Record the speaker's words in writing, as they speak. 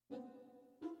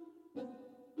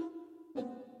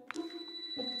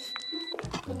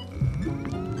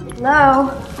Hello?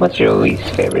 What's your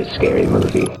least favorite scary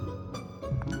movie?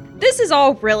 This is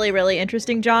all really, really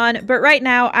interesting, John, but right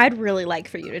now, I'd really like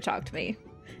for you to talk to me.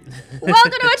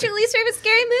 Welcome to What's Your Least Favorite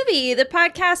Scary Movie, the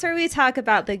podcast where we talk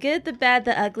about the good, the bad,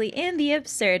 the ugly, and the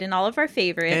absurd in all of our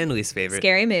favorite and least favorite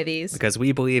scary movies. Because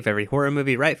we believe every horror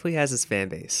movie rightfully has its fan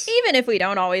base. Even if we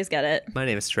don't always get it. My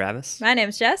name is Travis. My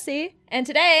name's Jesse. And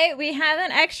today we have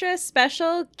an extra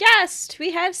special guest.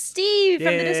 We have Steve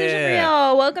from The Decision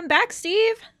Reel. Welcome back,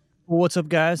 Steve. Well, what's up,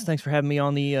 guys? Thanks for having me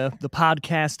on the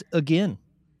podcast again.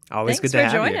 Always Thanks good to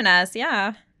have for joining us.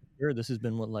 Yeah. Sure, this has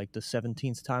been like the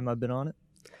 17th time I've been on it.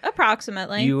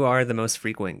 Approximately. You are the most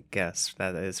frequent guest,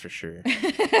 that is for sure.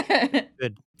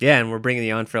 Good. Yeah, and we're bringing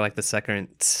you on for like the second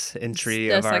entry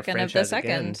The of our second of the franchise again.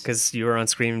 second. Because you were on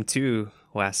Scream 2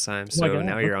 last time, Oh my so God.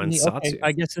 now you're on Okay, Saw 2.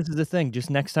 I guess this is the thing. Just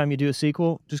next time you do a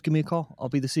sequel, just give me a call. I'll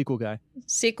be the sequel guy.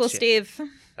 Sequel Shit. Steve.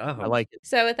 Oh, I like it.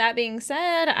 So with that being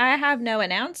said, I have no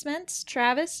announcements.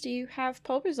 Travis, do you have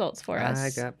poll results for us? I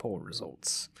got poll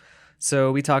results.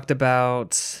 So we talked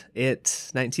about It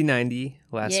 1990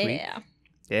 last week. Yeah.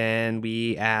 And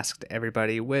we asked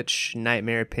everybody, which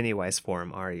Nightmare Pennywise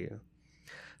form are you?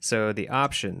 So the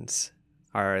options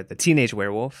are the Teenage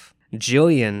Werewolf,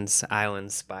 Jillian's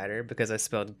Island Spider, because I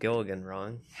spelled Gilligan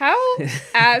wrong. How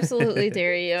absolutely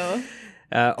dare you?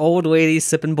 Old Lady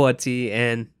Sipping Blood Tea,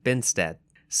 and Benstead.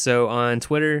 So on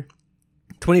Twitter,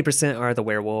 20% are the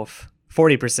werewolf,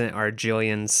 40% are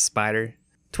Jillian's Spider,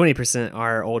 20%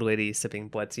 are Old Lady Sipping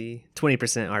Blood Tea,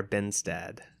 20% are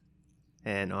Benstead.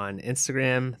 And on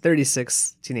Instagram,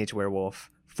 36 Teenage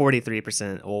Werewolf,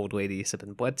 43% Old Lady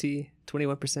Sipping Blood Tea,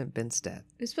 21% Benstead.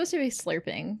 You're supposed to be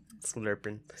slurping.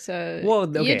 Slurping. So Well,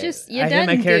 okay. you I hit done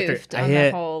my character. goofed I on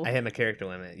hit. the whole. I hit my character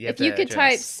limit. If you could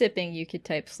type address. sipping, you could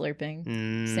type slurping.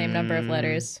 Same number of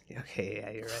letters. Okay, yeah,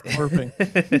 you're right.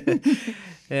 Slurping.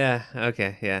 Yeah.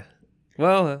 Okay. Yeah.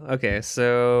 Well. Okay.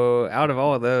 So out of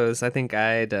all of those, I think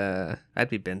I'd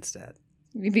be Benstead.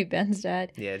 You'd be Ben's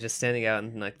dad. Yeah, just standing out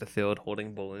in like the field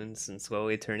holding balloons and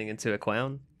slowly turning into a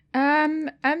clown.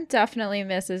 I'm definitely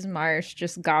Mrs. Marsh,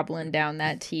 just gobbling down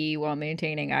that tea while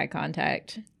maintaining eye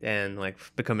contact. And like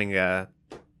becoming a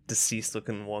deceased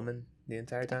looking woman the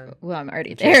entire time. Well, I'm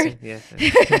already there. Interesting,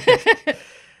 yeah.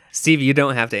 Steve, you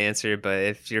don't have to answer, but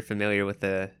if you're familiar with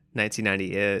the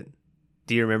 1990 It,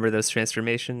 do you remember those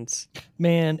transformations?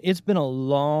 Man, it's been a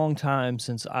long time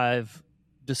since I've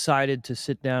decided to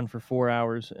sit down for 4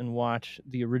 hours and watch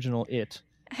the original It.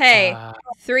 Hey,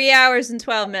 3 hours and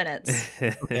 12 minutes.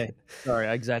 Okay, sorry,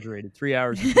 I exaggerated. 3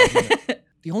 hours. And 12 minutes.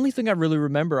 The only thing I really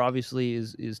remember, obviously,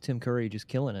 is Tim Curry just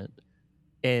killing it,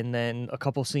 and then a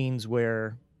couple scenes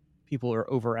where people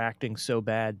are overacting so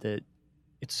bad that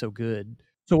it's so good.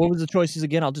 So what was the choices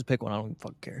again? I'll just pick one. I don't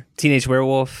fucking care. Teenage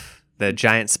Werewolf, the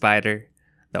Giant Spider,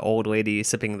 the Old Lady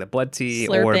Sipping the Blood Tea,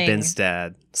 or Slurping.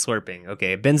 Benstead. Slurping.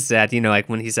 Okay, Benstead, you know, like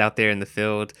when he's out there in the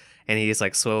field and he's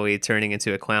like slowly turning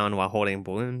into a clown while holding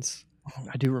balloons.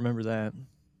 I do remember that.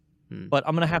 Hmm. But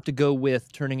I'm going to have to go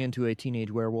with turning into a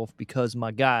teenage werewolf because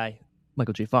my guy,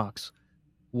 Michael J. Fox,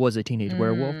 was a teenage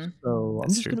werewolf. So I'm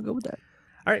That's just true. going to go with that.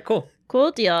 All right, cool.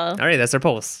 Cool deal. All right, that's our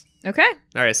polls. Okay.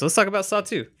 All right, so let's talk about Saw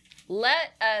 2.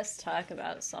 Let us talk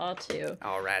about Saw 2.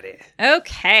 Alrighty.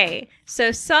 Okay.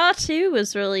 So Saw 2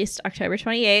 was released October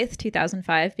 28th,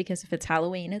 2005, because if it's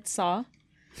Halloween, it's Saw.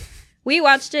 We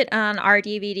watched it on our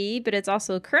DVD, but it's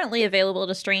also currently available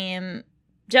to stream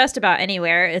just about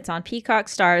anywhere. It's on Peacock,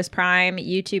 Stars Prime,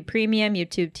 YouTube Premium,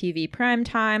 YouTube TV Prime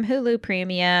Time, Hulu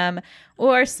Premium,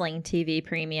 or Sling TV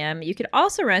Premium. You could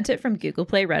also rent it from Google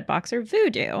Play, Redbox, or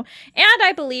Vudu. And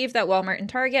I believe that Walmart and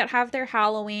Target have their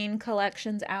Halloween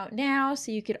collections out now,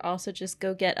 so you could also just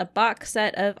go get a box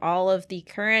set of all of the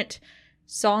current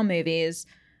Saw movies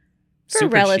for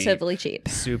Super relatively cheap.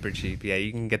 Super cheap. Yeah,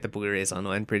 you can get the Blu-rays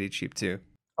online pretty cheap too.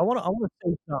 I want to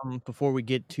say something before we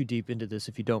get too deep into this.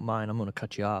 If you don't mind, I'm going to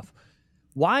cut you off.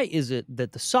 Why is it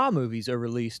that the Saw movies are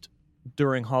released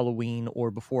during Halloween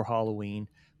or before Halloween,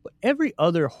 but every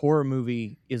other horror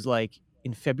movie is like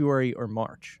in February or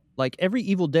March? Like every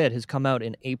Evil Dead has come out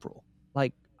in April.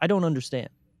 Like, I don't understand.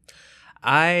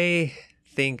 I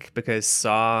think because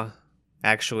Saw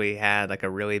actually had like a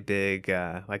really big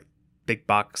big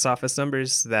box office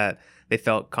numbers that they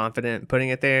felt confident putting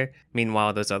it there.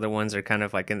 Meanwhile, those other ones are kind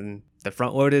of like in the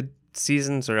front loaded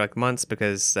seasons or like months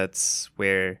because that's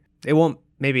where it won't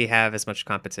maybe have as much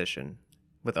competition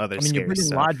with other I mean, scary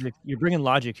stuff. You're bringing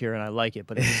logic here, and I like it.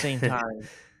 But at the same time,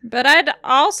 But I'd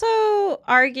also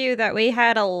argue that we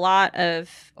had a lot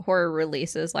of horror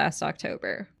releases last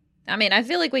October. I mean, I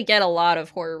feel like we get a lot of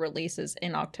horror releases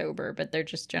in October, but they're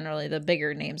just generally the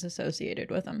bigger names associated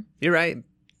with them. You're right.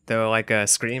 Though, like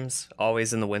Scream's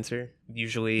always in the winter.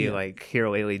 Usually, like here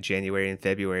lately, January and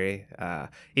February.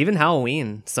 Even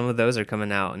Halloween, some of those are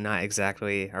coming out not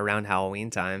exactly around Halloween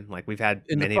time. Like we've had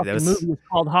And many the of fucking those. movie is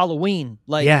called Halloween.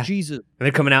 Like, Yeah. Jesus. And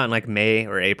they're coming out in like May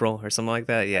or April or something like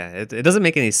that. Yeah, it doesn't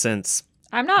make any sense.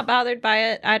 I'm not bothered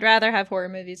by it. I'd rather have horror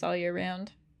movies all year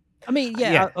round. I mean,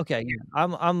 yeah, Yeah. okay, yeah.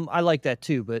 I like that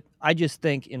too, but I just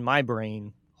think in my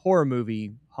brain, horror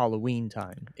movie Halloween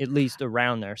time, at least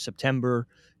around there, September,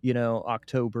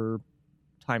 October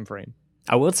time frame.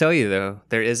 I will tell you though,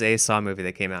 there is a Saw movie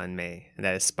that came out in May, and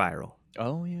that is Spiral.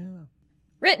 Oh yeah.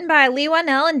 Written by Lee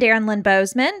Wanell and Darren Lynn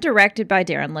Bozeman, directed by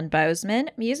Darren Lynn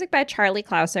Bozeman, music by Charlie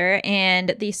Clouser,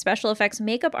 and the special effects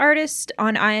makeup artist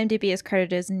on IMDb is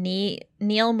credited as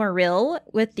Neil Morrill,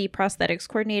 with the prosthetics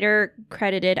coordinator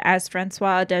credited as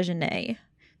Francois Degenais.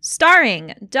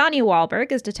 Starring Donnie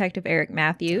Wahlberg as Detective Eric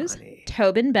Matthews, Donnie.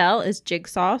 Tobin Bell as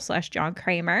Jigsaw/John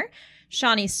Kramer,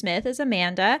 Shawnee Smith as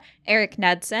Amanda, Eric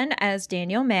Knudsen as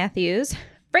Daniel Matthews,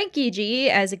 Frankie G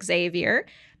as Xavier,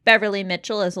 Beverly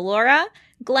Mitchell as Laura,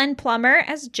 Glenn Plummer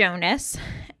as Jonas,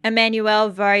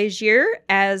 Emmanuel Vigier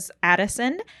as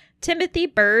Addison, Timothy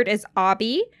Bird as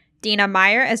Obby, Dina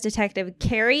Meyer as Detective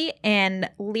Carey, and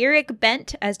Lyric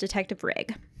Bent as Detective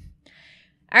Rig.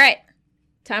 All right,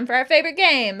 time for our favorite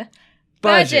game.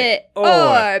 Budget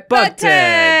or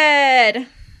Bugted.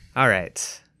 All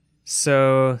right.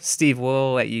 So, Steve,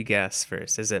 we'll let you guess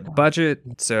first. Is it budget,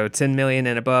 so 10 million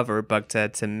and above, or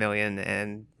Bugted 10 million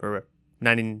and or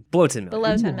 90 below 10 million?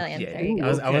 Below 10 million. Yeah, There you go.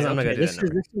 I'm not gonna do this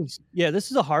that number. this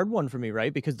is a hard one for me,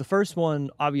 right? Because the first one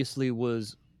obviously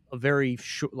was a very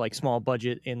small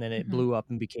budget, and then it Mhm. blew up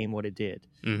and became what it did.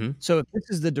 Mm-hmm. So if this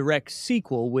is the direct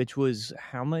sequel, which was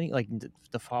how many, like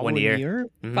the following year. year?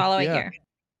 Following Yeah. year.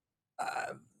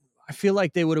 I feel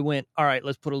like they would have went, all right,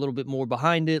 let's put a little bit more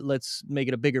behind it. Let's make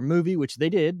it a bigger movie, which they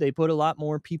did. They put a lot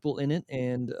more people in it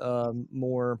and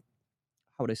more,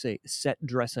 how would I say, set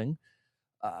dressing.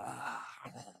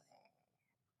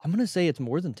 I'm going to say it's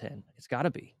more than 10. It's got to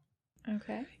be.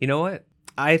 Okay. You know what?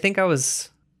 I was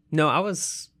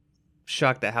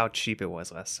shocked at how cheap it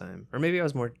was last time. Or maybe I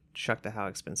was more shocked at how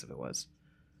expensive it was.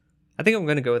 I think I'm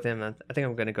going to go with him. I think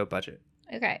I'm going to go budget.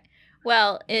 Okay.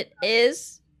 Well, it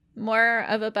is more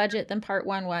of a budget than part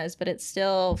one was, but it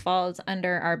still falls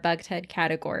under our Bughead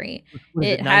category. What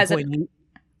is It has a 9.8?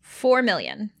 4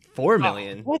 million. 4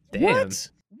 million. What? Damn.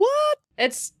 What?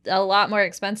 It's a lot more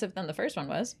expensive than the first one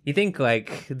was. You think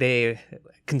like they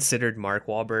considered Mark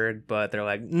Wahlberg, but they're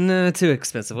like, no, too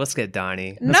expensive. Let's get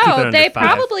Donnie. Let's keep it No, under they 5."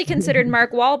 probably considered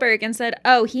Mark Wahlberg and said,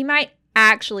 oh, he might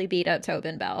actually beat up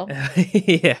Tobin Bell.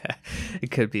 Yeah,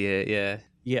 it could be it. Yeah.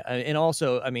 Yeah, and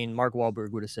also, I mean, Mark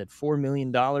Wahlberg would have said $4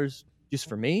 million just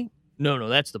for me. No,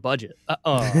 that's the budget.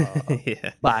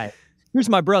 Yeah. Bye. Here's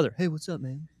my brother. Hey, what's up,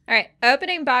 man? All right,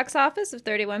 opening box office of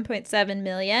 31.7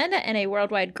 million and a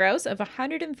worldwide gross of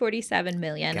 147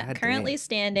 million, God currently damn.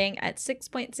 standing at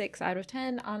 6.6 out of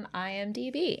 10 on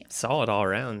IMDb. Solid all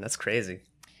around. That's crazy.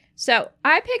 So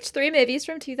I picked 3 movies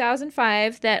from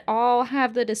 2005 that all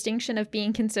have the distinction of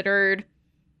being considered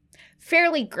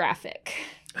fairly graphic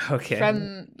Okay.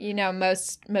 from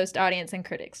most audience and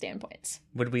critic standpoints.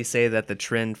 Would we say that the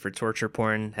trend for torture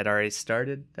porn had already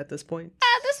started at this point?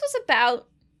 This was about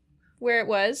where it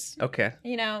was. Okay.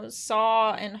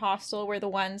 Saw and Hostel were the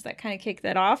ones that kind of kicked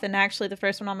that off, and actually the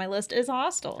first one on my list is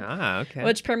Hostel. Ah, okay.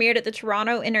 Which premiered at the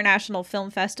Toronto International Film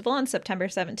Festival on September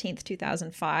 17th,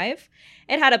 2005.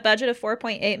 It had a budget of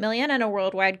 $4.8 million and a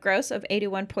worldwide gross of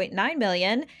 $81.9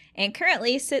 million, and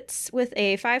currently sits with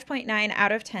a 5.9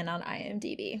 out of 10 on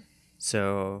IMDb.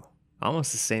 So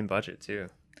almost the same budget too.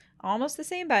 Almost the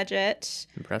same budget,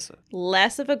 Impressive.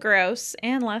 less of a gross,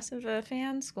 and less of a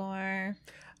fan score.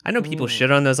 I know people Ooh.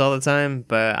 shit on those all the time,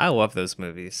 but I love those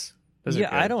movies. Those are Yeah,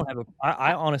 I good. don't have a.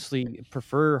 I honestly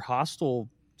prefer Hostel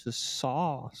to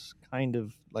Saw. Kind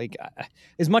of like,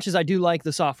 as much as I do like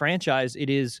the Saw franchise, it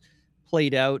is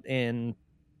played out and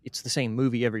it's the same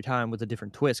movie every time with a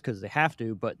different twist because they have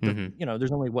to. But Mhm.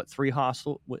 there's only 3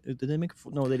 Hostel. Did they make?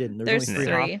 No, they didn't. There's only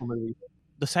 3 3. Hostel movies.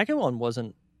 The second one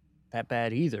wasn't that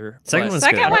bad either. Second but- one's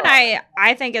Second good. one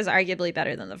I think is arguably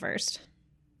better than the first.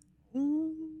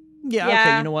 Yeah, Yeah.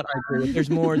 okay, you know what? I agree. There's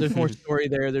more story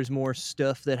there. There's more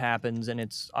stuff that happens, and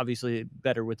it's obviously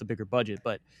better with the bigger budget.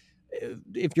 But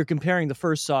if you're comparing the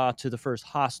first Saw to the first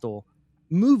Hostel,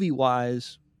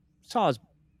 movie-wise, Saw's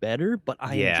better, but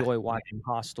I Yeah. enjoy watching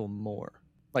Hostel more.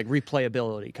 Like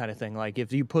replayability kind of thing. Like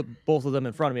if you put both of them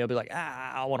in front of me, I'll be like,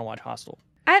 I want to watch Hostel.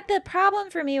 The problem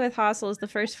for me with Hostel is the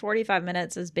first 45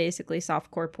 minutes is basically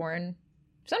softcore porn.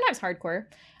 sometimes hardcore.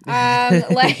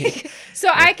 So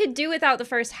I could do without the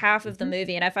first half of the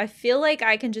movie, and if I feel like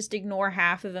I can just ignore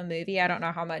half of a movie, I don't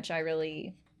know how much I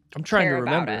really I'm trying to care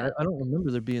about remember. it. I don't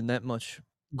remember there being that much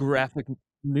graphic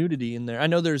nudity in there. I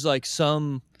know there's like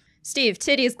some. Steve,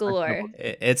 titties galore.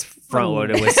 It's front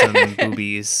loaded with some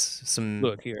boobies, some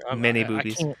Look here, many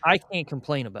boobies. I can't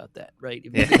complain about that, right?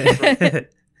 If Yeah.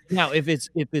 now, if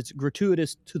it's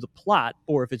gratuitous to the plot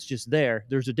or if it's just there,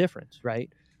 there's a difference, right?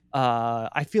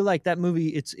 I feel like that movie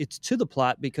it's to the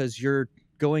plot because you're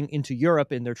going into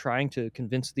Europe and they're trying to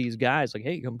convince these guys like,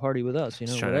 hey, come party with us,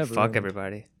 Just trying whatever. to fuck And-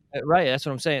 everybody. Right, that's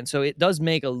what I'm saying. So it does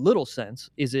make a little sense.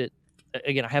 Is it?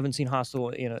 Again, I haven't seen Hostel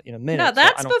in a minute. No, so I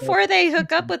that's don't know. before they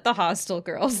hook up with the hostel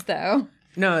girls, though.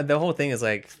 No, the whole thing is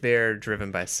like they're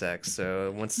driven by sex.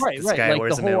 So once Right, this right, guy like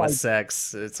orders the them in whole with idea-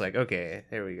 sex, it's like, okay,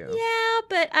 here we go. Yeah,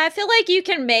 but I feel like you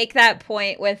can make that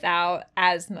point without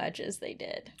as much as they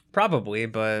did. Probably,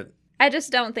 but I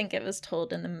just don't think it was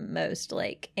told in the most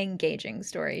like engaging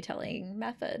storytelling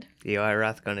method. Eli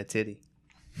Roth got a titty.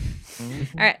 Mhm,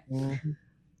 All right, mhm.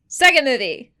 second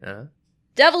movie, Uh-huh.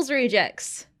 Devil's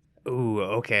Rejects. Ooh,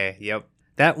 okay, yep.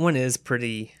 That one is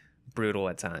pretty brutal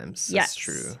at times. That's Yes.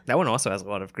 true. That one also has a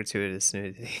lot of gratuitous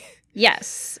nudity.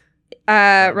 Yes.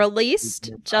 Um,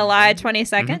 Released mhm, July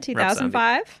 22nd, Mhm, Rob Zombie.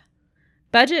 2005.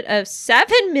 Budget of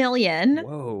 $7 million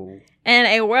Whoa. and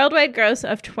a worldwide gross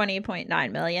of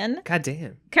 $20.9 million. God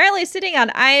damn. Currently sitting on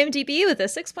IMDb with a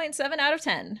 6.7 out of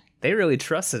 10. They really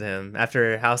trusted him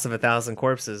after House of a Thousand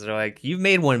Corpses. They're like, you've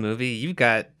made one movie, you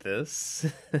got this.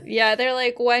 Yeah, they're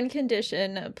like, one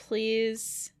condition,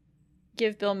 please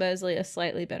give Bill Moseley a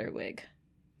slightly better wig.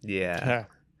 Yeah.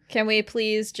 Can we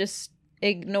please just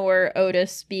ignore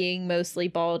Otis being mostly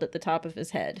bald at the top of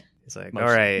his head? He's like, Most- all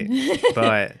right,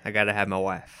 but I gotta have my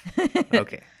wife.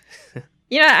 Okay.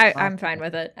 You know, I'm fine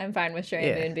with it. I'm fine with Sherry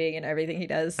Yeah. Moon being in everything he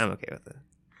does. I'm okay with it.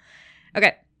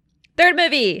 Okay. Third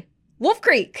movie, Wolf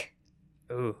Creek.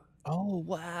 Ooh. Oh,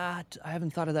 what? I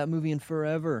haven't thought of that movie in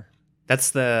forever.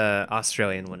 That's the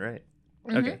Australian one, right?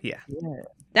 Mhm. Okay, yeah. Yeah.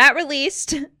 That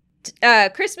released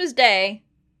Christmas Day,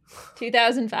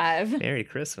 2005. Merry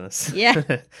Christmas. Yeah.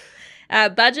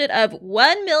 Budget of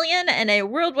 $1 million and a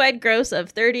worldwide gross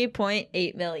of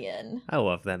 $30.8 million. I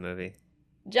love that movie.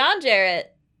 John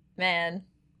Jarrett, man,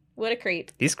 what a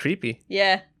creep. He's creepy.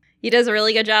 Yeah. He does a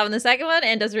really good job in the second one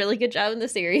and does a really good job in the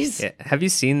series. Yeah. Have you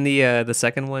seen the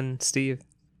second one, Steve?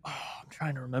 Oh, I'm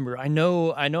trying to remember.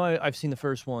 I've seen the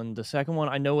first one. The second one,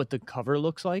 I know what the cover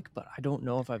looks like, but I don't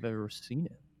know if I've ever seen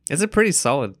it. It's a pretty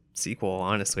solid sequel,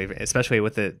 honestly, especially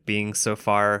with it being so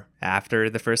far after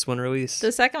the first one released.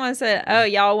 The second one said, oh,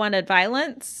 y'all wanted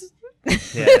violence?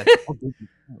 Yeah.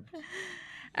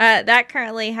 That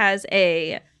currently has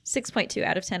a 6.2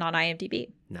 out of 10 on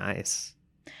IMDb. Nice.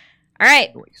 All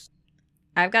right. Voice.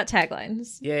 I've got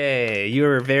taglines. Yay. You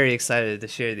were very excited to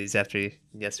share these after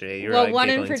yesterday. You were Well, like, one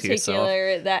in giggling to yourself.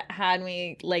 particular that had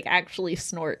me like actually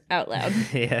snort out loud.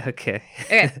 Yeah, okay.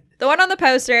 Okay. The one on the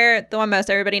poster, the one most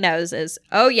everybody knows is,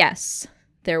 oh, yes,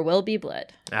 there will be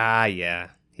blood. Ah, yeah.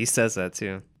 He says that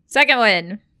too. Second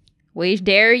one, we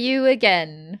dare you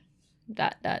again. ...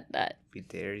 We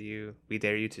dare you. We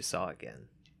dare you to saw again.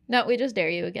 No, we just dare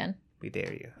you again. We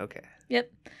dare you. Okay. Yep.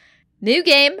 New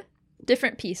game,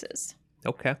 different pieces.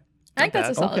 Okay. I think Not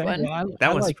that's a bad. solid one. Yeah, That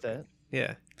I one's- like that.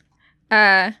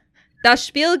 Yeah. Das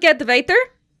Spiel geht weiter.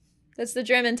 That's the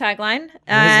German tagline. What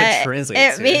does it translate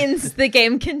It to? means the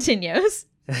game continues.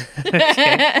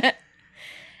 Okay.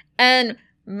 And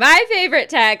my favorite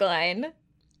tagline,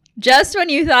 just when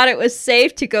you thought it was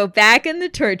safe to go back in the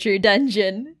torture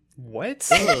dungeon. What?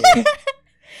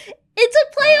 It's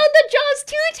a play on the Jaws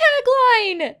 2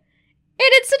 tagline. And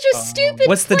it's such a stupid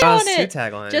What's the play Jaws on 2 it.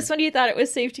 tagline? Just when you thought it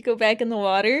was safe to go back in the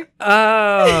water.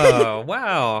 Oh,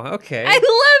 wow. Okay. I love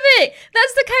it.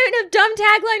 That's the kind of dumb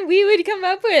tagline we would come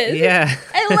up with. Yeah.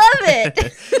 I love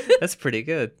it. That's pretty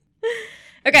good.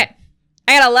 Okay.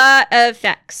 I got a lot of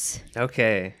facts.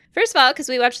 Okay. First of all, because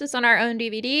we watched this on our own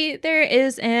DVD, there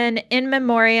is an in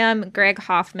memoriam Greg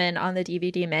Hoffman on the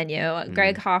DVD menu.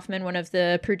 Greg Hoffman, one of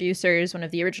the producers, one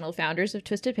of the original founders of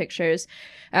Twisted Pictures,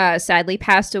 sadly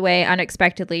passed away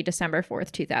unexpectedly December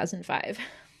 4th, 2005.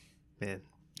 Man.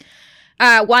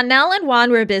 Wanell and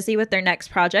Wan were busy with their next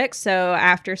project, so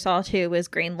after Saw 2 was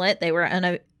greenlit, they were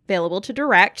unavailable to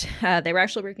direct. They were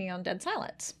actually working on Dead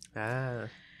Silence. Ah.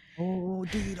 Oh,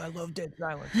 dude, I love Dead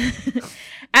Silence.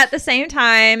 At the same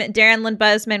time, Darren Lynn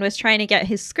Busman was trying to get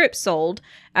his script sold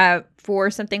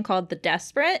for something called The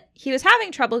Desperate. He was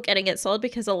having trouble getting it sold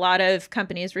because a lot of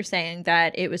companies were saying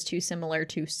that it was too similar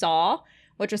to Saw,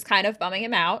 which was kind of bumming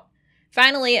him out.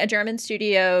 Finally, a German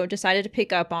studio decided to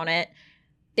pick up on it.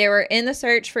 They were in the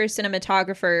search for a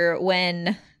cinematographer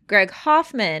when Greg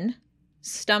Hoffman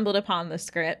stumbled upon the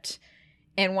script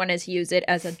and wanted to use it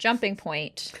as a jumping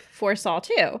point for Saw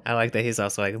 2. I like that he's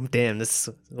also like, damn, this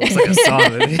looks like a Saw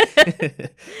movie.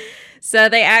 So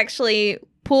they actually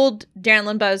pulled Darren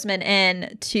Lynn Bousman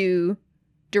in to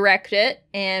direct it,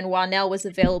 and Wanell was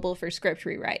available for script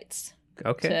rewrites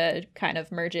Okay. to kind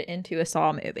of merge it into a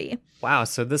Saw movie. Wow,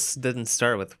 so this didn't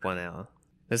start with 1L.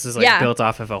 This is like Yeah. built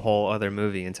off of a whole other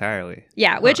movie entirely.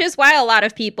 Yeah, which is why a lot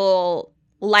of people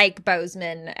like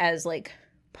Bousman as like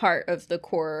part of the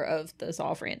core of the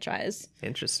Saw franchise.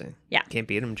 Interesting. Yeah. Can't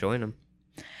beat him, join him.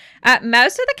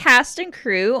 Most of the cast and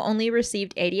crew only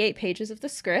received 88 pages of the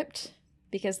script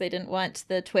because they didn't want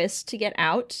the twist to get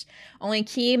out. Only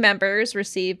key members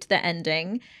received the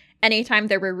ending. Anytime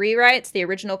there were rewrites, the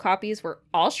original copies were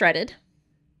all shredded.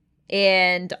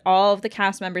 And all of the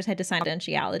cast members had to sign a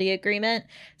confidentiality agreement.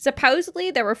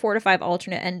 Supposedly, there were 4 to 5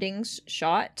 alternate endings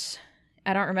shot.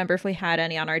 I don't remember if we had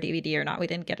any on our DVD or not. We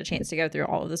didn't get a chance to go through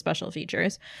all of the special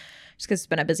features just because it's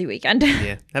been a busy weekend.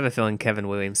 Yeah. I have a feeling Kevin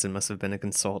Williamson must have been a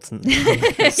consultant. on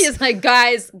this. He's like,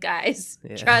 guys,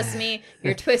 Yeah. trust me,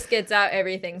 your twist gets out,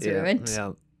 everything's ruined.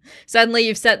 Yeah. Suddenly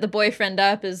you've set the boyfriend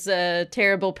up as a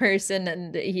terrible person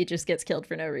and he just gets killed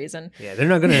for no reason. Yeah, they're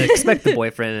not going to expect the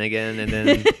boyfriend again, and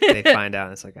then they find out,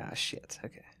 and it's like, ah, shit.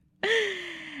 Okay.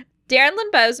 Darren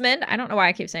Lynn Bousman, I don't know why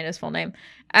I keep saying his full name,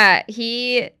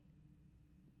 he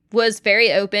was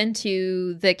very open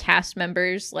to the cast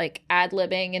members like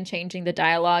ad-libbing and changing the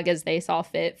dialogue as they saw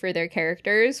fit for their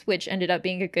characters, which ended up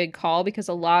being a good call because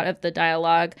a lot of the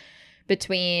dialogue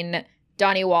between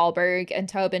Donnie Wahlberg and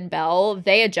Tobin Bell,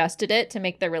 they adjusted it to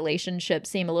make their relationship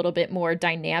seem a little bit more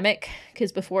dynamic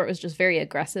because before it was just very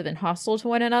aggressive and hostile to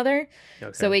one another.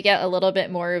 Okay. So we get a little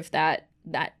bit more of that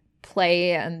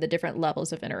play and the different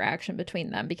levels of interaction between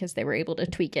them because they were able to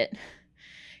tweak it.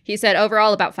 He said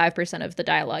overall about 5% of the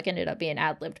dialogue ended up being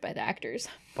ad-libbed by the actors.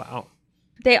 Wow.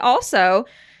 They also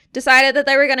decided that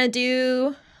they were going to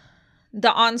do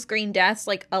the on-screen deaths,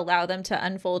 like allow them to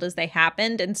unfold as they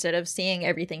happened instead of seeing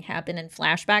everything happen in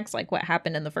flashbacks like what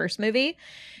happened in the first movie.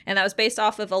 And that was based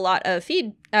off of a lot of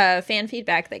fan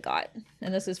feedback they got.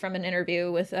 And this is from an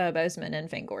interview with Bousman and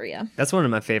Fangoria. That's one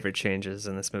of my favorite changes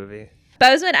in this movie.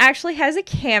 Bousman actually has a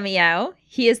cameo.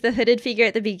 He is the hooded figure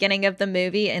at the beginning of the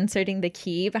movie, inserting the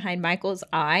key behind Michael's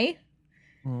eye.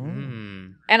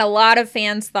 Mm. And a lot of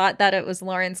fans thought that it was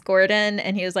Lawrence Gordon,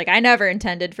 and he was like, I never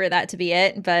intended for that to be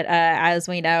it. But as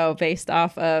we know, based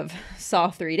off of Saw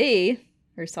 3D,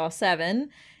 or Saw 7,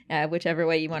 whichever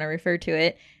way you want to refer to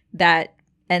it, that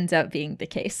ends up being the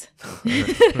case.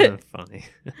 Funny.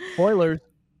 Spoilers.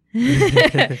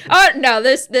 Oh no,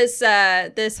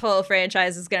 this whole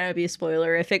franchise is gonna be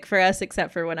spoilerific for us,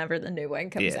 except for whenever the new one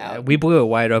comes Yeah, out. we blew it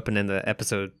wide open in the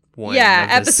episode 1.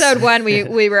 Yeah, of this. episode 1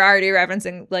 we were already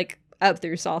referencing like up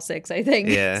through Saw 6, I think.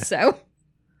 Yeah. So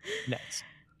Nice.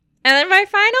 and then my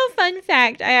final fun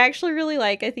fact I actually really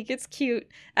like, I think it's cute.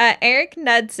 Eric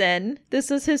Knudsen, this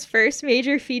was his first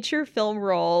major feature film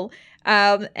role.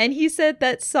 And he said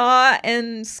that Saw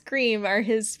and Scream are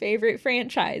his favorite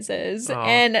franchises. Aw.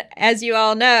 And as you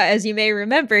all know, as you may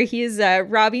remember, he's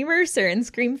Robbie Mercer in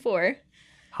Scream 4.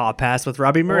 Hall Pass with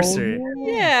Robbie Mercer. Oh,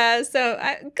 Yeah, so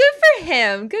good for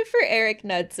him. Good for Eric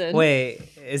Knudsen. Wait,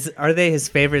 are they his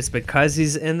favorites because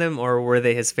he's in them, or were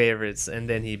they his favorites and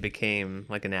then he became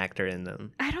like an actor in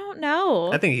them? I don't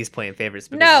know. I think he's playing favorites.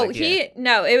 Because No, like, yeah.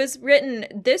 no, it was written,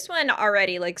 this one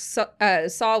already, like,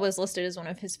 Saw was listed as one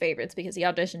of his favorites because he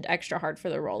auditioned extra hard for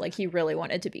the role. Like, he really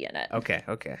wanted to be in it. Okay.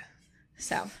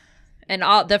 So, and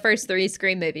all the first 3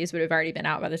 Scream movies would have already been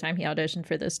out by the time he auditioned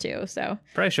for this too, so.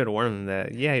 Probably should have warned him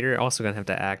that, yeah, you're also going to have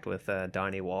to act with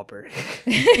Donnie Wahlberg.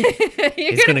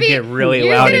 He's gonna get really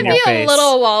you're loud gonna in your be face. a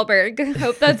little Wahlberg.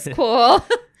 Hope that's cool.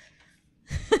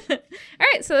 All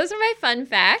right, so those are my fun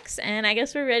facts, and I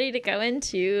guess we're ready to go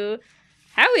into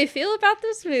how we feel about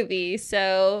this movie.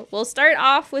 So we'll start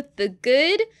off with the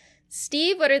good.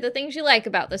 Steve, what are the things you like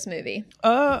about this movie?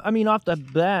 I mean, off the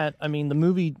bat, I mean, the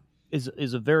movie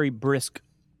is a very brisk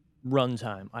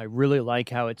runtime. I really like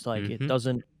how it's like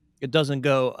Mhm. it doesn't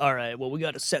go, all right, well, we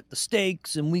got to set the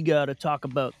stakes and we got to talk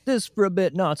about this for a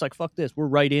bit. No, it's like, fuck this. We're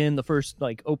right in. The first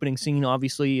like opening scene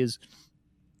obviously is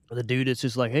the dude is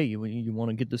just like, hey, you want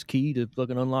to get this key to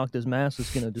fucking unlock this mask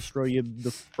that's going to destroy you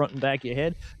the front and back of your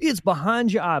head? It's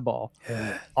behind your eyeball.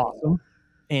 Awesome.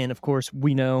 And of course,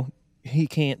 we know he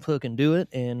can't fucking do it,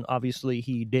 and obviously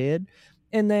he did.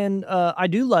 And then I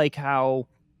do like how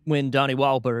when Donnie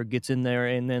Wahlberg gets in there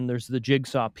and then there's the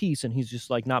jigsaw piece and he's just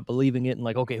like not believing it and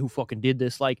like, okay, who fucking did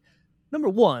this? Like, number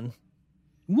one,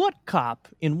 what cop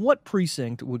in what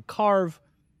precinct would carve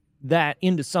that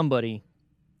into somebody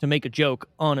to make a joke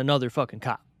on another fucking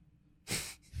cop.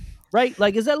 Right?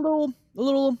 Like, is that a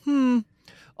little,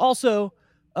 Also,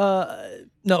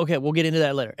 no, okay, we'll get into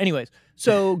that later. Anyways,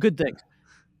 so good things.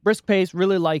 Brisk pace,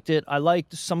 really liked it. I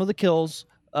liked some of the kills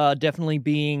definitely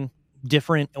being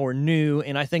different or new,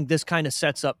 and I think this kind of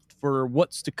sets up for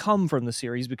what's to come from the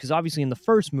series, because obviously in the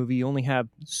first movie you only have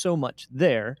so much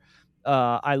there.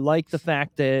 I like the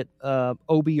fact that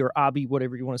Obi or Abi,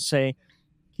 whatever you want to say,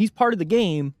 he's part of the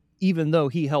game, even though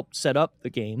he helped set up the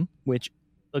game, which,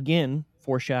 again,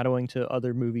 foreshadowing to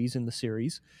other movies in the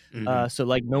series. So,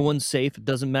 like, no one's safe. It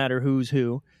doesn't matter who's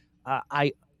who.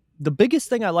 The biggest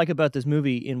thing I like about this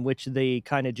movie, in which they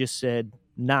kind of just said,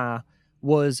 nah,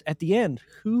 was at the end,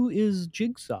 who is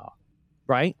Jigsaw,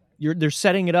 right? They're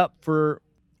setting it up for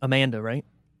Amanda, right?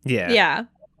 Yeah. Yeah.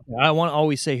 I want to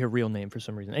always say her real name for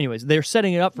some reason. Anyways, they're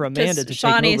setting it up for Amanda to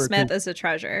Shawnee take over. Smith is a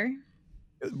treasure.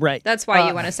 Right. That's why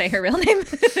you want to say her real name.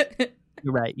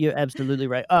 You're right. You're absolutely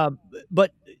right.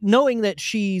 But knowing that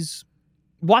she's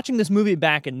watching this movie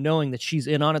back and knowing that she's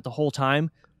in on it the whole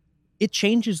time, it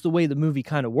changes the way the movie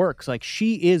kind of works. Like,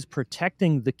 she is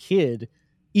protecting the kid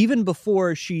even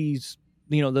before she's,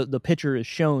 the picture is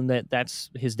shown that that's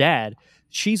his dad.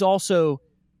 She's also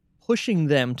pushing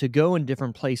them to go in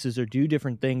different places or do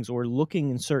different things, or looking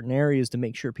in certain areas to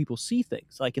make sure people see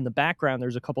things. Like, in the background,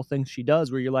 there's a couple things she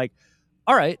does where you're like,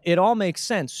 all right, it all makes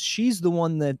sense. She's the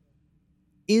one that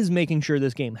is making sure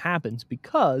this game happens,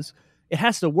 because it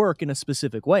has to work in a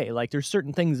specific way. Like, there's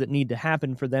certain things that need to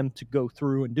happen for them to go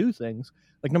through and do things.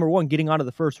 Like, number one, getting out of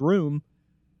the first room.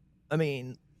 I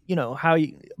mean,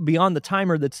 beyond the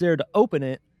timer that's there to open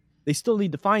it, they still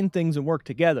need to find things and work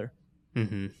together.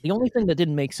 Mm-hmm. The only thing that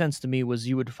didn't make sense to me was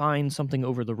you would find something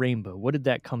over the rainbow. What did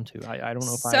that come to? I don't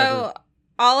know if I ever...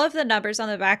 all of the numbers on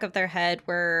the back of their head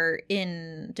were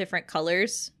in different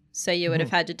colors, so you would have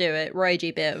had to do it. Roy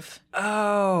G. Biv.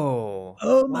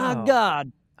 Oh my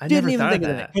God. I Didn't never even thought think of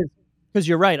of that. Because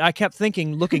you're right. I kept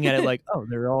thinking, looking at it like, oh,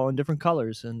 they're all in different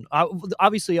colors. And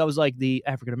obviously I was like the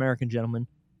African-American gentleman.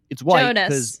 It's white.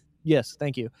 Jonas. Yes,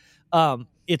 thank you.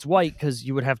 It's white because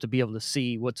you would have to be able to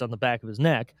see what's on the back of his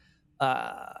neck.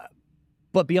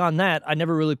 But beyond that, I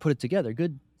never really put it together.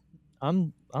 Good.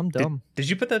 I'm dumb. Did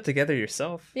you put that together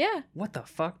yourself? Yeah. What the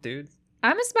fuck, dude?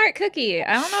 I'm a smart cookie.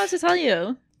 I don't know what to tell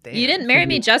you. Damn. You didn't marry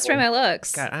me just for my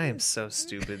looks. God, I am so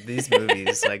stupid. These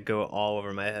movies go all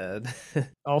over my head.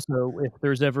 Also, if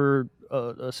there's ever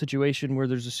a situation where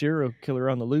there's a serial killer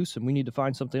on the loose and we need to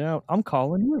find something out, I'm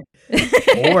calling you.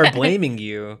 Or blaming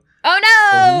you.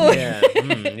 Oh no! Yeah,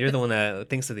 you're the one that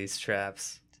thinks of these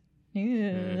traps.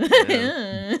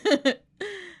 Yeah.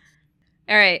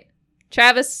 All right,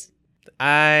 Travis.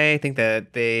 I think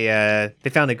that they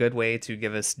found a good way to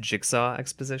give us Jigsaw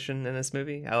exposition in this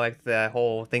movie. I like the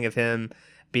whole thing of him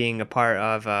being a part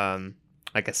of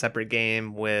a separate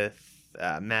game with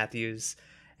Matthews,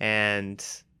 and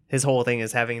his whole thing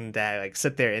is having to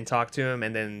sit there and talk to him,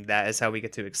 and then that is how we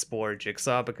get to explore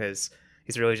Jigsaw, because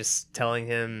he's really just telling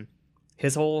him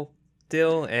his whole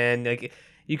deal, and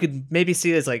you could maybe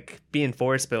see it as being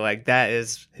forced, but that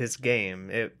is his game.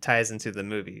 It ties into the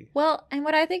movie. Well, and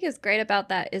what I think is great about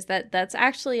that is that that's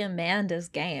actually Amanda's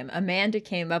game. Amanda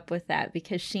came up with that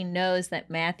because she knows that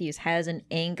Matthews has an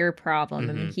anger problem,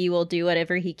 and he will do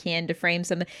whatever he can to frame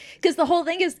something. Because the whole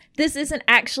thing is, this isn't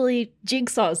actually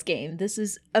Jigsaw's game. This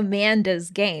is Amanda's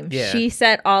game. Yeah. She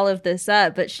set all of this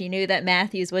up, but she knew that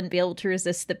Matthews wouldn't be able to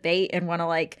resist the bait and want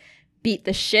to beat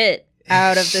the shit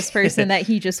out of this person that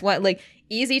he just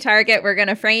easy target. We're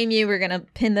gonna frame you. We're gonna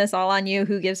pin this all on you.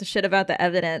 Who gives a shit about the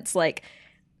evidence?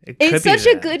 It's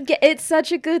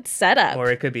such a good setup.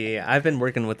 Or it could be, I've been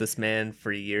working with this man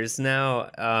for years now.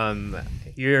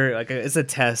 It's a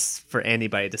test for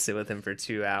anybody to sit with him for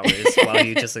 2 hours while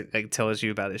he just tells you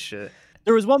about his shit.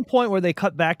 There was one point where they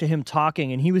cut back to him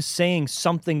talking, and he was saying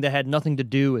something that had nothing to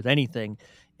do with anything,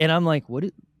 and I'm like, what?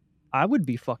 I would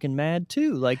be fucking mad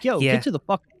too. Get to the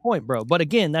fucking point, bro. But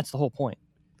again, that's the whole point.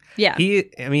 Yeah.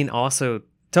 Also,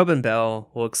 Tobin Bell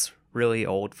looks really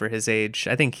old for his age.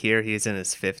 I think here he's in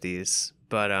his 50s,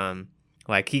 but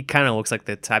he kind of looks like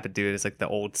the type of dude is the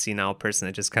old senile person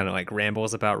that just kind of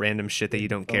rambles about random shit that you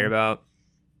don't care about.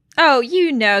 Oh,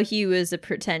 he was a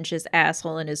pretentious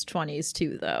asshole in his 20s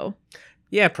too, though.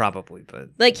 Yeah, probably,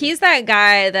 but he's that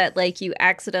guy that you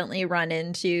accidentally run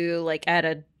into at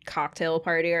a cocktail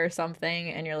party or something,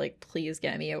 and you're like, please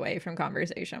get me away from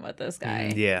conversation with this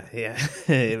guy. Yeah.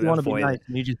 You want to be nice,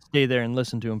 and you just stay there and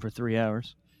listen to him for 3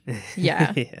 hours.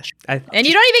 Yeah. And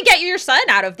you don't even get your son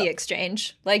out of the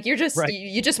exchange. You're just right.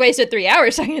 you just wasted 3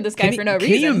 hours talking to this guy for no reason.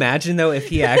 Can you imagine though if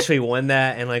he actually won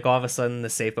that, and all of a sudden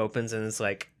the safe opens and it's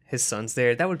his son's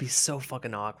there, that would be so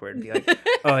fucking awkward. Be like,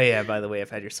 oh yeah, by the way,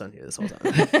 I've had your son here this whole time.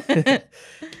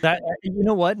 That you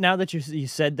know what? Now that you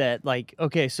said that, like,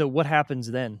 okay, so what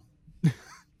happens then?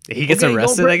 He gets Okay, don't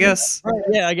arrested, bring I him- guess. Right,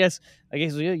 yeah, I guess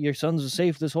yeah, your son's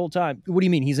safe this whole time. What do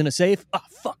you mean he's in a safe? Oh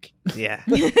fuck. Yeah.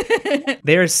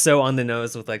 They're so on the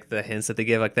nose with like the hints that they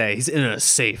give, like that he's in a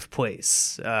safe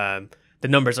place. The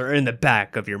numbers are in the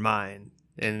back of your mind,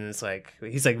 and it's like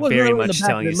he's like Well, very in the much back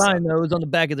telling of you. their mind, though, it was on the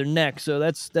back of their neck, so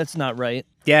that's not right.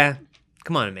 Yeah,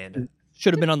 come on, Amanda.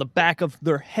 Should have been on the back of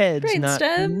their heads, not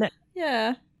Brainstem. neck.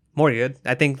 Yeah. More good.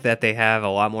 I think that they have a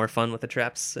lot more fun with the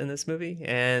traps in this movie,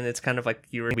 and it's kind of like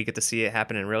we get to see it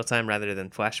happen in real time rather than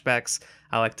flashbacks.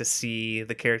 I like to see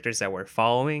the characters that we're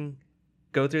following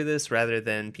go through this rather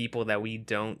than people that we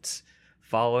don't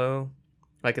follow,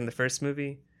 like in the first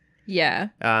movie. Yeah.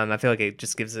 I feel like it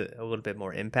just gives it a little bit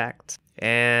more impact.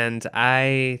 And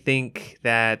I think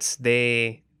that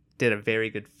they did a very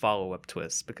good follow-up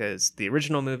twist because the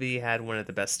original movie had one of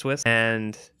the best twists.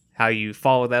 And how you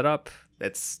follow that up,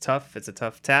 it's tough. It's a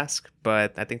tough task.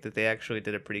 But I think that they actually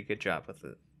did a pretty good job with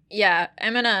it. Yeah,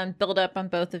 I'm gonna build up on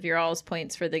both of your all's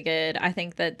points for the good. I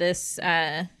think that this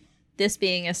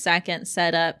being a second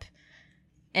setup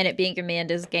and it being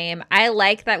Amanda's game, I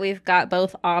like that we've got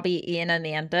both Abby and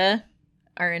Amanda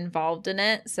are involved in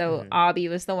it. So Abby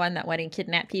was the one that went and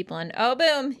kidnapped people, and oh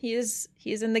boom, he's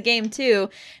in the game too.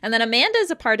 And then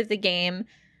Amanda's a part of the game,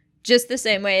 just the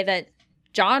same way that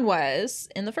John was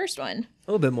in the first one.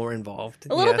 A little bit more involved.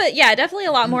 A little bit, yeah, definitely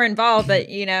a lot more involved. But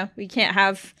you know, we can't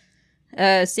have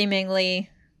a seemingly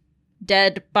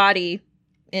dead body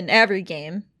in every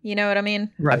game. You know what I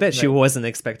mean? I bet she wasn't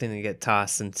expecting to get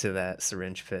tossed into that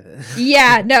syringe pit.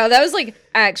 Yeah, no, that was like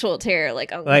actual terror.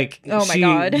 Like, oh, Like, oh my she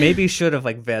god. maybe should have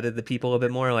like vetted the people a bit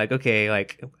more. Like, okay,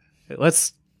 like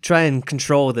let's try and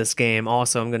control this game.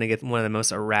 Also, I'm gonna get one of the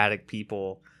most erratic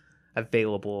people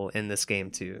available in this game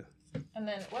too. And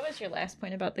then, what was your last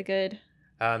point about the good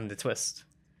The twist.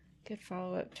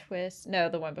 follow up twist? No,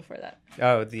 the one before that.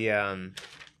 Oh,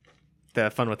 the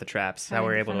fun with the traps. How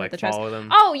we're able to Fun with like the traps. follow them.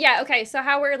 Oh yeah, okay. So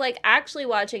how we're like actually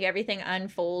watching everything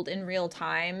unfold in real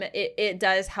time, it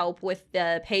does help with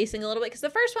the pacing a little bit, because the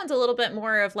first one's a little bit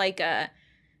more of like a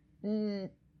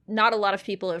not a lot of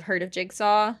people have heard of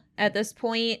Jigsaw at this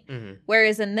point,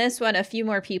 whereas in this one a few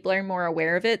more people are more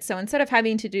aware of it. So instead of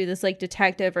having to do this like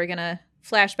detective, we're gonna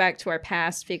flashback to our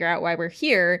past, figure out why we're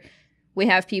here, we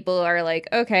have people who are like,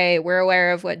 okay, we're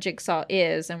aware of what Jigsaw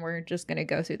is, and we're just going to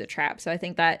go through the trap. So I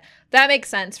think that makes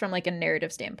sense from like a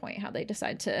narrative standpoint, how they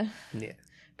decide to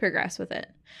progress with it.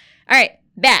 All right,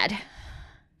 bad.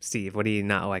 Steve, what do you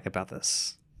not like about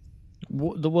this?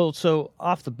 Well, so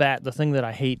off the bat, the thing that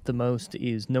I hate the most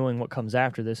is knowing what comes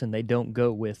after this, and they don't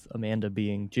go with Amanda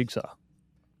being Jigsaw.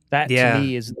 That to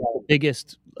me is the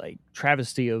biggest like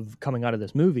travesty of coming out of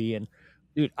this movie. And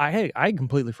dude, I had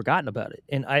completely forgotten about it,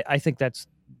 and I think that's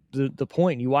the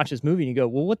point. You watch this movie and you go,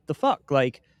 well, what the fuck?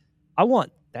 Like, I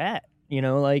want that. You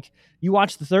know, like you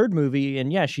watch the third movie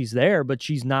and yeah, she's there, but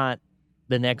she's not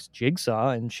the next Jigsaw,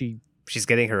 and she's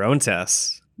getting her own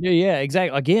tests. Yeah,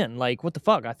 exactly. Again, like what the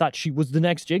fuck? I thought she was the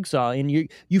next Jigsaw, and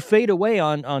you fade away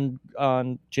on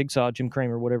Jigsaw, Jim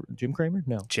Cramer, whatever. Jim Cramer?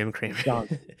 No, Jim Cramer. John.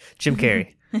 Jim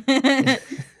Carrey.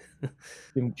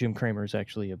 Jim Cramer is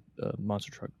actually a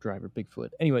monster truck driver, Bigfoot.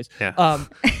 Anyways, Yeah.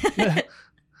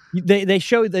 They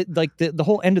show that like the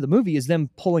whole end of the movie is them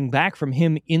pulling back from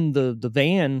him in the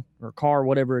van or car,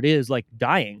 whatever it is, like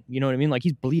dying. You know what I mean? Like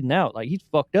he's bleeding out, like he's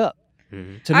fucked up.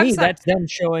 To me, that's them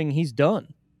showing he's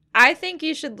done. I think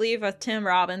you should leave with Tim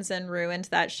Robinson ruined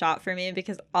that shot for me,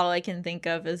 because all I can think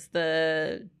of is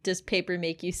the "Does paper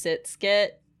make you sit"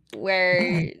 skit where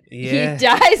he dies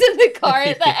in the car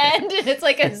at the end, and it's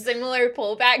like a similar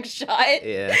pullback shot.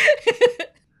 Yeah.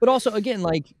 But also, again,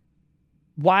 like,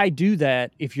 why do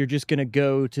that if you're just gonna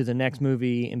go to the next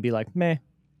movie and be like, meh,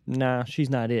 nah, she's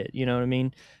not it. You know what I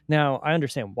mean? Now I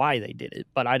understand why they did it,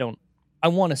 but I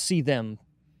want to see them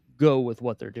go with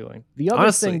what they're doing. The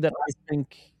other thing that I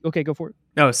think, okay, go for it.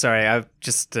 No, sorry, I've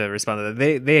just responded.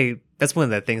 They that's one of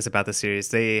the things about the series.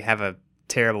 They have a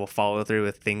terrible follow through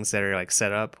with things that are like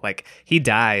set up. Like he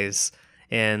dies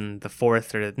in the fourth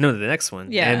the next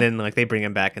one. Yeah. And then like they bring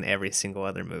him back in every single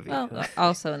other movie. Well,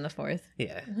 also in the fourth.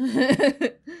 Yeah.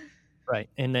 Right.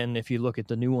 And then if you look at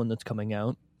the new one that's coming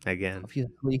out, Again.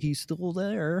 obviously he's still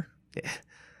there. Yeah.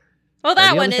 Well,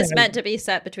 that the one other is thing meant to be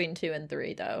set between 2 and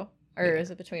 3, though. Or Yeah.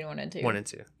 is it between 1 and 2? 1 and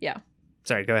 2. Yeah.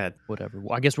 Sorry, go ahead. Whatever.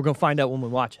 Well, I guess we're going to find out when we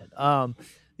watch it.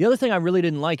 The other thing I really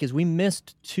didn't like is we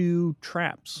missed 2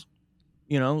 traps.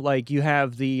 You know, like you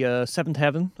have the Seventh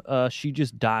Heaven. She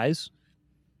just dies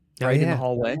right in the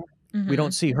hallway. Mhm. We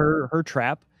don't see her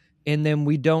trap. and then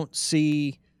we don't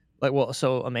see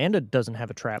so Amanda doesn't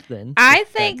have a trap then. I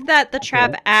think that the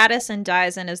trap Addison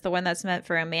dies in is the one that's meant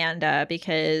for Amanda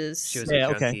because She was Yeah,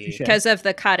 a okay, junkie. touche. because of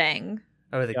the cutting.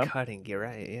 Oh, the Yep. cutting. You're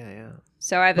right. Yeah.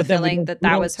 So I have a But then we feeling don't-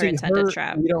 that we was her don't see intended her-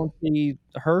 trap. We don't see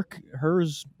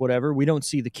hers, whatever. We don't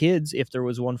see the kids if there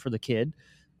was one for the kid.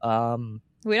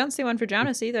 We don't see one for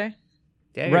Jonas either.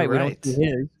 Yeah, you're right, we right. don't see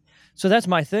his. So that's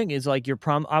my thing is like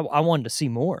I wanted to see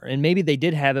more, and maybe they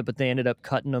did have it, but they ended up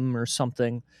cutting them or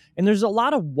something. And there's a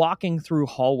lot of walking through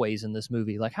hallways in this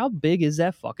movie. Like, how big is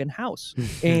that fucking house?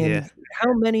 And Yeah.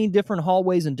 how many different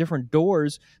hallways and different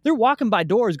doors? They're walking by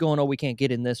doors going, oh, we can't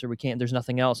get in this, or we can't, there's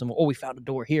nothing else. And, oh, we found a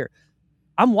door here.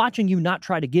 I'm watching you not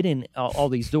try to get in all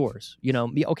these doors. You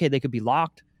know, okay, they could be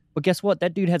locked, but guess what?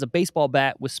 That dude has a baseball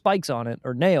bat with spikes on it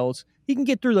or nails. He can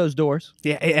get through those doors.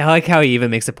 Yeah, I like how he even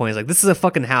makes a point. He's like, this is a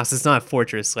fucking house. It's not a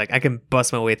fortress. Like, I can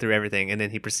bust my way through everything. And then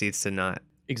he proceeds to not.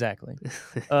 Exactly.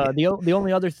 The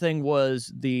only other thing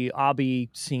was the Abby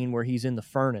scene where he's in the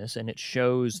furnace and it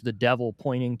shows the devil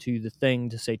pointing to the thing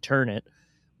to say turn it.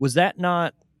 Was that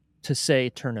not to say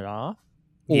turn it off?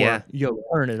 Or Yeah.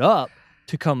 turn it up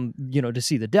to come, to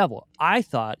see the devil? I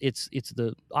thought it's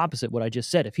the opposite what I just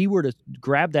said. If he were to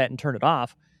grab that and turn it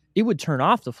off, it would turn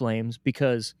off the flames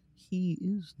because he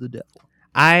is the devil.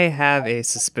 I have a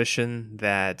suspicion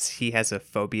that he has a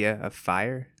phobia of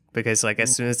fire. Because, like,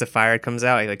 as soon as the fire comes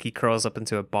out, like, he curls up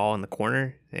into a ball in the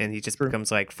corner and he just True. becomes,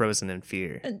 like, frozen in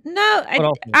fear. No, What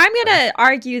else? I'm going to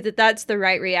argue that that's the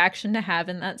right reaction to have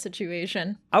in that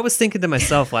situation. I was thinking to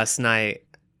myself last night,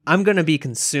 I'm going to be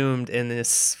consumed in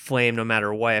this flame no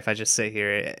matter what if I just sit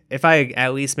here. If I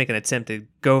at least make an attempt to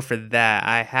go for that,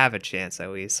 I have a chance at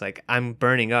least. Like, I'm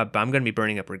burning up, but I'm going to be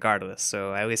burning up regardless.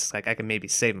 So at least, like, I can maybe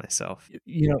save myself.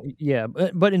 Yeah,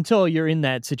 but until you're in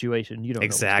that situation, you don't know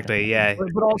what's gonna Exactly, happen.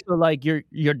 yeah. But also, like, you're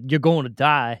going to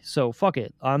die, so fuck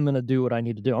it. I'm gonna do what I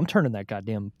need to do. I'm turning that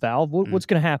goddamn valve. What's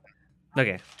gonna happen?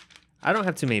 Okay. I don't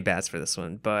have too many bats for this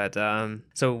one, but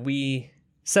so we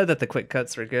said that the quick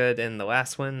cuts were good in the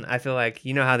last one. I feel like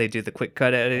you know how they do the quick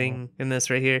cut editing in this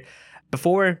right here.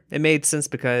 Before, it made sense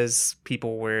because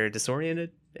people were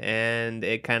disoriented and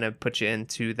it kind of put you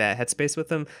into that headspace with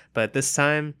them. But this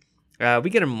time,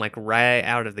 we get them like right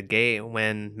out of the gate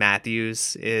when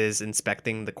Matthews is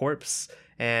inspecting the corpse,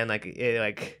 and like it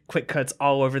like quick cuts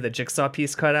all over the jigsaw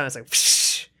piece cut out. It's like,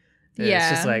 psh! And it's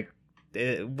just Yeah. like,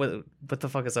 what the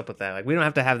fuck is up with that? Like, we don't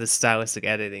have to have this stylistic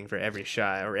editing for every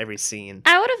shot or every scene.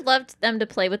 I would have loved them to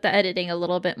play with the editing a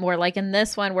little bit more, like in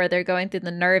this one where they're going through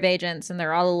the nerve agents and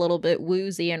they're all a little bit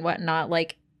woozy and whatnot.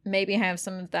 Like, maybe have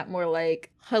some of that more like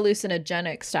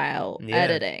hallucinogenic style Yeah.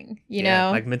 editing, you Yeah,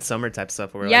 know? like Midsummer type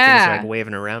stuff where like Yeah. things are like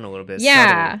waving around a little bit.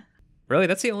 Yeah. subtly. Really,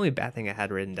 that's the only bad thing I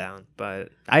had written down.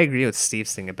 But I agree with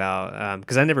Steve's thing about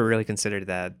because I never really considered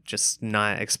that, just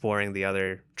not exploring the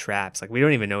other traps. Like, we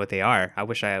don't even know what they are. I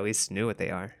wish I at least knew what they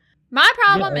are. My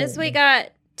problem Yeah. is we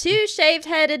got 2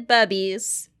 shaved-headed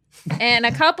bubbies and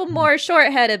a couple more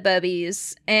short-headed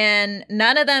bubbies, and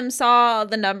none of them saw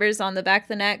the numbers on the back of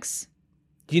the necks.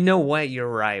 You know what? You're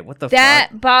right. What the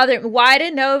That fuck? bothered me. Why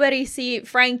did nobody see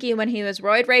Frankie when he was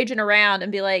roid raging around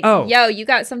and be like, Oh. yo, you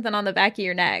got something on the back of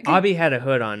your neck? Abby had a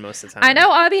hood on most of the time. I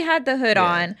know Abby had the hood Yeah.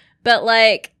 on, but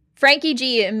like Frankie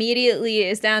G immediately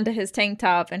is down to his tank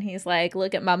top and he's like,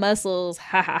 look at my muscles.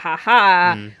 Ha ha ha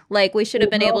ha. Mm. Like, we should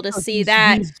have been Well, able to also, see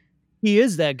that. He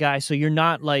is that guy, so you're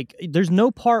not like. There's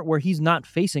no part where he's not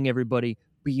facing everybody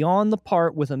beyond the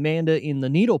part with Amanda in the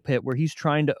needle pit where he's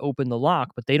trying to open the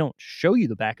lock, but they don't show you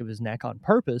the back of his neck on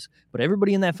purpose. But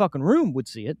everybody in that fucking room would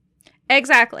see it.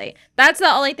 Exactly. That's the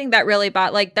only thing that really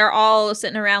bought. Like, they're all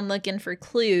sitting around looking for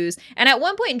clues. And at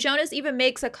one point, Jonas even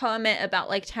makes a comment about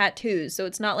like tattoos. So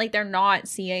it's not like they're not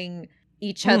seeing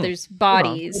each other's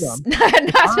bodies. hold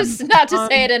not to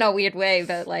say it in a weird way,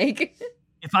 but like,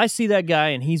 If I see that guy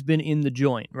and he's been in the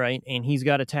joint, right, and he's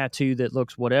got a tattoo that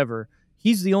looks whatever,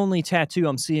 he's the only tattoo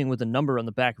I'm seeing with a number on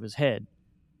the back of his head.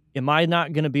 Am I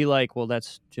not going to be like, well,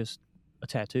 that's just a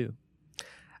tattoo? You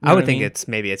I know would what think mean? it's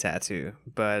maybe a tattoo,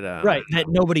 but Right, that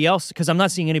nobody else, because I'm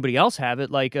not seeing anybody else have it.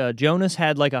 Like Jonas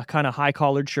had like a kind of high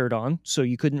collared shirt on, so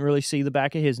you couldn't really see the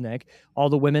back of his neck. All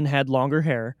the women had longer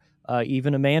hair.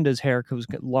 Even Amanda's hair was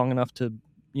long enough to,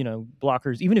 block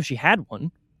hers, even if she had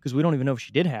one, because we don't even know if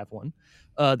she did have one.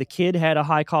 The kid had a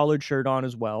high collared shirt on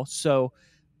as well, so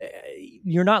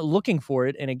you're not looking for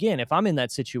it. And again, if I'm in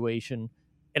that situation,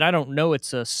 and I don't know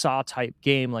it's a Saw type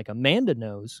game like Amanda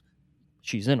knows,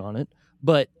 she's in on it.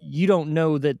 But you don't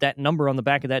know that number on the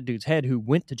back of that dude's head who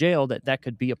went to jail, that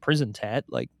could be a prison tat.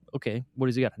 Like, okay, what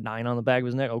has he got? A 9 on the back of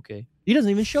his neck? Okay. He doesn't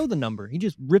even show the number. He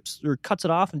just rips or cuts it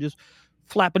off and just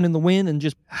flapping in the wind and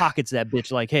just pockets that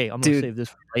bitch like, hey, I'm gonna Dude. save this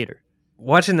for later.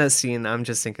 Watching that scene, I'm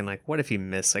just thinking like, what if he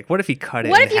missed? Like, what if he cut it?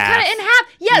 What in if you half? cut it in half?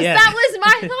 Yes, Yeah. that was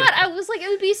my thought. I was like, it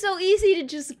would be so easy to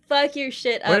just fuck your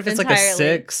shit up What if it's entirely. like a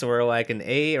 6 or like an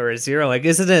 8 or a 0? Like,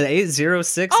 is it an 8, 0,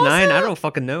 6, 9? I Also- don't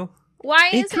fucking know. Why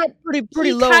He is cut it? pretty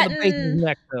he low on the cutting- base of his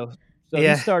neck though. So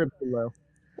Yeah. he started pretty low.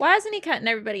 Why isn't he cutting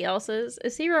everybody else's?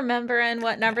 Is he remembering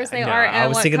what numbers they No, are I and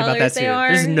was what thinking colors about that too. they are?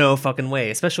 There's no fucking way,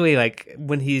 especially like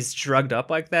when he's drugged up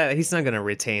like that. He's not gonna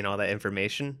retain all that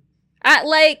information.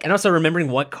 Like, And also remembering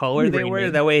what color they were,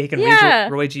 Rename. that way he can Yeah.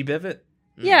 read Roy G. Bivet.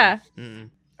 Yeah. Mm.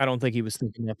 I don't think he was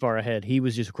thinking that far ahead. He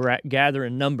was just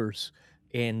gathering numbers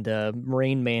and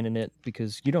Rain Man in it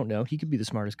because you don't know. He could be the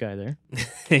smartest guy there.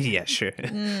 Yeah, sure.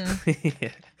 Mm. Yeah.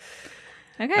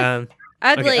 okay,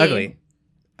 Okay, ugly.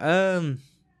 ugly.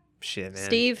 Shit, man.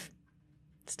 Steve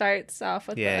starts off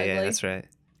with the Yeah, ugly. yeah, that's right.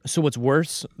 So what's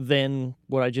worse than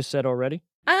what I just said already?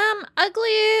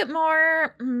 Ugly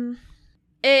more.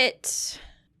 It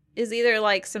is either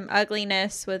like some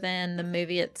ugliness within the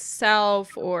movie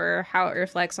itself or how it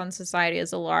reflects on society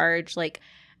as a large. Like,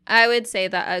 I would say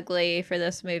the ugly for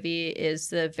this movie is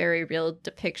the very real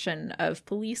depiction of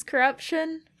police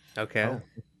corruption. Okay. Oh.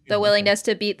 The willingness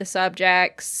to beat the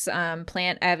subjects,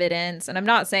 plant evidence. And I'm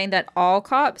not saying that all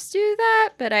cops do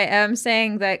that, but I am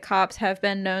saying that cops have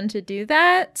been known to do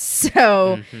that.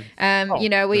 So, Mhm. you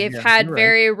know, we've yeah, had you're right.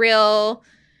 very real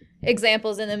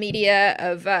examples in the media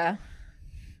of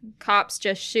cops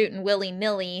just shooting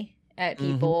willy-nilly at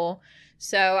Mhm. people.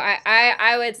 So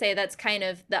I would say that's kind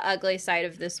of the ugly side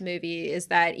of this movie, is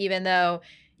that even though,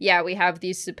 yeah, we have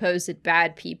these supposed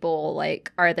bad people,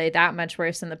 like, are they that much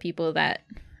worse than the people that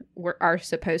are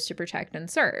supposed to protect and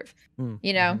serve? Mm,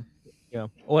 You know? mhm. Yeah.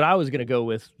 What I was going to go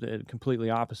with, completely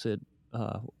opposite,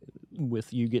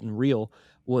 with you getting real,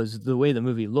 was the way the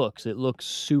movie looks. It looks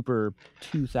super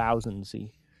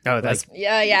 2000s-y. Oh, that's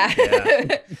Yeah. Yeah.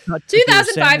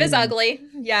 2005 is ugly.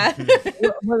 Yeah.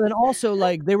 But then also,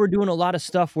 like, they were doing a lot of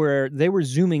stuff where they were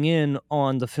zooming in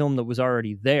on the film that was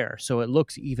already there, so it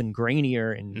looks even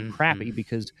grainier and crappy Mhm.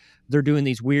 because they're doing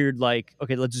these weird, like,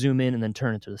 okay, let's zoom in and then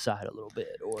turn it to the side a little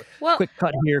bit, or Well, quick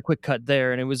cut here, quick cut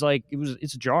there, and it was like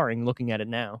it's jarring looking at it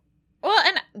now. Well,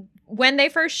 and when they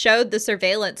first showed the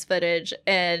surveillance footage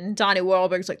and Donnie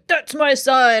Wahlberg's like, "That's my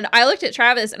son," I looked at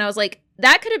Travis and I was like,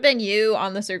 that could have been you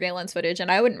on the surveillance footage and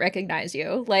I wouldn't recognize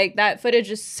you. Like, that footage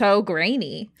is so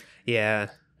grainy yeah.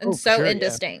 and Oh, for so sure, yeah.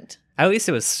 indistinct. At least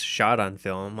it was shot on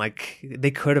film. Like they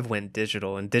could have went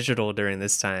digital, and digital during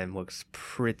this time looks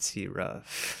pretty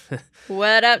rough.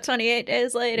 What up 28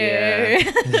 days later?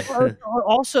 Yeah.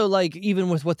 Also, like, even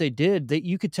with what they did,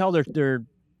 you could tell they're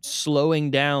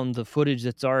slowing down the footage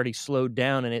that's already slowed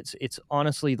down, and it's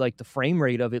honestly like the frame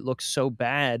rate of it looks so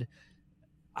bad.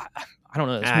 I don't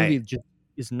know. This movie just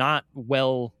is not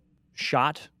well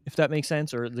shot, if that makes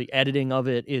sense, or the editing of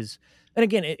it is. And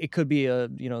again, it could be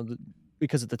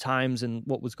because of the times and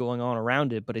what was going on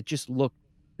around it, but it just looked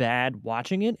bad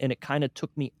watching it, and it kind of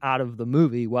took me out of the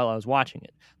movie while I was watching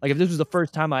it. Like, if this was the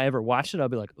first time I ever watched it,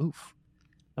 I'd be like, oof.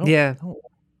 Yeah.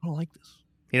 I don't like this.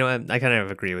 You know, I kind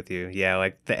of agree with you. Yeah,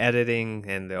 like the editing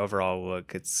and the overall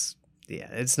look, it's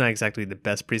not exactly the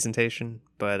best presentation,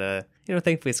 but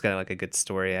thankfully it's got like a good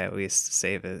story at least to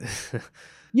save it.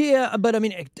 Yeah, but I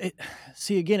mean,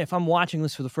 see, again, if I'm watching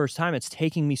this for the first time, it's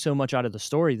taking me so much out of the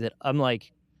story that I'm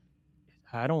like,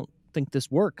 I don't think this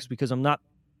works because I'm not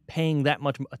paying that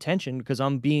much attention because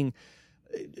I'm being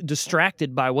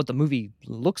distracted by what the movie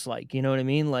looks like. You know what I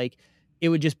mean? Like, it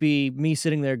would just be me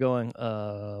sitting there going,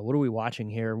 what are we watching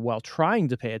here, while trying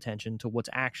to pay attention to what's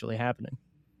actually happening.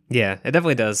 Yeah, it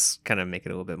definitely does kind of make it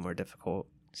a little bit more difficult.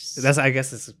 I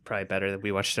guess it's probably better that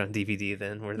we watched it on DVD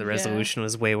then, where the Yeah. resolution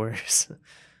was way worse.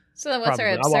 So then what's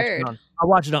our Probably. absurd? I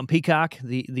watched it on Peacock,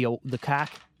 the cock.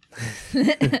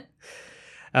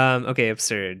 Okay,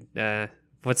 absurd.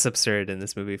 What's absurd in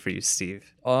this movie for you,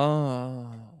 Steve?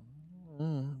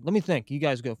 Let me think. You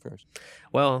guys go first.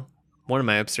 Well, one of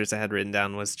my absurds I had written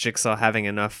down was Jigsaw having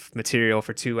enough material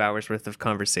for 2 hours worth of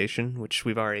conversation, which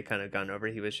we've already kind of gone over.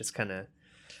 He was just kind of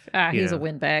He's Yeah. a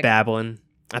windbag. babbling.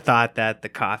 I thought that the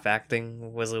cough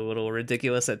acting was a little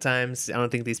ridiculous at times. I don't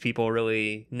think these people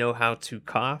really know how to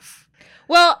cough.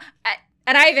 Well,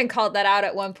 and I even called that out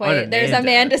at one point. On There's Amanda.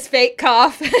 Amanda's fake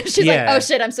cough. She's like, Yeah. "Oh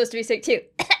shit, I'm supposed to be sick too."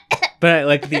 But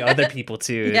like the other people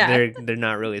too, Yeah. they're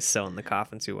not really selling the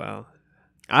coffin too well.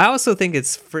 I also think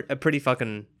it's pretty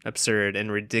fucking absurd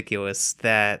and ridiculous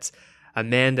that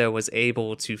Amanda was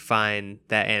able to find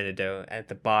that antidote at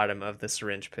the bottom of the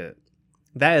syringe pit.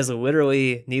 That is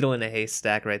literally needle in a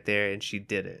haystack right there, and she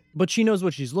did it. But she knows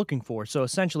what she's looking for. So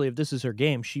essentially, if this is her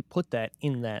game, she put that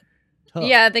in that tough.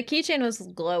 Yeah, the keychain was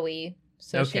glowy,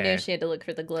 so she Okay. knew she had to look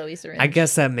for the glowy syringe. I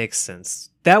guess that makes sense.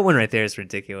 That one right there is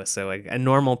ridiculous. So like a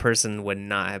normal person would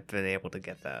not have been able to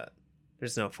get that.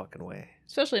 There's no fucking way.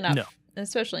 especially not, No.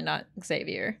 especially not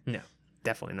Xavier.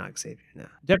 Definitely not Xavier. No.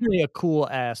 Definitely a cool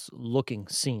ass looking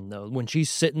scene though. When she's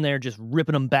sitting there just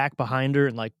ripping them back behind her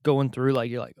and like going through,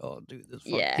 like you're like, oh dude, this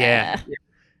fucking Yeah. Yeah.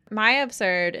 My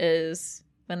absurd is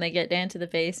when they get down to the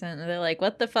basement and they're like,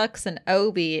 "What the fuck's an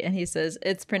Obi?" And he says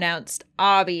it's pronounced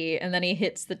Obby, and then he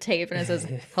hits the tape and it says,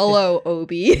 "Hello,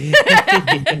 Obi."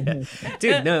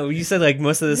 Dude, no, you said like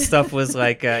most of this stuff was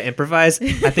like improvised.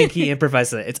 I think he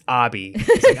improvised it. It's Obby.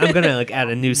 He's like, I'm gonna like add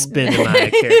a new spin to my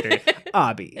character.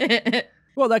 Obby.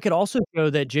 Well, that could also show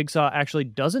that Jigsaw actually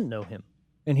doesn't know him,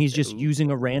 and he's just Ooh.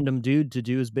 using a random dude to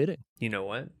do his bidding. You know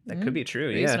what? That Mm, could be true.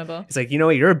 Yeah. Reasonable. It's like, you know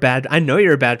what? I know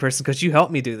you're a bad person because you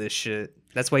helped me do this shit.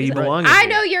 That's why you He's like, belong. I in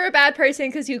know here. you're a bad person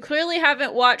because you clearly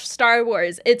haven't watched Star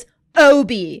Wars. It's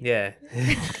Obi. Yeah.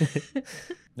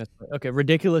 That's okay.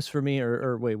 Ridiculous for me,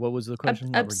 or wait, what was the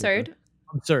question? Not Absurd. ridiculous.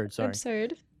 Absurd. Sorry.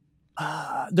 Absurd.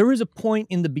 There was a point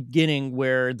in the beginning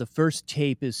where the first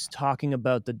tape is talking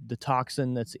about the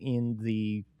toxin that's in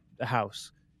the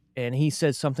house, and he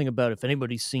says something about if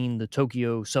anybody's seen the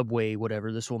Tokyo subway,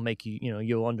 whatever, this will make you,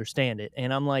 you'll understand it.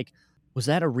 And I'm like, was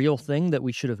that a real thing that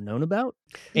we should have known about?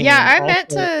 Yeah, And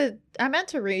also- I meant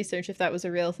to research if that was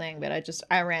a real thing, but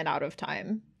I ran out of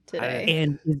time today.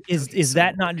 And is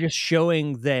that not just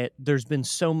showing that there's been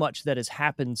so much that has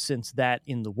happened since that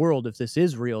in the world, if this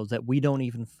is real, that we don't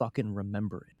even fucking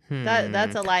remember it?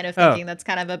 That's a line of Oh. thinking that's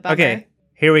kind of a bummer. Okay,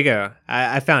 here we go.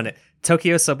 I found it.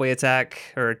 Tokyo subway attack,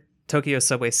 or Tokyo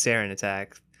subway sarin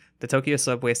attack. The Tokyo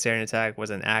subway sarin attack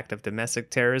was an act of domestic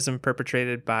terrorism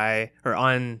perpetrated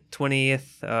on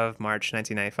 20th of March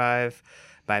 1995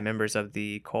 by members of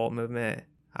the cult movement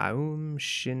Aum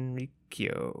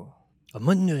Shinrikyo.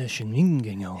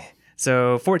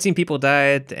 So 14 people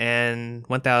died and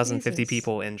 1,050 Jesus.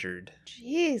 people injured.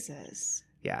 Jesus.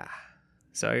 Yeah.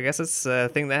 So I guess it's a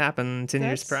thing that happened 10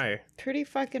 years That's- prior. Pretty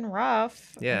fucking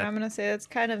rough. Yeah. And I'm going to say that's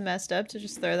kind of messed up to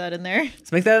just throw that in there.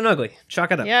 Let's make that an ugly.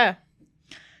 Chalk it up. Yeah.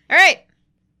 All right.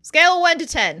 Scale of 1 to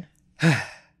 10.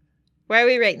 Where are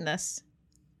we rating this?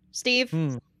 Steve?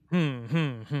 So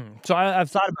I've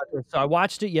thought about this. So I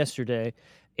watched it yesterday,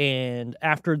 and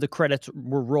after the credits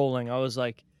were rolling, I was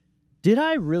like, did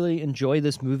I really enjoy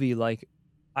this movie like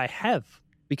I have?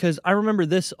 Because I remember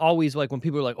this always, like, when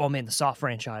people were like, oh man, the Saw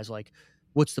franchise, like,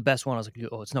 what's the best one? I was like,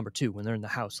 oh, it's number 2 when they're in the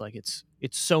house. Like, it's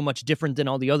so much different than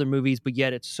all the other movies, but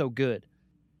yet it's so good.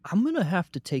 I'm going to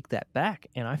have to take that back,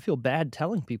 and I feel bad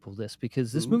telling people this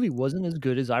because this Ooh. movie wasn't as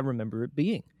good as I remember it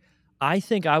being. I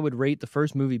think I would rate the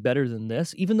first movie better than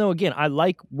this, even though, again, I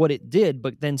like what it did,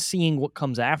 but then seeing what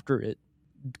comes after it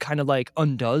kind of like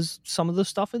undoes some of the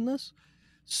stuff in this.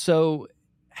 So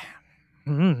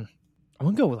I'm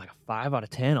going to go with like a 5 out of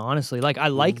 10, honestly. Like, I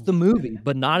like the movie,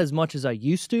 but not as much as I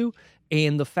used to.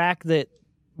 And the fact that,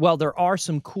 well, there are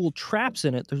some cool traps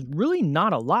in it, there's really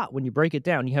not a lot when you break it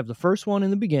down. You have the first one in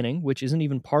the beginning, which isn't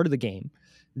even part of the game.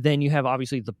 Then you have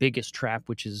obviously the biggest trap,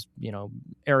 which is,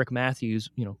 Eric Matthews,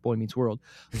 Boy Meets World,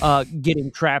 getting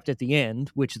trapped at the end,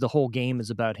 which the whole game is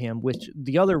about him. Which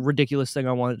the other ridiculous thing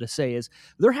I wanted to say is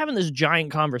they're having this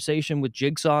giant conversation with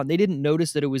Jigsaw, and they didn't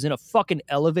notice that it was in a fucking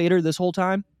elevator this whole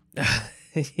time.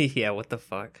 Yeah, what the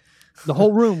fuck? The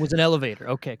whole room was an elevator.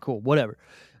 Okay, cool, whatever.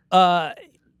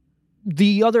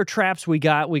 The other traps we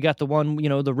got the one,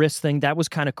 the wrist thing. That was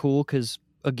kind of cool because,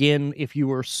 again, if you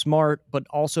were smart but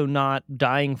also not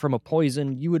dying from a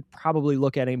poison, you would probably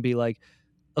look at it and be like,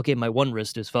 okay, my one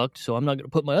wrist is fucked, so I'm not going to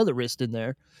put my other wrist in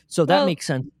there. So that Well- makes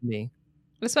sense to me.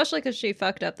 Especially because she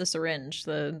fucked up the syringe.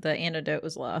 The antidote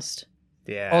was lost.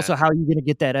 Yeah. Also, how are you going to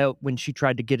get that out when she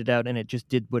tried to get it out and it just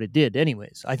did what it did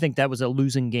anyways? I think that was a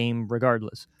losing game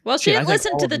regardless. Well, she Shit, I didn't think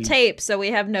listen all to of the these- tape, so we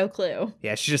have no clue.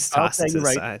 Yeah, she just I'll tossed say it to you're the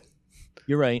right. side.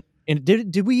 You're right. And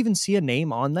did we even see a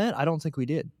name on that? I don't think we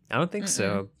did. I don't think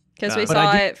so. Because we But I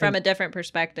saw do it from think- a different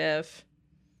perspective.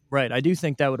 Right. I do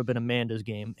think that would have been Amanda's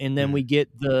game. And then Mm. we get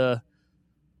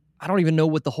I don't even know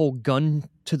what the whole gun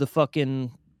to the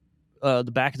fucking the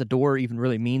back of the door even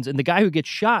really means. And the guy who gets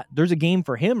shot, there's a game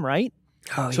for him, right?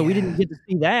 Oh, So we yeah. didn't get to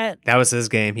see that. That was his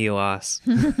game. He lost.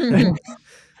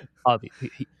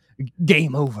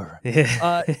 Game over.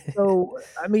 So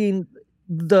I mean,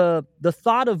 the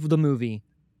thought of the movie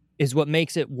is what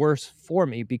makes it worse for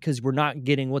me because we're not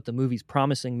getting what the movie's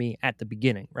promising me at the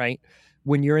beginning, right?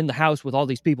 When you're in the house with all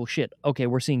these people, shit. Okay,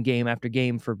 we're seeing game after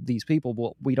game for these people,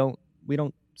 but we don't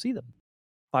see them.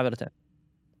 5 out of 10.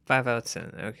 5 out of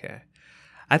 10. Okay.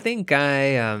 I think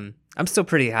I'm still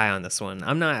pretty high on this one.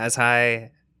 I'm not as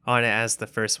high on it as the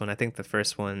first one. I think the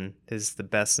first one is the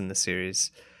best in the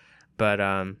series. But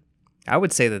I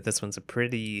would say that this one's a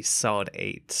pretty solid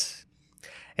 8.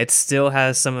 It still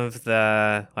has some of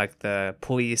the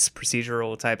police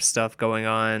procedural type stuff going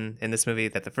on in this movie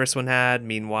that the first one had.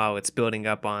 Meanwhile, it's building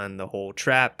up on the whole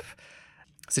trap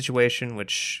situation,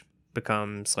 which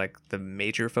becomes like the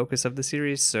major focus of the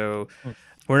series. So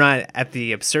we're not at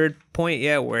the absurd point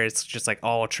yet where it's just like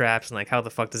all traps and like how the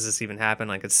fuck does this even happen.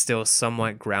 Like it's still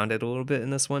somewhat grounded a little bit in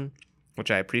this one,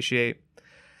 which I appreciate.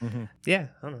 Yeah,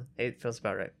 I don't know, 8 feels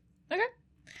about right. Okay,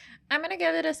 I'm gonna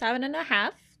give it a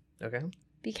 7.5. Okay.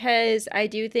 Because I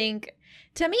do think,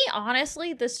 to me,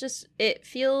 honestly, it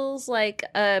feels like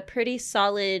a pretty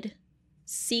solid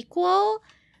sequel,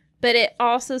 but it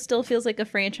also still feels like a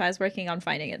franchise working on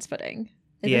finding its footing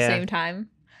at the same time.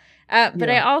 But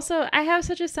I have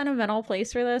such a sentimental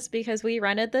place for this because we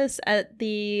rented this at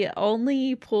the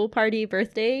only pool party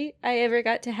birthday I ever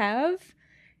got to have.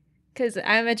 Because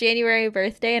I'm a January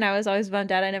birthday and I was always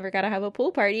bummed out I never got to have a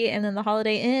pool party. And then the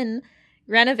Holiday Inn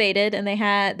renovated and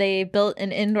they built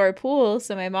an indoor pool.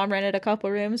 So my mom rented a couple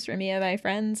rooms for me and my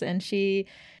friends, and she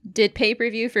did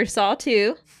pay-per-view for Saw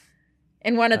 2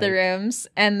 in one of the rooms.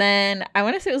 And then I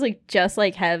want to say it was like Just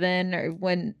Like Heaven, or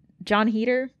when John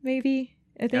Heater, maybe,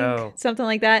 I think, something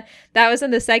like that. That was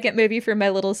in the second movie for my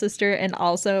little sister and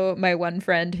also my one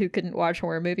friend who couldn't watch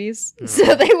horror movies.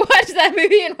 So they watched that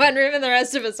movie in one room and the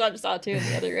rest of us watched Saw 2 in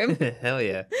the other room. Hell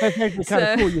yeah. That's actually kind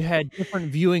of cool. You had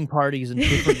different viewing parties in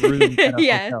different rooms at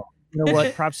a hotel. You know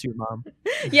what? Props to your mom.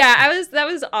 Yeah, that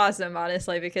was awesome,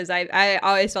 honestly, because I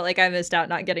always felt like I missed out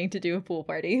not getting to do a pool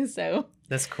party. So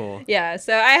that's cool. Yeah,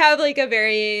 so I have like a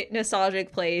very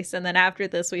nostalgic place, and then after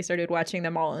this, we started watching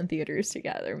them all in theaters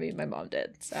together. Me and my mom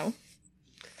did. So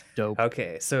dope.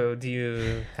 Okay, so do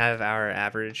you have our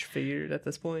average figured at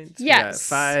this point? Yes.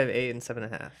 5, 8, and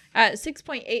 7.5.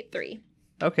 6.83.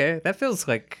 Okay, that feels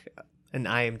like an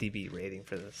IMDb rating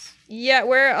for this. Yeah,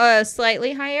 we're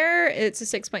slightly higher. It's a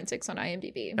 6.6 on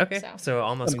IMDb. Okay, so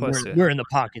almost close to it. We're in the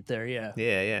pocket there, yeah.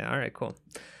 Yeah. All right, cool.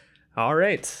 All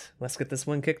right, let's get this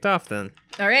one kicked off then.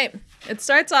 All right. It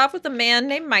starts off with a man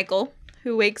named Michael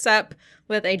who wakes up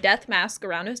with a death mask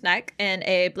around his neck and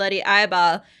a bloody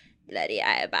eyeball. Bloody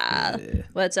eyeball. Yeah.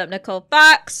 What's up, Nicole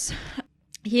Fox?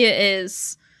 He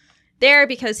is there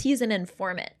because he's an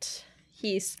informant.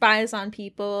 He spies on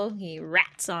people. He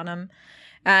rats on them.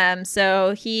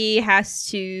 So he has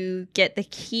to get the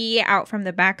key out from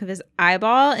the back of his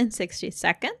eyeball in 60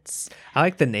 seconds. I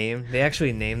like the name. They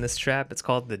actually named this trap. It's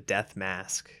called the Death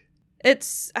Mask. I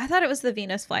thought it was the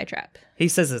Venus flytrap. He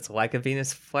says it's like a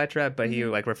Venus flytrap, but he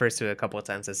like refers to it a couple of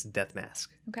times as Death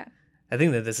Mask. Okay. I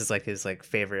think that this is like his like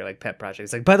favorite like pet project.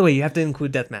 It's like, by the way, you have to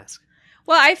include Death Mask.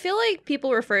 Well, I feel like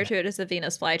people refer to it as the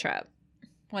Venus flytrap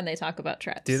when they talk about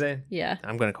traps. Do they? Yeah.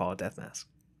 I'm gonna call it Death Mask.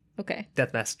 Okay.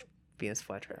 Death Mask Venus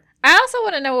flytrap. I also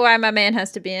want to know why my man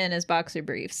has to be in his boxer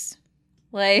briefs.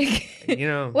 Like, you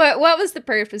know, what was the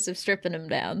purpose of stripping him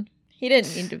down? He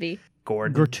didn't need to be.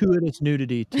 Gordon. Gratuitous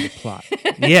nudity to the plot.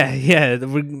 yeah,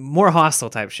 more hostile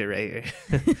type shit right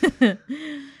here.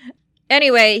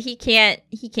 Anyway, he can't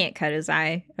cut his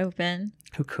eye open.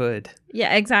 Who could?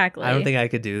 Yeah, exactly. I don't think I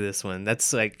could do this one.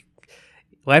 That's like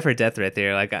life or death right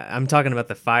there. Like I'm talking about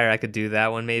the fire. I could do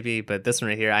that one maybe, but this one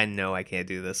right here, I know I can't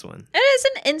do this one. It is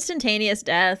an instantaneous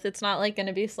death. It's not like going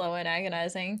to be slow and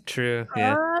agonizing. True.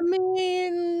 Yeah. I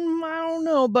mean, I don't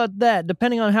know about that.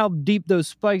 Depending on how deep those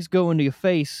spikes go into your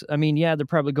face. I mean, yeah, they're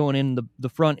probably going in the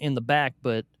front and the back,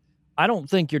 but I don't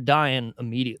think you're dying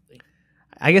immediately.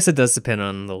 I guess it does depend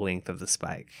on the length of the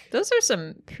spike. Those are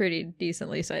some pretty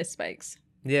decently sized spikes.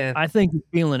 Yeah. I think you're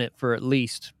feeling it for at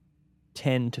least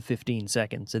 10 to 15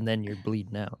 seconds, and then you're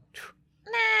bleeding out.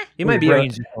 Nah. You might be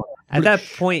at that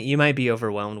point. You might be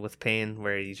overwhelmed with pain,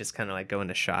 where you just kind of like go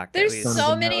into shock. There's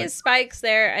so many spikes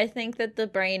there. I think that the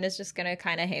brain is just gonna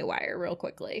kind of haywire real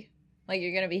quickly. Like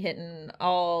you're gonna be hitting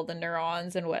all the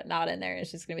neurons and whatnot in there.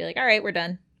 It's just gonna be like, all right, we're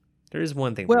done. There is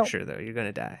one thing for sure, though. You're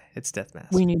gonna die. It's Death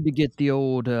Mask. We need to get the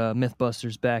old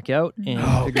Mythbusters back out.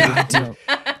 And God,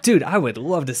 dude, I would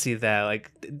love to see that.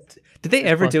 Like, did they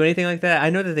ever do anything like that? I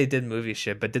know that they did movie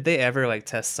shit, but did they ever like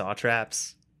test saw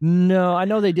traps? No, I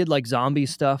know they did like zombie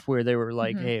stuff where they were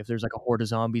like, hey, if there's like a horde of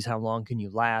zombies, how long can you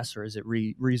last? Or is it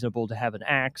reasonable to have an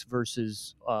axe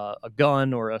versus a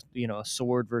gun, or a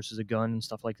sword versus a gun and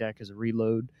stuff like that because of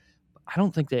reload? I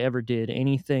don't think they ever did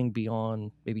anything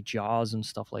beyond maybe Jaws and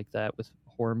stuff like that with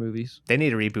horror movies. They need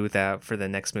to reboot that for the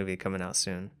next movie coming out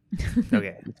soon.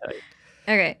 Okay.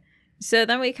 Okay. So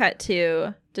then we cut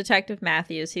to Detective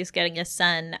Matthews. He's getting his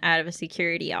son out of a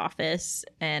security office,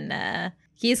 and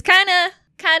he's kind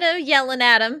kind of yelling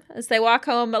at him as they walk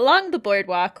home along the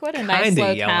boardwalk. What a nice Kinda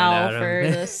yelling locale at him.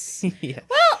 for this. Yeah.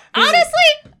 Well,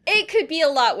 honestly, it could be a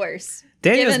lot worse.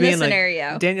 Daniel's given the being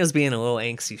scenario. Daniel's being a little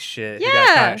angsty shit. He Yeah.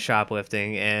 got caught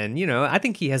shoplifting, and I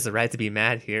think he has the right to be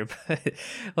mad here. But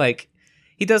like,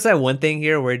 he does that one thing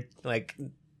here where like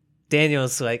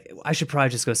Daniel's like, I should probably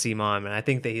just go see mom, and I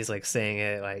think that he's like saying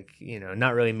it like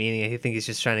not really meaning it. I think he's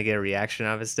just trying to get a reaction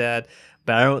out of his dad.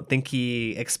 But I don't think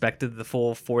he expected the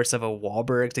full force of a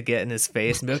Wahlberg to get in his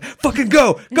face and be like, "Fucking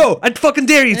go! I fucking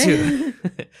dare you to!"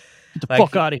 Get the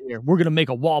fuck out of here. We're going to make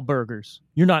a Wahlburgers.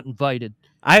 You're not invited.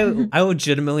 I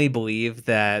legitimately believe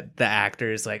that the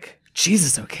actor is like,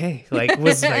 Jesus, okay, like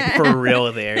was like for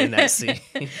real there in that scene.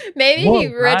 Maybe Whoa, he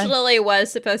guy. originally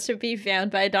was supposed to be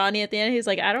found by Donnie at the end. He's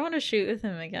like, I don't want to shoot with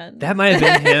him again. That might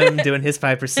have been him doing his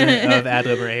 5% of ad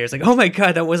lib right here. It's like, oh my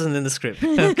god, that wasn't in the script.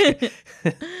 Okay.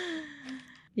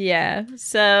 Yeah. Hold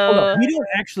So on. We don't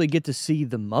actually get to see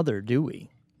the mother, do we?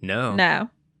 No, no.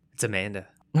 it's Amanda.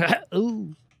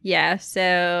 Ooh. Yeah.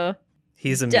 So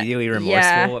He's immediately remorseful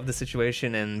yeah. of the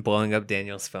situation and blowing up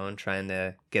Daniel's phone, trying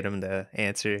to get him to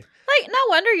answer. like, no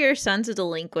wonder your son's a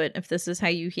delinquent if this is how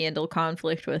you handle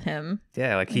conflict with him.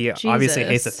 Yeah, like he obviously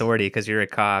hates Jesus. authority because you're a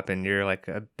cop and you're like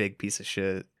a big piece of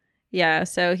shit. Yeah,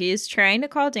 so he's trying to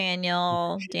call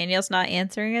Daniel. Daniel's not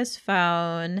answering his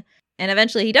phone. And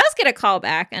eventually he does get a call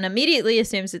back and immediately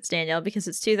assumes it's Daniel because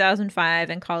it's 2005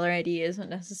 and caller ID isn't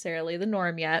necessarily the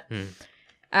norm yet.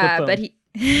 But he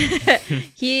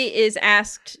he is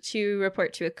asked to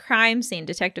report to a crime scene.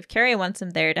 Detective Carey wants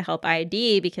him there to help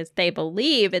ID because they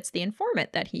believe it's the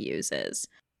informant that he uses.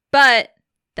 But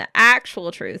the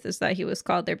actual truth is that he was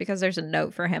called there because there's a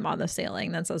note for him on the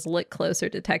ceiling that says, "Look closer,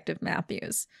 Detective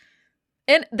Matthews."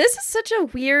 And this is such a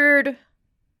weird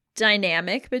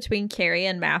dynamic between Carey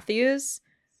and Matthews.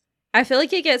 I feel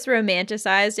like it gets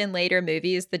romanticized in later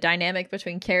movies, the dynamic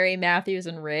between Carey, Matthews,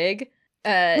 and Rigg.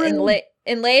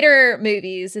 In later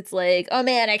movies, it's like, oh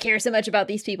man, I care so much about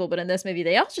these people. But in this movie,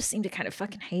 they all just seem to kind of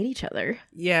fucking hate each other.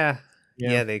 Yeah,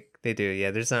 Yeah. they do. Yeah,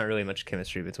 there's not really much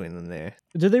chemistry between them there.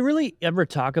 Did they really ever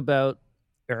talk about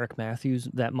Eric Matthews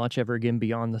that much ever again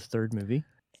beyond the third movie?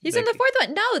 He's in the fourth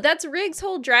one. No, that's Rigg's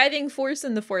whole driving force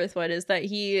in the fourth one is that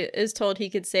he is told he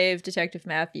could save Detective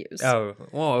Matthews. Oh,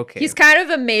 well, okay. He's kind of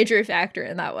a major factor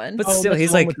in that one. But still, that's he's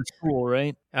the one like, with the school,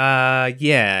 right?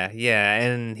 yeah,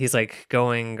 and he's like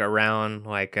going around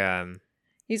like,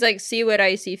 He's like, see what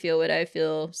I see, feel what I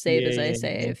feel, save Yeah, as I yeah,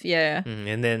 save. Yeah.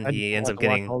 and then I'd he ends like up to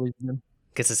watch getting all these again.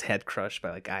 gets his head crushed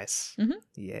by like ice. Mhm.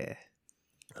 Yeah,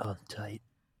 Oh, tight.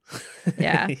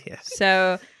 Yeah. yeah.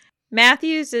 So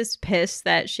Matthews is pissed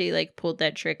that she like pulled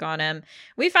that trick on him.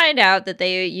 We find out that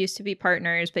they used to be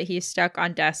partners, but he's stuck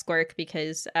on desk work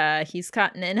because he's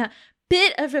gotten in a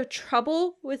bit of a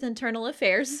trouble with internal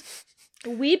affairs. A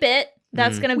wee bit.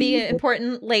 That's going to be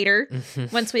important later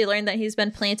once we learn that he's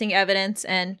been planting evidence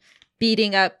and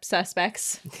beating up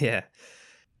suspects. Yeah.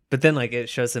 But then like it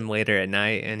shows him later at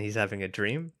night and he's having a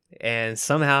dream and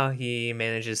somehow he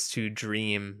manages to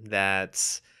dream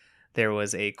that there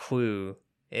was a clue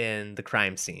in the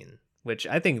crime scene, which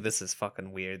I think this is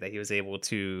fucking weird that he was able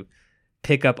to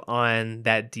pick up on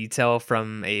that detail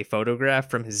from a photograph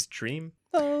from his dream.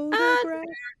 No,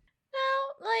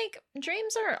 like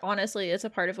dreams are honestly, it's a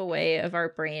part of a way of our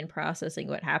brain processing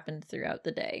what happened throughout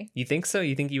the day. You think so?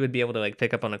 You think you would be able to like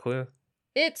pick up on a clue?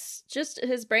 It's just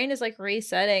his brain is like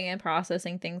resetting and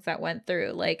processing things that went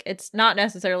through. Like it's not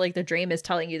necessarily like the dream is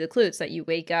telling you the clue. It's that you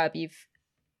wake up,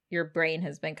 your brain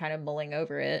has been kind of mulling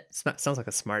over it. Sounds like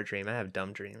a smart dream. I have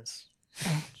dumb dreams.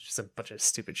 Just a bunch of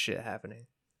stupid shit happening.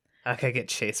 Like I get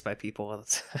chased by people all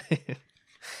the time.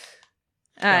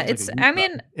 It's like a I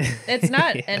mean, it's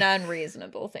not Yeah. an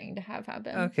unreasonable thing to have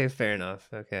happen. Okay, fair enough.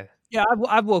 Okay. Yeah,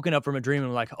 I've woken up from a dream and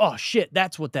I'm like, oh shit,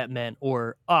 that's what that meant,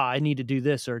 or I need to do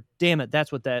this, or damn it,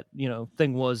 that's what that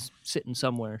thing was sitting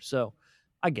somewhere. So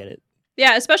I get it.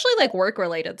 Yeah, especially like work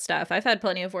related stuff. I've had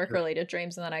plenty of work related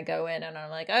dreams and then I go in and I'm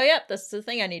like, oh yep, this is the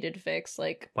thing I needed to fix.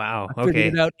 Like Wow. I figured Okay.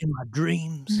 it out in my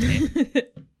dreams.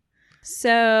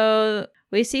 So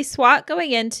we see SWAT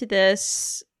going into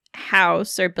this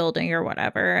house or building or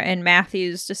whatever, and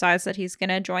Matthews decides that he's going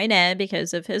to join in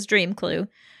because of his dream clue.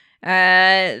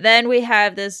 Then we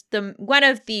have the one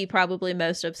of the probably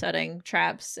most upsetting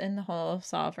traps in the whole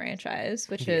Saw franchise,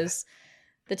 which Yeah. is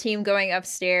the team going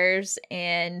upstairs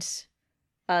and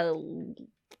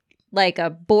a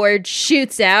board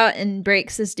shoots out and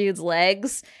breaks this dude's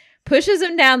legs, pushes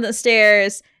him down the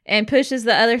stairs, and pushes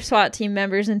the other SWAT team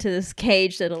members into this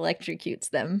cage that electrocutes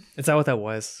them. Is that what that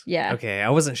was? Yeah. Okay, I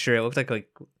wasn't sure. It looked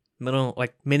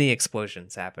like mini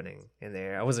explosions happening in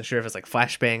there. I wasn't sure if it was like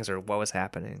flashbangs or what was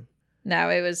happening. No,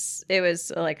 it was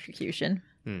electrocution.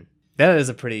 That is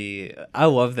a pretty. I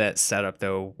love that setup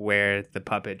though, where the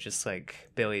puppet just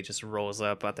like Billy just rolls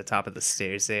up at the top of the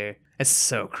stairs there. It's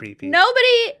so creepy. None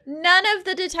of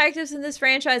the detectives in this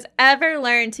franchise ever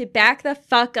learned to back the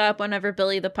fuck up whenever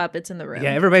Billy the Puppet's in the room.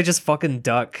 Yeah, everybody just fucking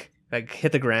duck, like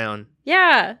hit the ground.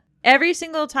 Yeah, every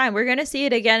single time. We're going to see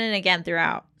it again and again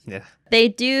throughout. Yeah. They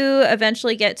do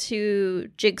eventually get to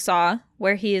Jigsaw,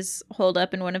 where he's holed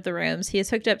up in one of the rooms. He is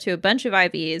hooked up to a bunch of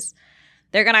IVs.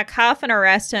 They're going to cuff and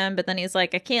arrest him, but then he's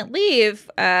like, I can't leave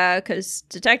because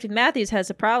Detective Matthews has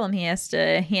a problem he has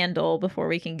to handle before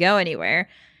we can go anywhere.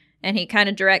 And he kind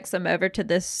of directs them over to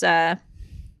this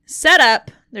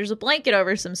setup. There's a blanket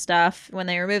over some stuff. When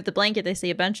they remove the blanket, they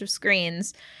see a bunch of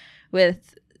screens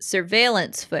with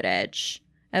surveillance footage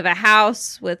of a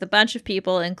house with a bunch of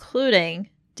people, including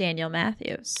Daniel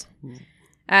Matthews.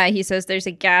 He says there's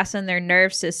a gas in their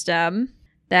nerve system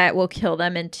that will kill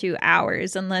them in 2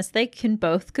 hours unless they can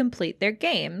both complete their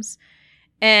games.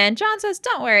 And John says,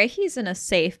 don't worry, he's in a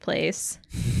safe place.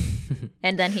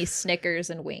 And then he snickers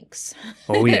and winks.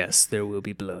 Oh, yes, there will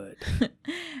be blood. Does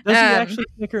he actually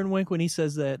snicker and wink when he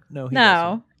says that? No, he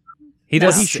No. He No.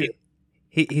 does. He should.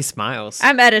 He smiles.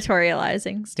 I'm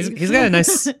editorializing, Steve. He's got a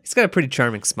nice. He's got a pretty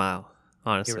charming smile.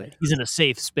 Honestly. doesn't. He's in a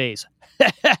safe space.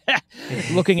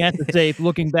 Looking at the safe,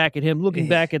 looking back at him, looking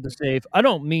back at the safe. I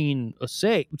don't mean a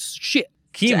safe. Shit.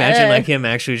 Can you imagine like him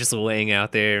actually just laying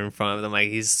out there in front of them, like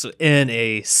he's in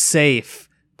a safe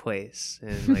place,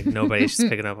 and like nobody's just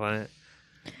picking up on it.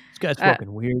 This guy's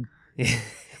fucking weird.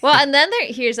 Well, and then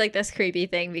here's like this creepy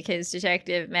thing because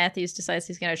Detective Matthews decides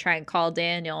he's going to try and call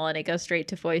Daniel, and it goes straight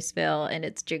to voicemail, and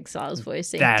it's Jigsaw's voice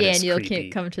saying That is Daniel creepy.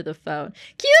 can't come to the phone.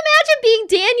 Can you imagine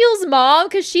being Daniel's mom?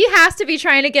 Because she has to be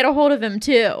trying to get a hold of him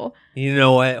too. You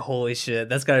know what? Holy shit,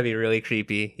 that's got to be really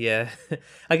creepy. Yeah,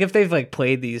 like if they've like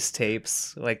played these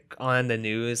tapes like on the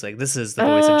news, like this is the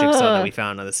voice of Jigsaw that we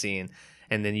found on the scene,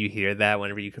 and then you hear that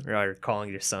whenever you are calling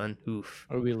your son. Oof.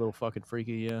 That would be a little fucking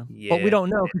freaky, yeah. Yeah. But we don't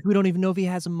know because we don't even know if he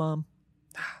has a mom.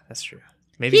 That's true.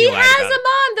 Maybe He he lied has about a it.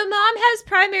 mom. The mom has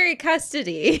primary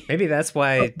custody. Maybe that's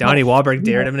why Donnie Wahlberg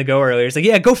dared him to go earlier. He's like,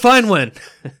 "Yeah, go find one.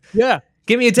 Yeah.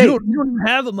 Give me a You date." don't even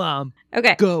have a mom.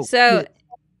 Okay. Go. So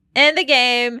in the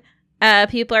game,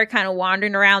 people are kind of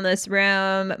wandering around this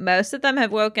room. Most of them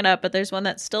have woken up, but there's one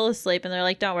that's still asleep, and they're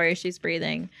like, don't worry, she's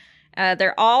breathing.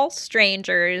 They're all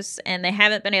strangers, and they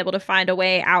haven't been able to find a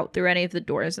way out through any of the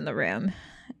doors in the room.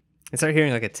 They start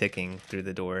hearing like a ticking through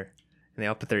the door, and they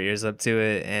all put their ears up to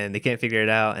it, and they can't figure it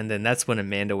out. And then that's when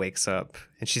Amanda wakes up,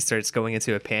 and she starts going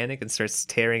into a panic and starts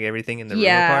tearing everything in the room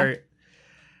apart.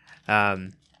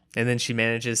 And then she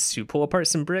manages to pull apart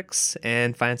some bricks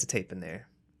and finds a tape in there.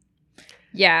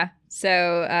 Yeah.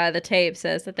 So the tape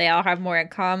says that they all have more in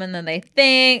common than they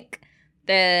think.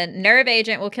 The nerve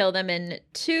agent will kill them in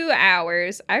 2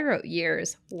 hours. I wrote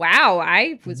years. Wow.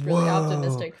 I was really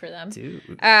optimistic for them. Dude.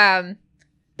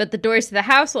 But the doors to the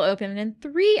house will open in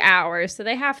 3 hours. So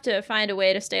they have to find a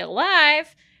way to stay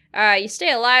alive. You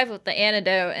stay alive with the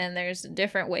antidote, and there's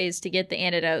different ways to get the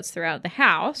antidotes throughout the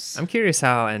house. I'm curious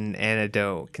how an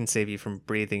antidote can save you from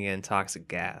breathing in toxic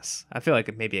gas. I feel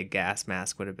like maybe a gas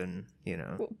mask would have been,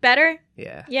 Better?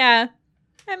 yeah. Yeah.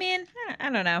 I mean, I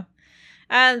don't know.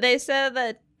 They said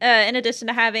that in addition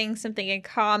to having something in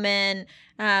common,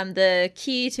 the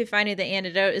key to finding the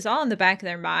antidote is all in the back of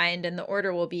their mind, and the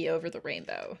order will be over the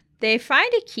rainbow. They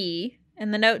find a key,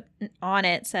 and the note on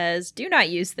it says, do not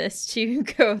use this to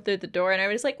go through the door. And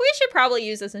everybody's like, we should probably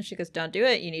use this. And she goes, don't do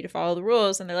it. You need to follow the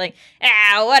rules. And they're like,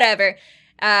 whatever.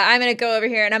 I'm going to go over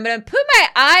here and I'm going to put my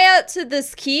eye out to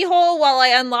this keyhole while I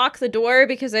unlock the door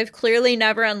because I've clearly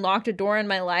never unlocked a door in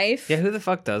my life. Yeah, who the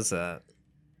fuck does that?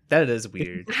 That is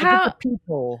weird. If How- it's a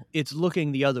peephole, it's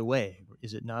looking the other way,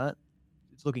 is it not?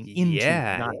 It's looking into,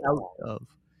 Yeah. not out of.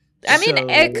 I mean, So-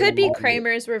 it could be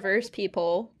Kramer's reverse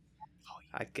peephole.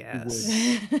 I guess.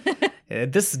 Yeah,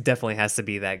 this definitely has to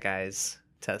be that guy's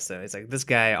test, though. It's like, this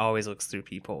guy always looks through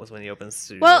peepholes when he opens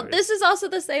through Well, doors. this is also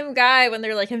the same guy when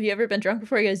they're like, have you ever been drunk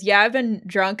before? He goes, yeah, I've been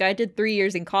drunk. I did 3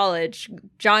 years in college.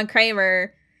 John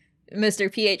Kramer, Mr.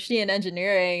 PhD in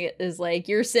engineering, is like,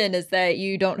 your sin is that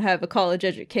you don't have a college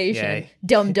education.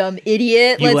 Yeah. Dumb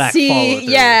idiot. You Let's lack see.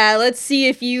 follow-through. Yeah, let's see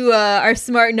if you are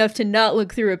smart enough to not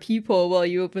look through a peephole while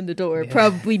you open the door.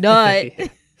 Probably not.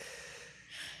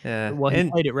 Yeah. Well, he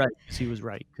And- played it right because he was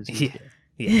right. Because he Yeah.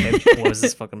 Yeah, it blows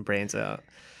his fucking brains out.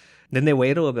 Then they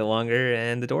wait a little bit longer,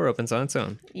 and the door opens on its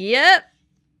own. Yep.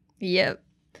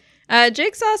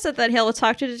 Jigsaw said that he'll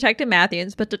talk to Detective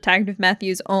Matthews, but Detective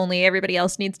Matthews only. Everybody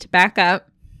else needs to back up.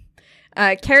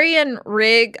 Carrie and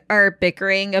Rig are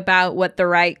bickering about what the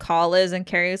right call is, and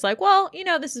Carrie's like, well,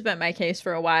 this has been my case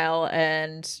for a while,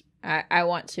 and I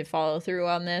want to follow through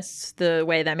on this the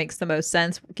way that makes the most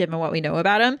sense, given what we know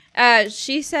about him.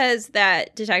 She says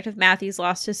that Detective Matthews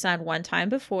lost his son one time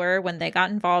before when they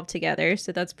got involved together,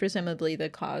 so that's presumably the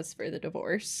cause for the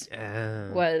divorce,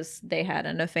 was they had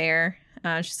an affair.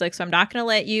 She's like, so I'm not going to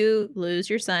let you lose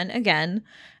your son again.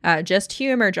 Just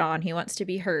humor John. He wants to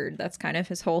be heard. That's kind of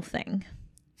his whole thing.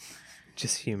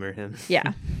 Just humor him.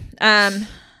 Yeah.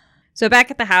 So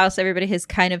back at the house, everybody has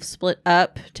kind of split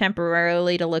up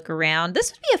temporarily to look around.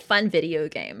 This would be a fun video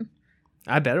game.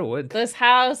 I bet it would. This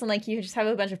house, and like you just have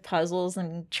a bunch of puzzles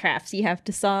and traps you have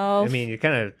to solve. I mean, you're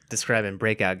kind of describing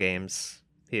breakout games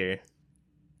here.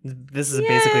 This is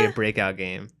basically a breakout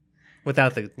game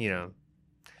without the,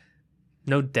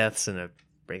 no deaths in a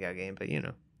breakout game, but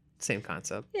same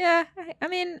concept. Yeah, I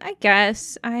mean, I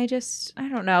guess I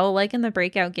don't know. Like in the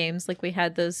breakout games, like we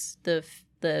had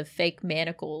the fake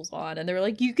manacles on, and they were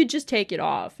like, you could just take it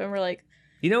off, and we're like,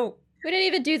 we didn't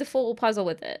even do the full puzzle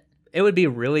with it. It would be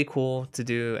really cool to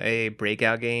do a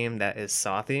breakout game that is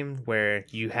Saw themed, where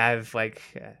you have like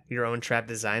your own trap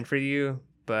designed for you,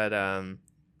 but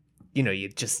you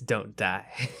just don't die.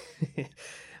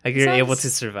 Like you're able to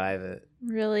survive it.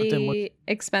 Really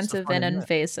expensive and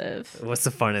invasive. What's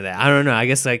the fun of that? I don't know. I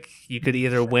guess like you could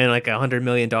either win like $100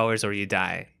 million or you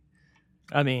die.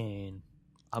 I mean,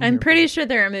 I'm pretty sure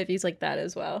there are movies like that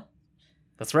as well.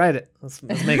 Let's write it. Let's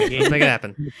make it. Let's make it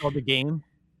happen. It's called The Game.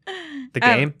 The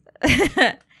Game?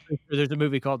 There's a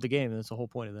movie called The Game, and that's the whole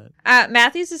point of that.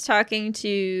 Matthews is talking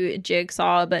to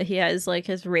Jigsaw, but he has like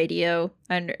his radio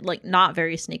and like not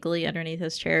very sneakily underneath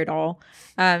his chair at all.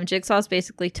 Jigsaw's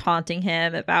basically taunting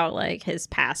him about like his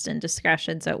past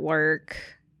indiscretions at work.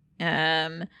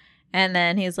 And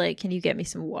then he's like, "Can you get me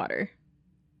some water?"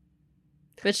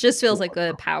 Which just feels like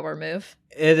a power move.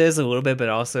 It is a little bit, but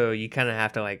also you kind of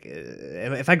have to like,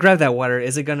 if I grab that water,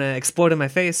 is it gonna explode in my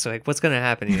face? Like, what's gonna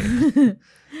happen here?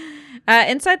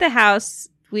 Inside the house,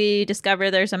 we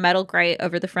discover there's a metal grate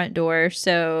over the front door,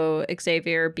 so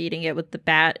Xavier beating it with the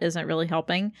bat isn't really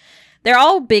helping. They're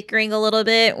all bickering a little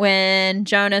bit when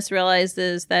Jonas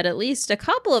realizes that at least a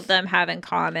couple of them have in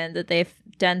common that they've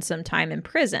done some time in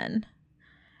prison.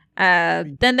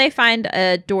 Then they find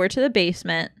a door to the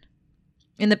basement.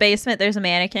 In the basement, there's a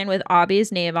mannequin with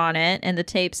Obby's name on it, and the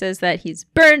tape says that he's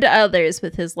burned others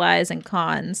with his lies and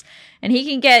cons. And he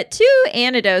can get 2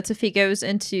 antidotes if he goes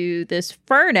into this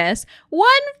furnace. One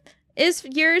is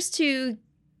yours to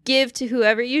give to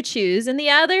whoever you choose, and the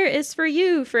other is for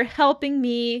you for helping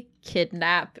me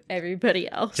kidnap everybody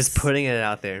else. Just putting it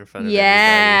out there in front of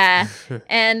everybody.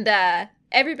 And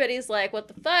everybody's like, what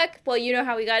the fuck? Well, you know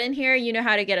how we got in here. You know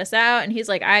how to get us out. And he's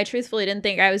like, I truthfully didn't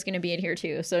think I was going to be in here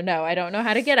too. So no, I don't know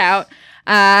how to get out.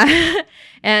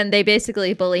 And they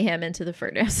basically bully him into the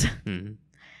furnace. Mm-hmm.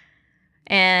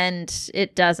 And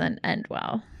it doesn't end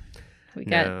well. We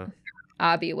got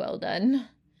Obby well done.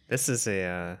 This is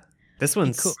this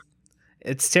one's cool.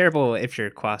 It's terrible if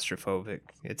you're claustrophobic.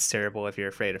 It's terrible if you're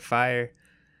afraid of fire.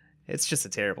 It's just a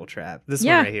terrible trap. This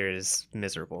one right here is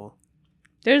miserable.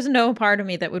 There's no part of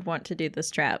me that would want to do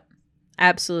this trap.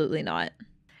 Absolutely not.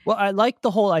 Well, I like the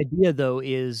whole idea, though,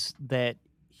 is that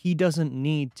he doesn't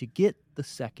need to get the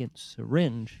second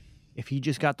syringe. If he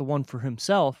just got the one for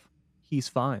himself, he's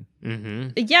fine. Mm-hmm.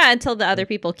 Yeah, until the other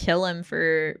people kill him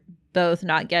for both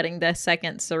not getting the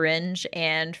second syringe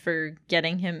and for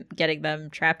getting them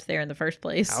trapped there in the first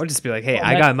place. I would just be like, hey,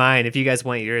 I got mine. If you guys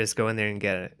want yours, go in there and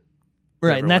get it.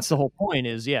 Right, and that's the whole point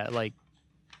is, like,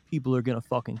 people are gonna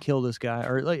fucking kill this guy,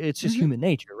 or like it's just human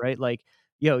nature, right? Like,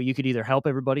 you could either help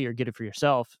everybody or get it for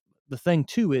yourself. The thing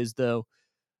too is, though,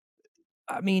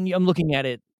 I mean, I'm looking at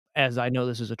it as I know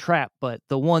this is a trap, but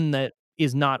the one that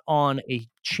is not on a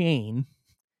chain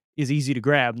is easy to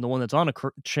grab, and the one that's on a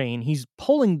chain, he's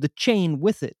pulling the chain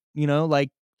with it. Like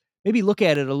maybe look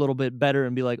at it a little bit better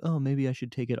and be like, oh, maybe I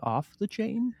should take it off the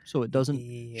chain so it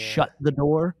doesn't shut the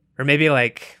door, or maybe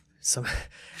like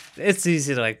it's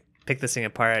easy to like pick this thing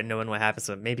apart, knowing what happens.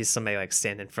 So maybe somebody like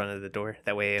stand in front of the door.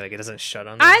 That way, like it doesn't shut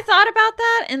on them. I thought about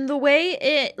that, and the way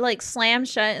it like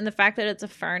slams shut, and the fact that it's a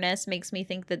furnace makes me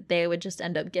think that they would just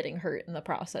end up getting hurt in the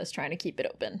process trying to keep it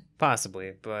open.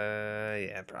 Possibly, but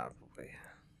yeah, probably.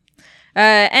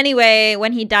 Anyway,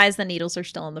 when he dies, the needles are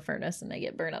still in the furnace, and they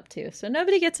get burned up too. So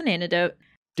nobody gets an antidote.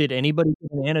 Did anybody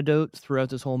get an antidote throughout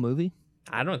this whole movie?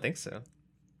 I don't think so.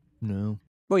 No.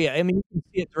 Well, yeah, I mean, you can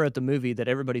see it throughout the movie that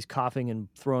everybody's coughing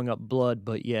and throwing up blood,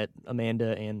 but yet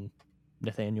Amanda and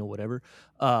Nathaniel, whatever,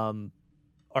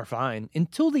 are fine.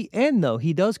 Until the end, though,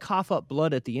 he does cough up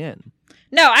blood at the end.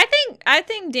 No, I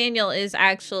think Daniel is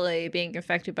actually being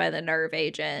affected by the nerve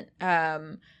agent.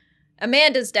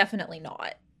 Amanda's definitely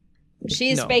not.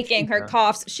 She's No, faking she's her not.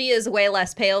 coughs. She is way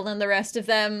less pale than the rest of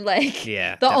them. Like,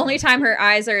 Yeah, the only time her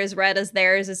eyes are as red as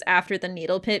theirs is after the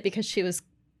needle pit because she was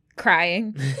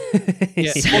crying.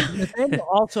 Yeah. So- Well, Nathaniel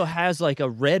also has like a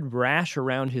red rash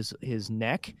around his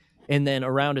neck, and then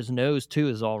around his nose too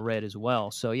is all red as well.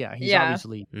 So yeah, he's Yeah.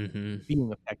 obviously hmm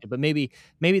being affected. But maybe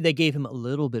they gave him a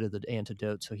little bit of the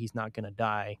antidote, so he's not going to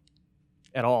die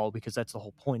at all, because that's the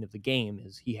whole point of the game,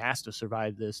 is he has to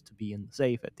survive this to be in the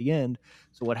safe at the end.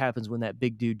 So what happens when that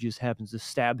big dude just happens to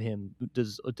stab him?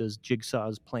 Does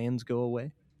Jigsaw's plans go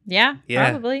away? Yeah,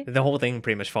 Yeah, probably. the whole thing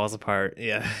pretty much falls apart.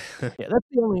 Yeah. Yeah, that's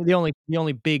the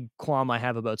only big qualm I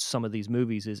have about some of these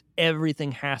movies is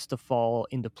everything has to fall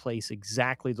into place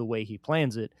exactly the way he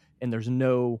plans it, and there's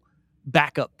no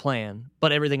backup plan,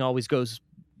 but everything always goes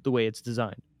the way it's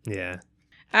designed. Yeah.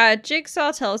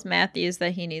 Jigsaw tells Matthews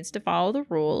that he needs to follow the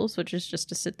rules, which is just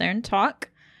to sit there and talk.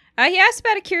 He asks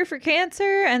about a cure for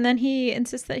cancer, and then he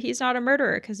insists that he's not a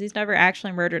murderer because he's never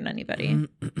actually murdered anybody.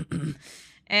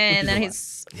 And then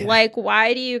he's Yeah. like,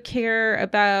 why do you care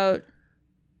about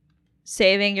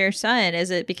saving your son? Is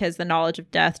it because the knowledge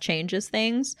of death changes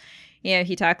things? You know,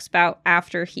 he talks about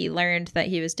after he learned that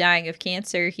he was dying of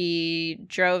cancer, he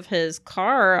drove his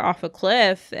car off a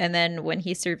cliff. And then when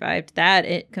he survived that,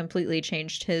 it completely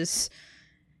changed his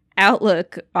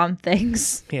outlook on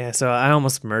things. Yeah, so I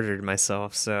almost murdered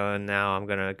myself, so now I'm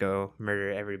gonna go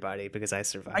murder everybody because I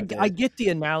survived I it. get the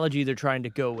analogy they're trying to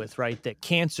go with, right? That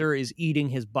cancer is eating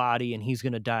his body and he's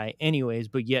going to die anyways,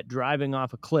 but yet driving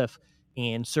off a cliff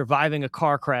and surviving a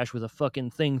car crash with a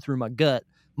fucking thing through my gut,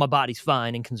 my body's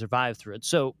fine and can survive through it.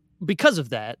 So because of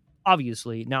that,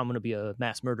 obviously, now I'm going to be a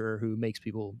mass murderer who makes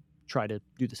people try to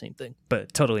do the same thing.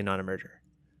 But totally not a murderer.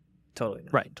 Totally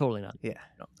not. Right, totally not. Yeah.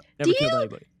 No, never Do killed you-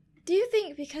 anybody. Do you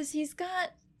think because he's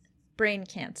got brain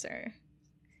cancer,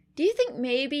 do you think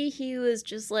maybe he was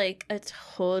just like a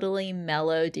totally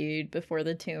mellow dude before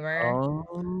the tumor?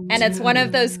 And it's one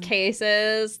of those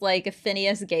cases, like a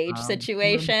Phineas Gage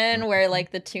situation, where like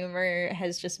the tumor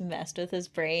has just messed with his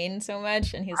brain so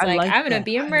much, and he's I like, like I'm gonna that.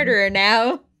 be a murderer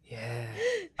now. Yeah.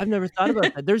 I've never thought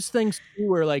about that. There's things too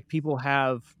where like people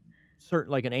have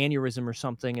certain like an aneurysm or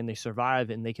something and they survive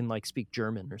and they can like speak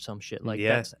German or some shit. Like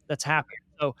Yeah. that's happened.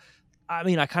 So I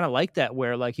mean, I kind of like that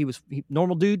where like he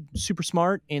normal dude, super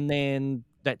smart, and then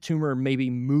that tumor maybe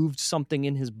moved something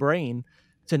in his brain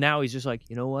to now he's just like,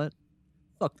 you know what?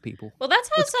 Fuck people. Well, that's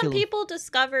how Let's some kill him. people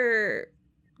discover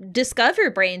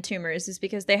brain tumors, is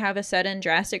because they have a sudden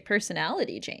drastic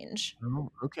personality change.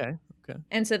 Oh, okay.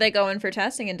 And so they go in for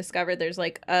testing and discover there's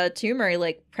like a tumor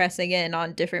like pressing in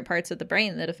on different parts of the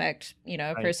brain that affect, you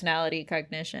know, Right. personality,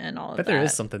 cognition, all of But that. there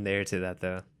is something there to that,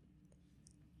 though.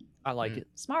 I like it.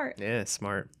 Smart. Yeah,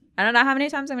 smart. I don't know how many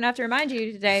times I'm going to have to remind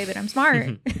you today, but I'm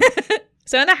smart.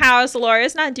 So in the house,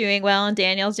 Laura's not doing well, and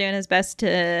Daniel's doing his best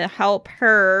to help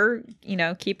her, you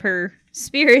know, keep her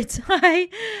spirits high.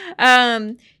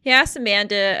 He asked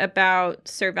Amanda about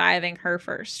surviving her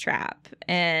first trap,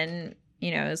 and,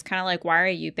 you know, it's kind of like, why are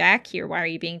you back here? Why are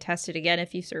you being tested again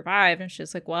if you survive? And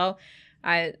she's like, well,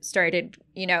 I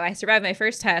survived my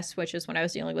first test, which is when I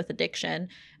was dealing with addiction.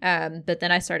 But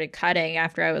then I started cutting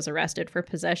after I was arrested for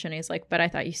possession. He's like, but I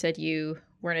thought you said you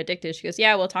weren't addicted. She goes,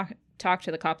 yeah, we'll talk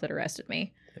to the cop that arrested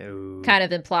me. Ooh. Kind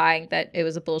of implying that it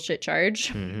was a bullshit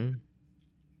charge. Mhm.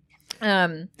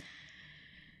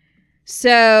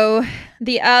 So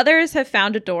the others have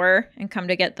found a door and come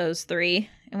to get those three.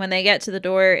 And when they get to the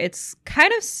door, it's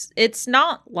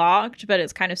not locked, but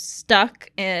it's kind of stuck,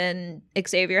 and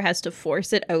Xavier has to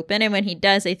force it open. And when he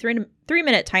does, a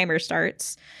 3-minute timer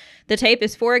starts. The tape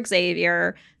is for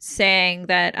Xavier, saying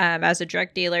that as a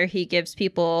drug dealer, he gives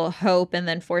people hope and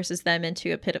then forces them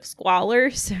into a pit of squalor.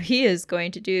 So he is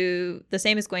going to do the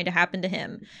same is going to happen to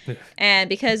him. And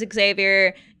because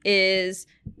Xavier is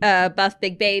a buff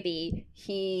big baby,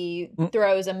 he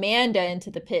throws Amanda into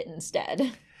the pit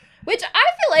instead. Which I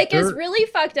feel like is really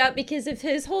fucked up, because if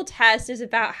his whole test is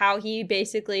about how he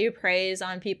basically preys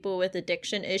on people with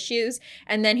addiction issues,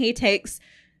 and then he takes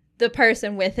the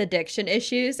person with addiction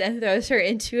issues and throws her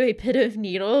into a pit of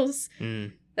needles,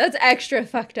 that's extra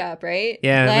fucked up, right?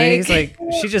 Yeah, like, he's like,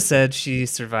 she just said she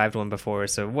survived one before,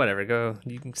 so whatever, go.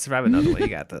 You can survive another one. You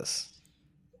got this.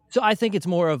 So I think it's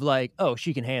more of like, oh,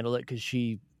 she can handle it because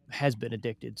she has been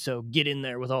addicted. So get in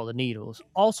there with all the needles.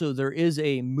 Also, there is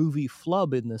a movie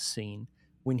flub in this scene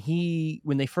when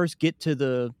they first get to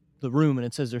the room and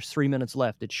it says there's 3 minutes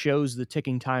left. It shows the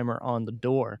ticking timer on the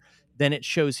door. Then it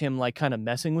shows him like kind of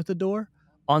messing with the door.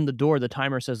 On the door, the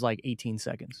timer says like 18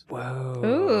 seconds. Whoa.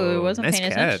 Ooh, wasn't nice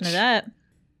paying catch. attention to that.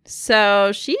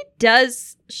 So she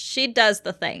does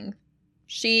the thing.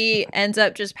 She ends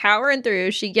up just powering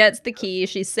through. She gets the key.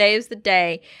 She saves the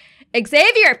day.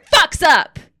 Xavier fucks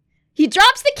up. He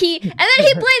drops the key, and then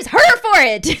he blames her for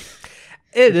it.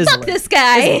 It is Fuck this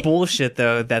guy. It's bullshit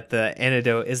though that the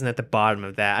antidote isn't at the bottom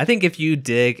of that. I think if you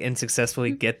dig and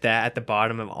successfully get that at the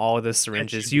bottom of all of those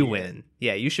syringes, you win.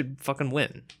 Yeah, you should fucking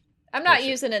win. I'm not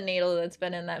using a needle that's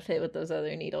been in that fit with those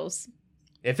other needles.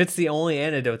 If it's the only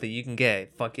antidote that you can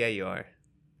get, fuck yeah, you are.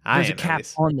 There's I a cap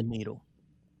on the needle,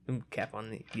 cap on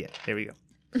the there we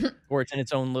go. or it's in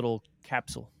its own little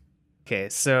capsule. Okay,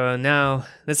 so now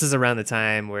this is around the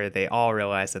time where they all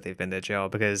realize that they've been to jail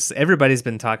because everybody's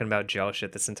been talking about jail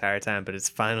shit this entire time, but it's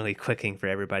finally clicking for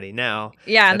everybody now.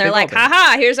 Yeah, and that they're they've like, all been.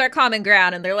 haha, here's our common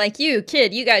ground. And they're like, you,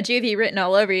 kid, you got juvie written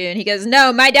all over you. And he goes,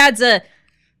 no, my dad's a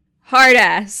hard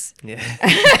ass.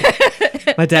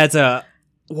 Yeah. My dad's a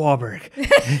Wahlberg.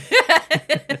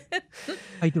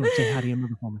 How you doing? Say hi to your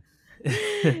mother for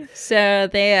me. So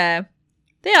they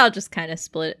all just kind of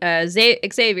split.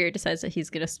 Xavier decides that he's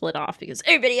going to split off because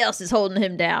everybody else is holding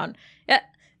him down.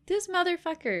 This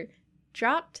motherfucker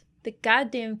dropped the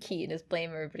goddamn key and is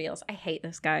blaming everybody else. I hate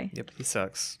this guy. Yep, he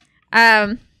sucks. They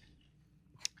have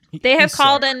He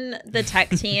called sucks. in the tech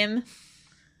team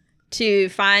to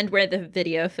find where the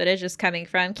video footage is coming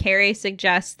from. Carrie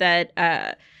suggests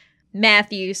that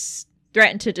Matthews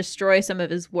threatened to destroy some of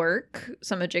his work,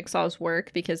 some of Jigsaw's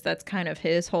work, because that's kind of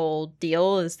his whole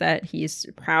deal, is that he's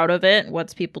proud of it and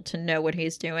wants people to know what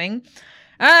he's doing.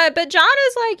 But John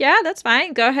is like, yeah, that's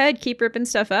fine. Go ahead, keep ripping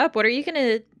stuff up. What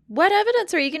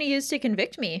evidence are you gonna use to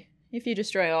convict me if you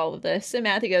destroy all of this? And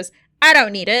Matthew goes, I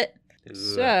don't need it.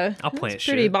 So I'll plant that's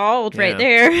pretty shit. bald right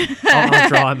Yeah. there. I'll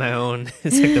draw on my own.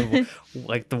 It's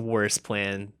like the worst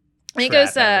plan. And he crap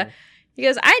goes, ever.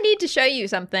 I need to show you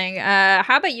something.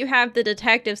 How about you have the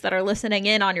detectives that are listening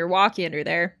in on your walkie under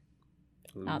there?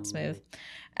 Not smooth.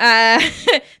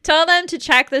 Tell them to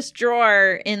check this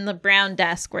drawer in the brown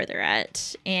desk where they're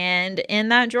at. And in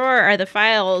that drawer are the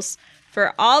files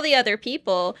for all the other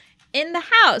people in the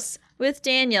house with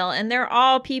Daniel. And they're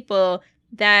all people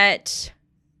that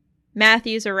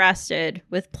Matthews arrested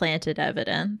with planted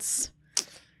evidence.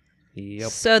 Yep.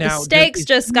 So the Now, stakes is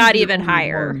just he got the even only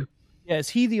higher. one- Yeah, is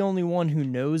he the only one who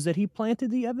knows that he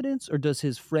planted the evidence, or does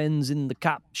his friends in the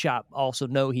cop shop also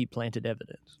know he planted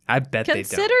evidence? I bet they don't.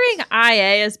 Considering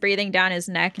IA is breathing down his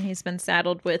neck and he's been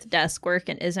saddled with desk work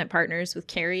and isn't partners with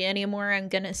Carrie anymore, I'm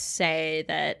going to say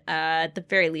that at the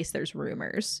very least there's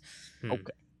rumors. Okay.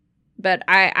 But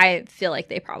I feel like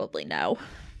they probably know.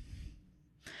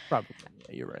 Probably.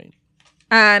 Yeah, you're right.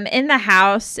 In the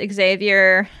house,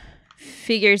 Xavier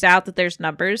figures out that there's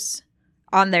numbers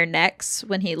on their necks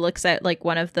when he looks at like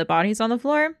one of the bodies on the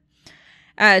floor.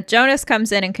 Jonas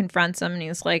comes in and confronts him, and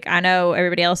he's like, I know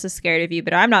everybody else is scared of you,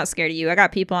 but I'm not scared of you. I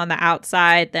got people on the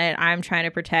outside that I'm trying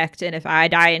to protect, and if I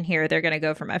die in here, they're going to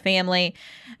go for my family.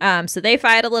 So they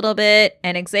fight a little bit,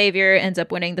 and Xavier ends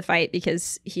up winning the fight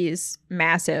because he's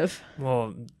massive.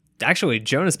 Well, actually,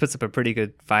 Jonas puts up a pretty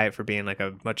good fight for being like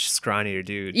a much scrawnier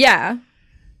dude. Yeah.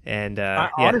 And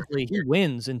Honestly, he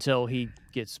wins until he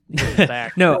gets hit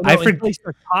back. No, I until he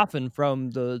starts coughing from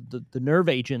the nerve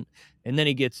agent, and then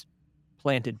he gets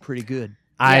planted pretty good.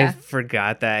 I Yeah.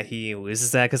 forgot that he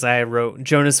loses that because I wrote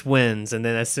Jonas wins, and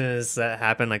then as soon as that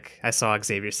happened, like I saw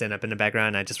Xavier stand up in the background,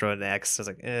 and I just wrote an X. I was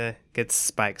like, gets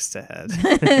spikes to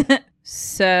head.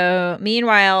 So,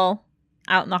 meanwhile,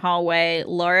 out in the hallway,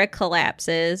 Laura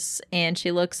collapses and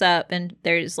she looks up, and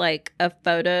there's like a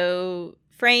photo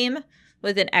frame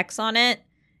with an X on it.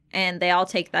 And they all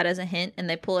take that as a hint and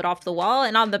they pull it off the wall.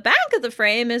 And on the back of the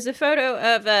frame is a photo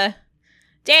of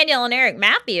Daniel and Eric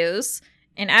Matthews.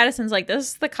 And Addison's like, this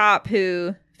is the cop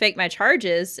who faked my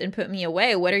charges and put me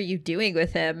away. What are you doing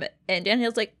with him? And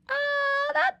Daniel's like,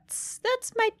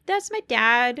 that's my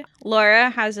dad. Laura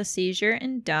has a seizure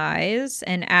and dies,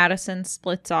 and Addison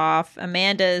splits off.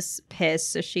 Amanda's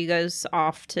pissed, so she goes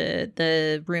off to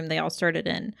the room they all started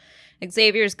in.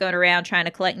 Xavier's going around trying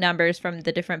to collect numbers from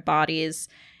the different bodies,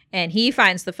 and he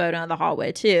finds the photo in the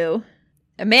hallway too.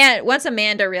 Once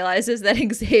Amanda realizes that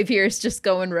Xavier is just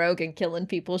going rogue and killing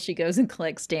people, she goes and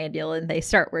collects Daniel, and they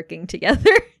start working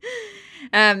together.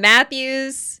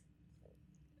 Matthews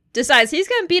decides he's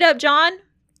going to beat up John.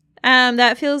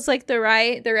 That feels like the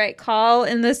right call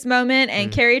in this moment.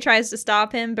 And Carrie tries to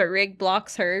stop him, but Rig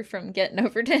blocks her from getting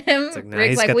over to him. It's like, nah, Rig's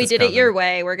he's like, got we this did it coming." your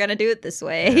way. We're going to do it this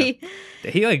way.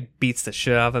 He like beats the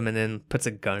shit out of him and then puts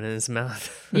a gun in his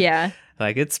mouth. Yeah.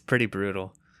 Like it's pretty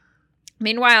brutal.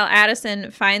 Meanwhile,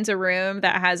 Addison finds a room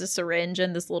that has a syringe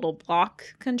and this little block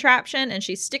contraption, and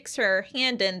she sticks her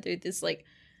hand in through this like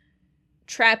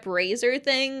trap razor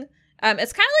thing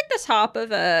It's kind of like the top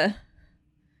of a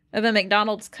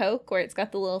McDonald's Coke where it's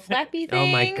got the little flappy things. Oh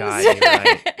my God, you're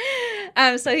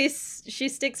right. So she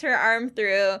sticks her arm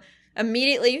through,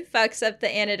 immediately fucks up the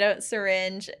antidote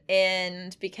syringe,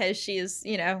 and because she's,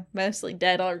 mostly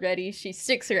dead already, she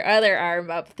sticks her other arm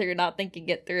up through, not thinking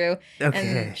it through. Okay.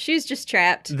 And she's just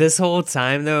trapped. This whole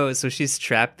time though, so she's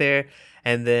trapped there,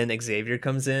 and then Xavier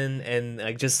comes in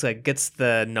and just gets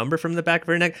the number from the back of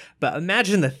her neck. But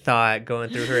imagine the thought going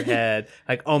through her head,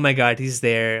 like, oh my God, he's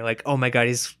there. Like, oh my God,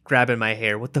 he's grabbing my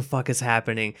hair. What the fuck is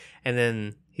happening? And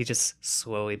then he just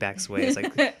slowly backs away. It's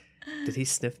like, did he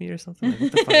sniff me or something? Like,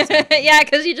 what the fuck is happening? Yeah,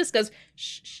 because he just goes,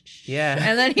 shh, shh, shh. Yeah.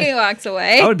 And then he walks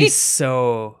away. I would be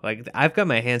so, I've got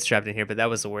my hands trapped in here, but that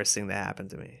was the worst thing that happened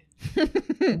to me.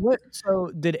 So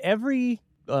did every,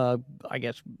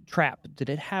 trap, did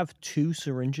it have 2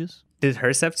 syringes? Did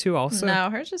hers have 2 also? No,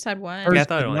 hers just had one. Yeah, I Hers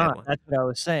thought it did only had not. one. That's what I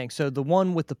was saying. So the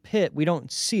one with the pit, we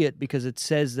don't see it because it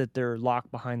says that they're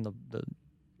locked behind the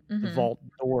Mhm. vault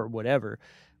door or whatever,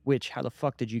 which how the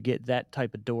fuck did you get that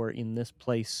type of door in this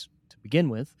place to begin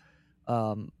with?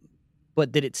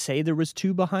 But did it say there was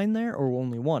 2 behind there or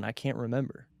only 1? I can't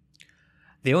remember.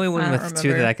 The only one I with don't 2 that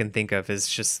remember. I can think of is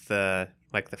just the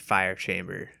fire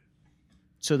chamber.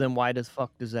 So then why does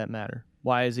that matter?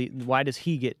 Why does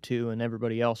he get 2 and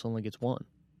everybody else only gets 1?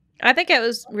 I think it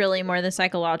was really more the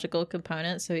psychological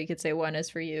component, so he could say one is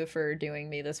for you for doing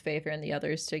me this favor and the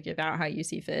others to give out how you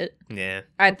see fit. Yeah.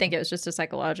 I think it was just a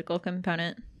psychological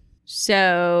component.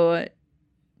 So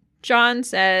John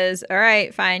says, all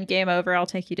right, fine, game over. I'll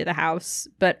take you to the house,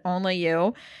 but only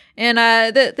you. And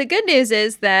the good news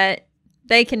is that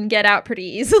they can get out pretty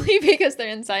easily because they're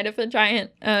inside of a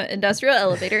giant industrial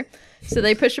elevator. So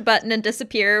they push a button and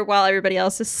disappear while everybody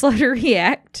else is slow to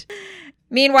react.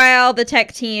 Meanwhile, the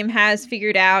tech team has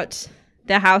figured out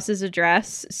the house's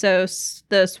address, so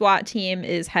the SWAT team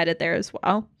is headed there as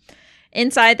well.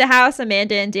 Inside the house,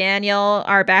 Amanda and Daniel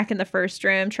are back in the first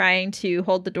room trying to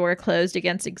hold the door closed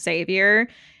against Xavier.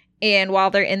 And while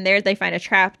they're in there, they find a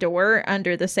trap door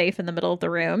under the safe in the middle of the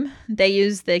room. They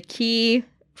use the key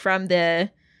from the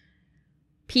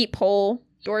peephole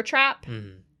door trap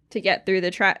to get through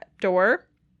the trap door.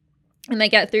 And they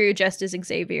get through just as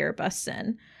Xavier busts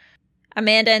in.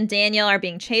 Amanda and Daniel are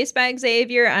being chased by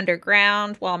Xavier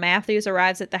underground while Matthews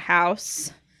arrives at the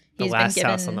house. The last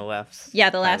house on the left. Yeah,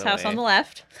 the last house on the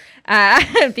left.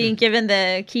 Being given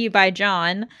the key by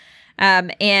John.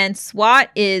 And SWAT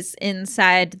is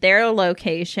inside their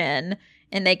location,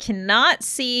 and they cannot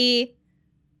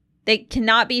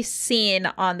be seen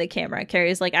on the camera.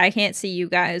 Carrie's like, I can't see you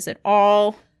guys at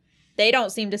all. They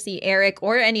don't seem to see Eric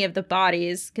or any of the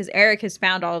bodies because Eric has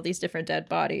found all of these different dead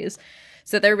bodies.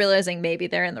 So they're realizing maybe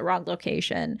they're in the wrong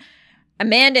location.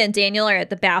 Amanda and Daniel are at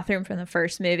the bathroom from the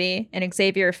first movie, and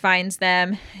Xavier finds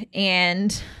them,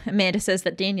 and Amanda says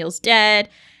that Daniel's dead,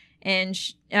 and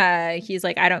he's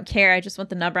like, I don't care, I just want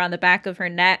the number on the back of your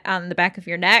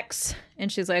necks.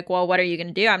 And she's like, well, what are you going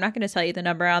to do? I'm not going to tell you the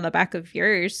number on the back of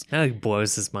yours. That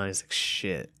blows his mind. He's like,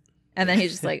 shit. And then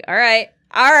he's just like, all right.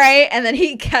 And then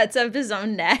he cuts up his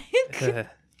own neck.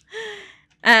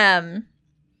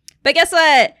 But guess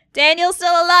what? Daniel's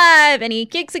still alive, and he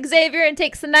kicks Xavier and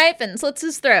takes the knife and slits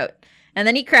his throat. And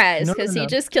then he cries because he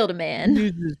just killed a man.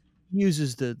 He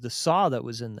uses the saw that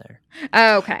was in there.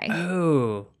 Oh, okay.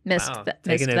 Oh. Missed wow. that.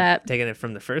 Taking it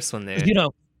from the first one there.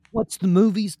 What's the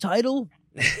movie's title?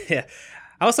 Yeah.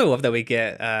 I also love that we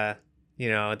get,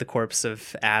 the corpse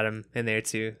of Adam in there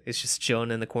too. It's just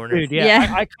chilling in the corner. Dude, yeah.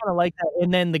 I kind of like that.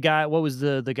 And then the guy, what was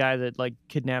the guy that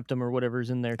kidnapped him or whatever's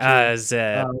in there too?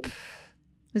 Zeb.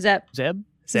 Zeb. Zeb.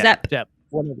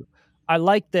 Whatever. I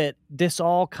like that this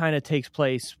all kind of takes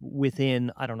place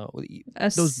within, I don't know,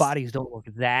 those bodies don't look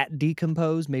that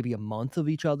decomposed, maybe a month of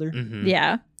each other. Mm-hmm.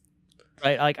 Yeah.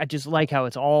 Right? I just like how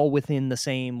it's all within the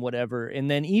same whatever. And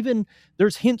then even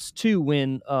there's hints too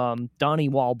when Donnie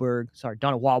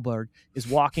Wahlberg is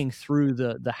walking through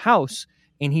the house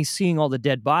and he's seeing all the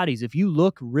dead bodies. If you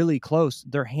look really close,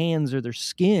 their hands or their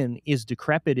skin is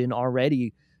decrepit and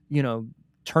already,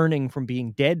 turning from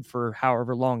being dead for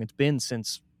however long it's been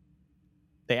since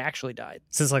they actually died.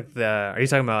 Since are you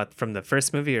talking about from the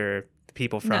first movie or the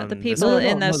people from No, the this people movie?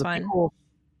 in this one.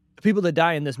 The people that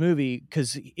die in this movie,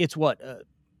 because it's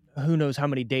who knows how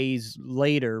many days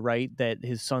later, right, that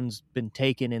his son's been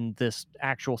taken and this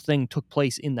actual thing took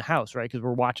place in the house, right, because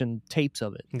we're watching tapes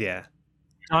of it. Yeah.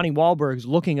 Donnie Wahlberg's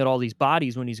looking at all these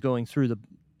bodies when he's going through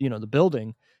the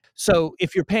building. So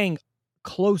if you're paying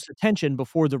close attention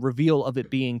before the reveal of it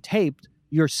being taped,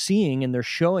 you're seeing and they're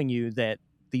showing you that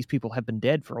these people have been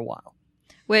dead for a while.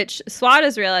 which SWAT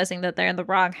is realizing that they're in the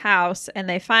wrong house, and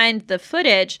they find the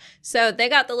footage. So they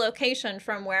got the location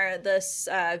from where this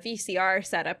VCR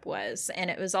setup was, and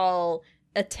it was all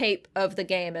a tape of the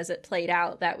game as it played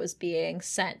out that was being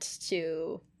sent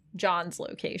to John's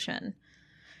location.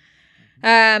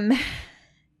 Eric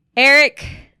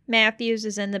Matthews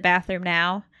is in the bathroom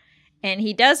now, and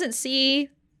he doesn't see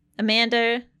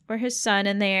Amanda or his son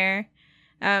in there,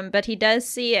 but he does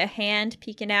see a hand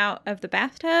peeking out of the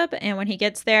bathtub, and when he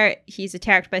gets there, he's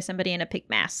attacked by somebody in a pink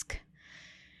mask.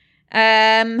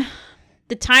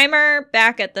 The timer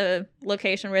back at the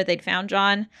location where they'd found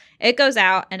John, it goes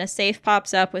out, and a safe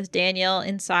pops up with Daniel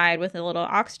inside with a little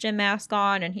oxygen mask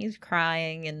on, and he's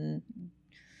crying and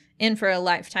in for a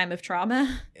lifetime of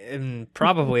trauma. And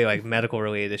probably like medical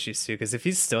related issues too, because if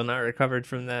he's still not recovered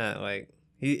from that, like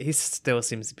he still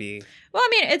seems to be. Well, I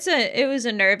mean, it was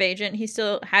a nerve agent. He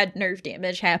still had nerve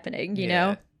damage happening, you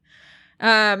know.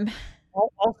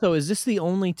 Also, is this the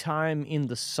only time in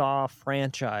the Saw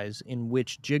franchise in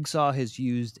which Jigsaw has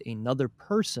used another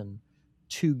person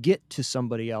to get to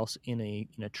somebody else in a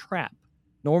trap?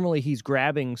 Normally, he's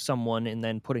grabbing someone and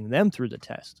then putting them through the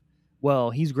test.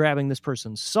 Well, he's grabbing this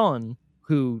person's son,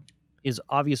 who is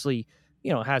obviously,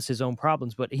 has his own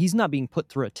problems, but he's not being put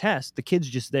through a test. The kid's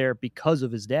just there because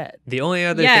of his dad. The only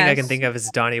other thing I can think of is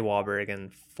Donnie Wahlberg in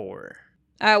 4.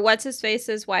 What's his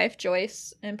face's wife,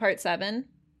 Joyce, in part 7.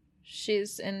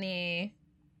 She's in the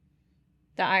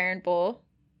Iron Bull.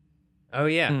 Oh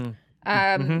yeah.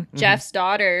 Jeff's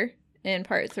daughter in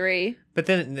part 3. But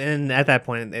then at that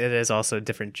point, it is also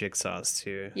different Jigsaws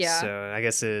too. Yeah. So I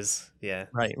guess it is, yeah.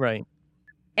 Right.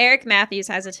 Eric Matthews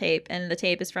has a tape, and the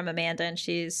tape is from Amanda, and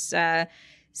she's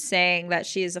saying that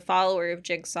she's a follower of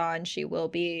Jigsaw, and she will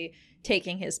be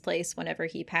taking his place whenever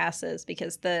he passes,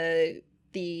 because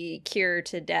the cure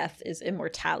to death is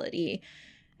immortality.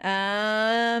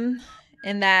 And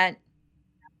that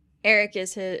Eric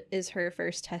is her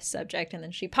first test subject, and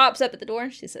then she pops up at the door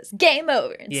and she says "game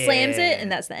over" and slams it,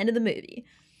 and that's the end of the movie.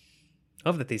 I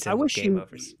love that these I wish game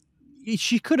overs.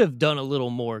 She could have done a little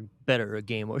more better a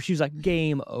game over. She was like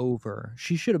game over.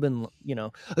 She should have been,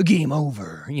 a game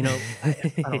over. Yeah.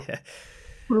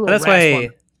 That's why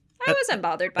I wasn't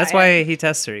bothered by That's it. why he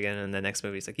tests her again in the next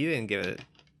movie. He's like, you didn't give it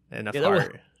enough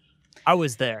heart. I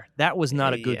was there. That was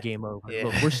not a good game over. Yeah.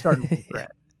 Look, we're starting to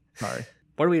regret. Sorry.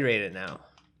 What do we rate it now?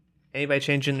 Anybody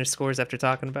changing their scores after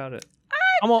talking about it?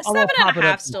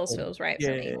 7.5 still feels right for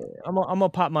me. I'm gonna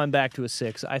pop mine back to a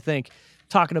 6. I think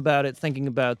talking about it, thinking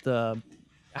about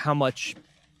how much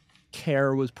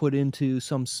care was put into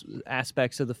some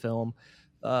aspects of the film,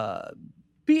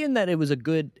 being that it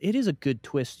is a good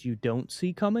twist you don't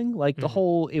see coming. Like the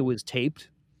whole, it was taped.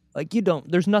 Like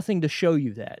there's nothing to show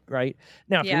you that, right?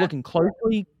 Now, if you're looking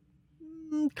closely,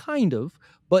 kind of,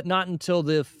 but not until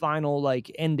the final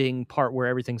ending part where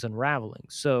everything's unraveling.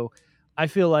 So I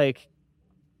feel like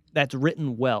that's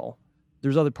written well.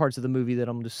 There's other parts of the movie that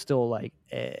I'm just still like,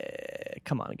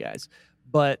 come on, guys.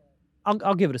 But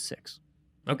I'll give it a 6.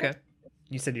 Okay.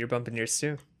 You said you're bumping yours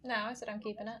too? No, I said I'm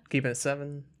keeping it. Keeping it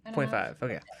 7.5.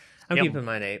 Okay. I'm Yep. keeping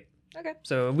mine 8. Okay.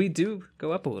 So we do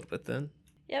go up a little bit then.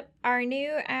 Yep. Our new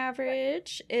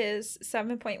average is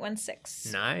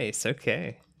 7.16. Nice.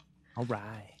 Okay. All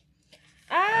right.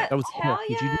 That That was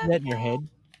Did you do that in your head?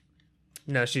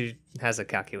 No, she has a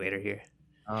calculator here.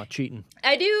 Cheating.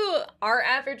 I do our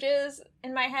averages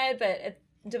in my head, but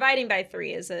dividing by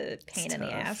 3 is a pain in the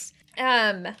tough.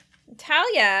 ass.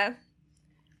 Talia,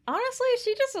 honestly,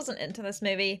 she just wasn't into this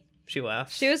movie. She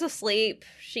left. She was asleep.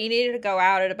 She needed to go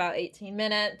out at about 18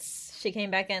 minutes. She came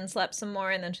back in, slept some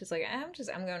more, and then she's like,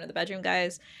 I'm going to the bedroom,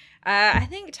 guys. I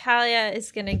think Talia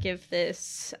is gonna give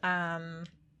this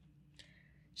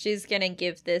she's gonna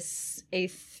give this a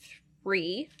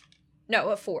 3. No,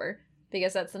 a 4,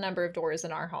 because that's the number of doors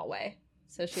in our hallway.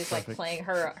 So she's Perfect. like playing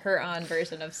her own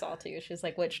version of Saw 2. She's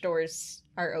like, which doors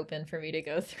are open for me to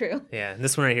go through? Yeah,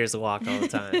 this one right here is locked all the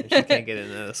time. She can't get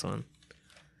into this one.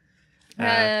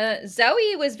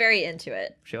 Zoe was very into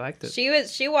it. She liked it.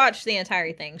 She watched the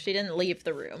entire thing. She didn't leave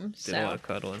the room, Did a lot so of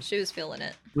cuddling. she was feeling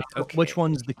it. Okay. Which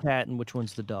one's the cat and which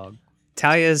one's the dog?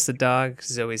 Talia's the dog.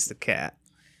 Zoe's the cat.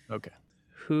 Okay.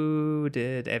 Who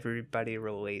did everybody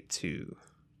relate to?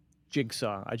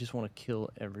 Jigsaw. I just want to kill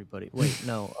everybody. Wait,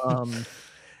 no.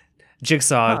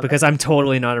 Jigsaw, because I'm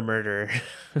totally not a murderer.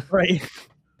 Right.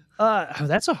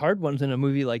 That's a hard one in a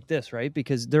movie like this, right?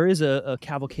 Because there is a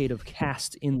cavalcade of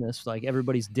cast in this. Like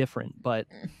everybody's different, but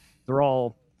they're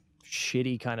all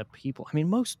shitty kind of people. I mean,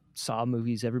 most Saw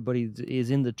movies, everybody is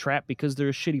in the trap because they're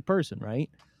a shitty person, right?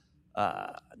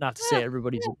 Not to say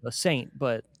everybody's a saint,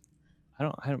 but I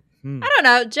don't I don't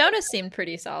know. Jonas seemed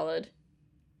pretty solid.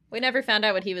 We never found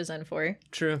out what he was in for.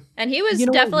 True. And he was You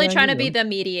know what? definitely Yeah, trying to you be know. the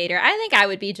mediator. I think I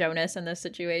would be Jonas in this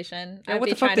situation. Yeah, I'd what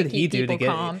be the fuck trying to did he keep do to people get?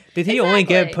 calm. Did he only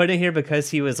get Exactly. put in here because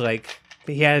he was like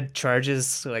he had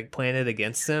charges like planted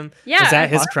against him? Yeah. Was that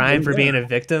his Possibly, crime for yeah. being a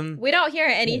victim? We don't hear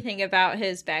anything about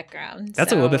his background.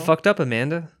 That's a little bit so- fucked up,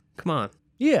 Amanda. Come on.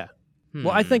 Yeah.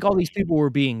 Well, I Hmm. think all these people were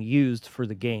being used for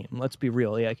the game. Let's be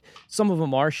real. Like some of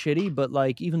them are shitty, but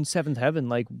like even Seventh Heaven,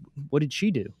 like what did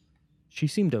she do? She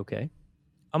seemed okay.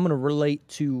 I'm gonna relate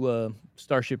to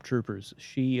Starship Troopers.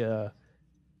 She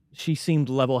seemed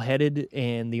level-headed,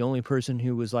 and the only person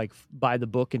who was like by the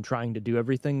book and trying to do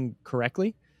everything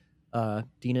correctly.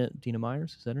 Dina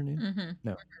Myers, is that her name?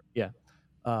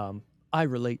 Mhm. I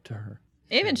relate to her.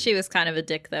 Even she was kind of a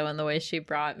dick, though, in the way she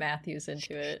brought Matthews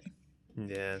into it.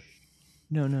 Yeah.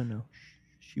 No.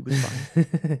 She was fine.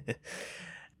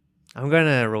 I'm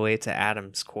gonna relate to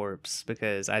Adam's corpse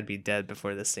because I'd be dead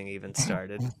before this thing even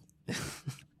started.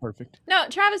 Perfect. No,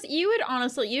 Travis,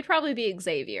 you'd probably be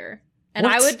Xavier. And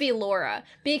I What? would be Laura.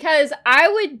 Because I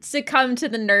would succumb to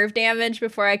the nerve damage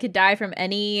before I could die from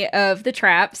any of the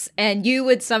traps. And you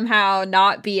would somehow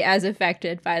not be as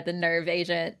affected by the nerve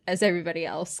agent as everybody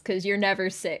else. Because you're never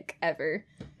sick, ever.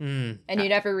 Hmm. And you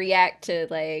never react to,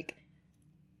 like,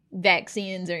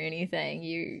 vaccines or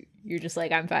anything. You're just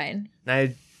like, I'm fine.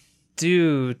 I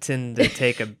do tend to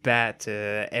take a bat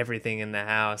to everything in the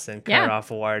house and cut Yeah.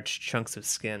 off large chunks of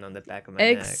skin on the back of my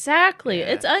neck. Exactly.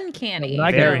 Yeah. It's uncanny. When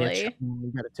I get Very. itch, we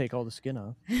got to take all the skin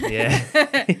off.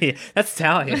 Yeah. Yeah, that's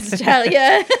Talia. Let's tell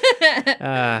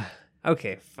ya.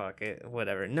 Okay, fuck it.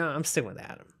 Whatever. No, I'm sticking with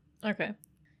Adam. Okay.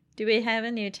 Do we have a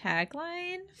new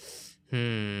tagline?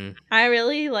 Hmm. I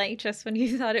really like just when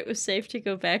you thought it was safe to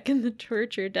go back in the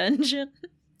torture dungeon.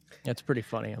 That's pretty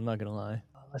funny. I'm not gonna lie.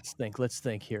 Let's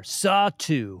think here. Saw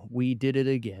 2. We did it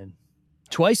again.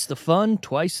 Twice the fun,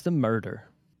 twice the murder.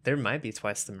 There might be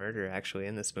twice the murder actually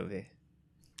in this movie.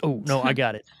 Oh no, I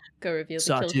got it. Go reveal the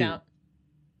Saw kill 2. count.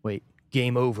 Wait,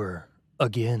 game over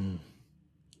again.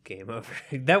 Game over.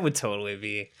 That would totally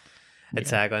be a Yeah.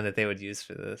 tagline that they would use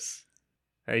for this.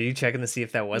 Are you checking to see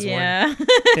if that was Yeah. one?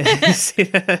 See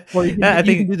that? Well, you can, I you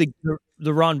think can do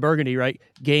the Ron Burgundy, right?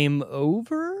 Game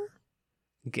over.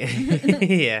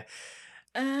 yeah.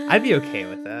 I'd be okay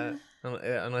with that.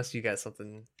 Unless you got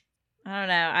something. I don't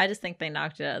know. I just think they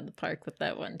knocked it out of the park with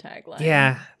that one tagline.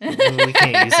 Yeah. We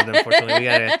can't use it, unfortunately. We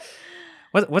gotta.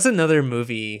 What's another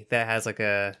movie that has like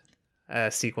a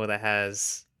sequel that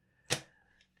has.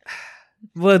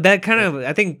 Well, that kind of.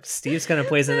 I think Steve's kind of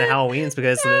plays into Halloween's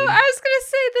because. No, I was gonna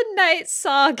say the night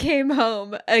Saw came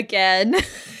home again.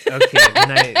 Okay,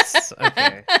 nice.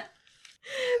 Okay.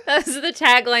 That was the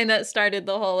tagline that started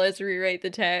the whole let's rewrite the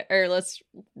tag or let's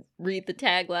read the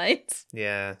taglines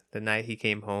Yeah, the night he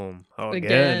came home. Oh,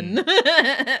 again.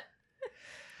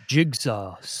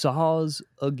 Jigsaw saws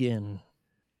again.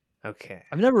 Okay.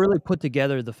 I've never really put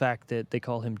together the fact that they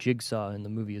call him Jigsaw and the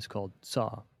movie is called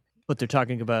Saw, but they're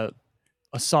talking about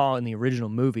a saw in the original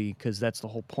movie because that's the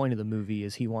whole point of the movie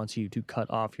is he wants you to cut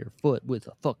off your foot with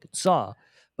a fucking saw.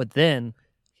 But then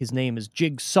his name is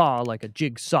Jigsaw, like a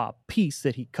jigsaw piece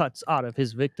that he cuts out of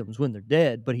his victims when they're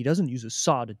dead, but he doesn't use a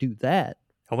saw to do that.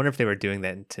 I wonder if they were doing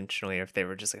that intentionally or if they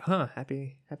were just like, huh,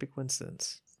 happy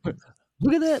coincidence.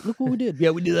 Look at that. Look what we did.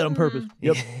 Yeah, we did that on purpose.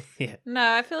 Yep. Yeah.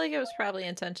 No, I feel like it was probably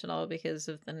intentional because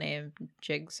of the name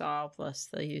Jigsaw plus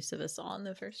the use of a saw in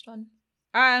the first one.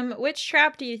 Which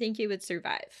trap do you think you would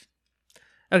survive?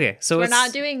 Okay, so we're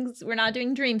it's- not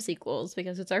doing dream sequels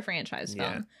because it's our franchise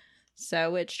film. Yeah.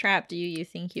 So which trap do you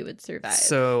think you would survive?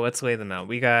 So let's lay them out.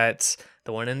 We got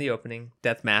the one in the opening,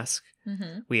 Death Mask.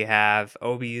 Mm-hmm. We have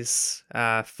Obi's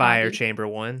fire Obi. chamber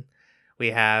one. We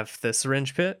have the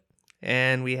syringe pit,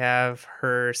 and we have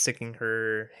her sticking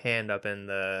her hand up in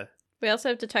the. We also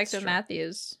have Detective Sure.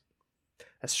 Matthews.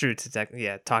 That's true.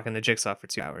 Talking to Jigsaw for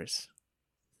 2 hours.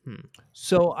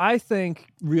 So I think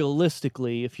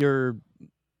realistically, if you're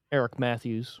Eric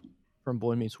Matthews from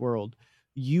Boy Meets World,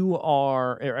 you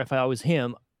are, or if I was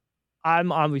him,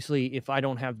 I'm obviously, if I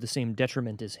don't have the same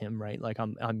detriment as him, right? Like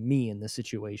I'm me in this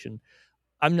situation.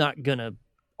 I'm not gonna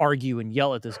argue and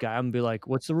yell at this guy. I'm gonna be like,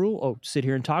 what's the rule? Oh, sit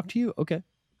here and talk to you? Okay.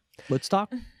 Let's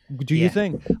talk. Do Yeah. your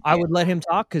thing. I would let him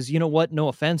talk because you know what? No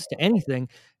offense to anything.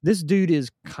 This dude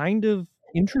is kind of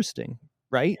interesting,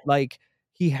 right? Like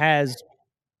he has,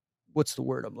 what's the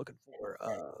word I'm looking for?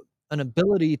 An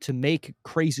ability to make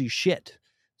crazy shit.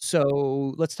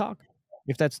 So let's talk.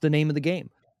 If that's the name of the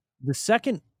game. The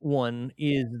second one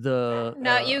is the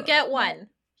No, you get one.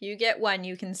 You get one.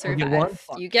 You can survive. get one?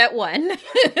 Fuck. You get one.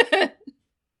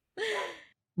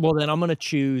 well. Then I'm gonna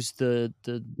choose the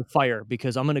fire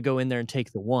because I'm gonna go in there and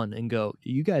take the one and go.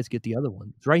 You guys get the other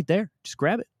one. It's right there. Just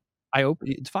grab it.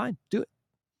 It's fine. Do it.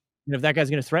 And if that guy's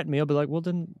going to threaten me, I'll be like, well,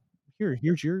 then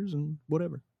here's yours and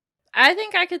whatever. I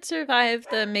think I could survive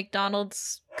the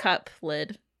McDonald's cup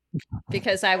lid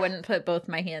because I wouldn't put both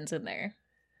my hands in there.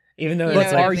 Even though You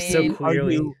it's know what I like so mean?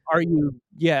 clearly.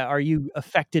 Are you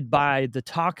affected by the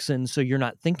toxin so you're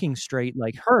not thinking straight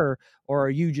like her, or are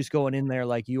you just going in there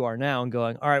like you are now and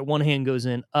going, all right, one hand goes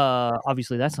in,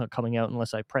 obviously that's not coming out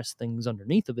unless I press things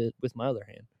underneath of it with my other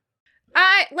hand.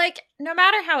 No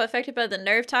matter how affected by the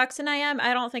nerve toxin I am,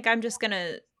 I don't think I'm just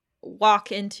gonna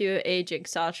walk into a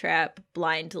jigsaw trap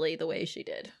blindly the way she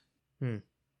did.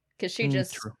 Because she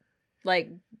just True. like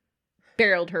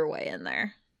barreled her way in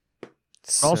there.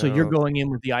 But also, you're So- going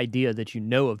in with the idea that you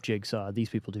know of Jigsaw. These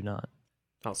people do not.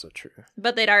 Also true.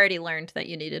 But they'd already learned that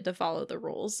you needed to follow the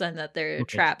rules and that their Okay.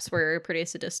 traps were pretty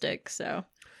sadistic. So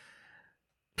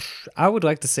I would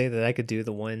like to say that I could do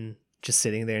the one just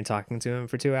sitting there and talking to him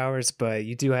for 2 hours, but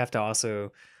you do have to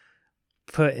also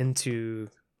put into,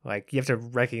 like, you have to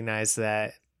recognize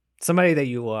that somebody that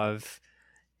you love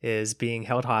is being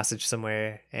held hostage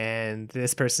somewhere, and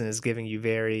this person is giving you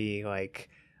very, like,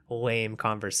 lame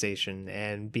conversation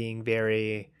and being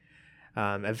very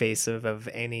evasive of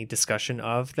any discussion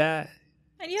of that.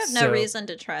 and you have no So- reason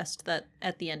to trust that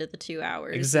at the end of the 2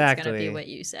 hours it's Exactly. gonna be what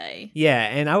you say. Yeah,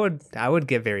 and I would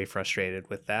get very frustrated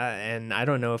with that, and I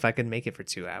don't know if I could make it for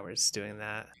 2 hours doing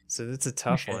that. So it's a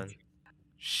tough Okay. one.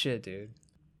 Shit, dude.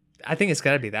 I think it's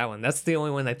got to be that one. That's the only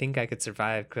one I think I could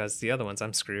survive, because the other ones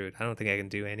I'm screwed. I don't think I can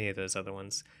do any of those other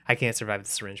ones. I can't survive the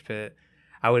syringe pit.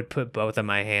 I would put both of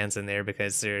my hands in there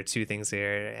because there are two things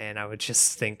there, and I would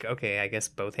just think, okay, I guess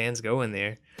both hands go in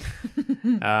there.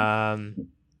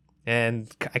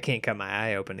 And I can't cut my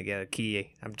eye open to get a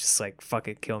key. I'm just like, fuck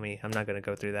it, kill me. I'm not gonna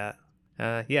go through that.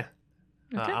 Yeah.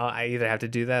 Okay. I either have to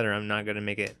do that or I'm not gonna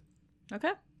make it.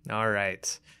 Okay. All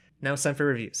right. Now it's time for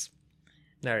reviews.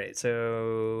 All right.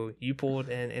 So you pulled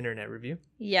an internet review.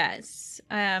 Yes.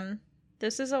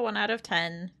 This is a 1 out of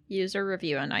 10 user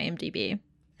review on IMDb.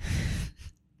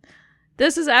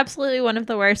 This is absolutely one of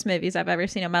the worst movies I've ever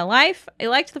seen in my life. I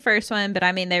liked the first one, but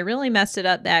I mean, they really messed it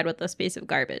up bad with this piece of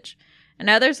garbage. I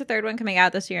know there's a third one coming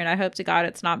out this year, and I hope to God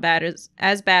it's not bad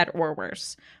as bad or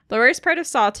worse. The worst part of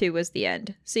Saw 2 was the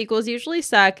end. Sequels usually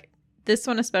suck. This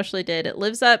one especially did. It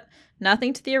lives up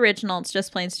nothing to the original. It's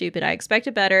just plain stupid. I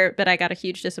expected better, but I got a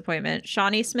huge disappointment.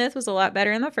 Shawnee Smith was a lot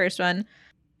better in the first one.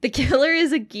 The killer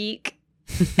is a geek.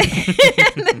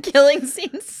 The killing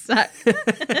scenes suck.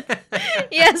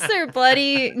 Yes, they're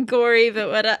bloody, gory, but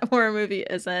what a horror movie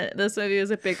isn't? This movie was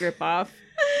a big ripoff.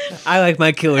 I like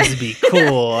my killers to be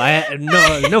cool.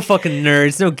 No fucking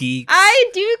nerds, no geeks. I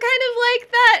do kind of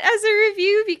like that as a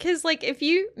review because, like, if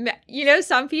you know,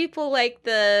 some people like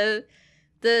the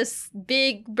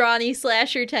big brawny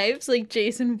slasher types like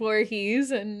Jason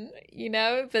Voorhees, and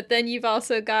but then you've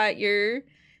also got your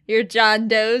John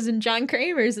Does and John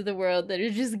Kramers of the world that are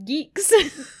just geeks.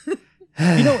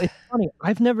 It's funny.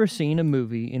 I've never seen a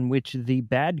movie in which the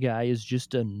bad guy is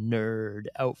just a nerd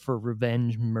out for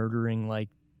revenge, murdering like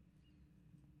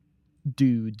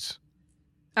dudes.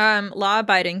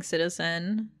 Law-abiding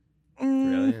citizen.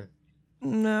 Really?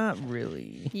 Not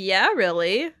really. Yeah,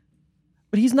 really.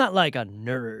 But he's not like a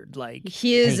nerd. Like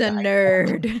He is hey, a guys,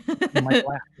 nerd. my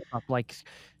glass is up. Like,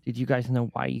 did you guys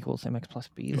know y equals mx plus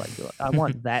b? Like, I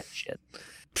want that shit.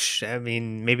 Psh, I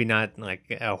mean, maybe not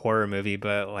like a horror movie,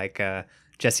 but like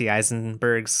Jesse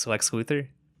Eisenberg's Lex Luthor.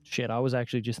 Shit, I was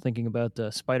actually just thinking about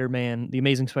Spider-Man, the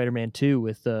Amazing Spider-Man 2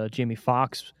 with Jamie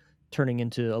Foxx turning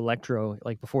into Electro.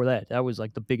 Like before that was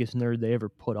like the biggest nerd they ever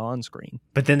put on screen.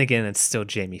 But then again, it's still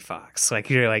Jamie Foxx. Like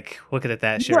you're like looking at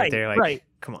that shit right there, like, right.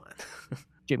 come on.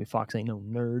 Jamie Foxx ain't no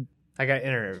nerd. I got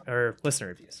listener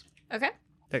reviews. Okay.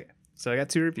 Okay, so I got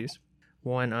 2 reviews,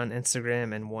 one on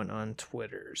Instagram and one on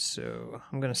Twitter. So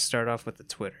I'm gonna start off with the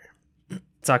Twitter.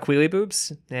 It's Aquili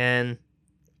Boobs, and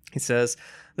he says,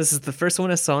 "This is the first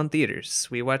one I saw in theaters.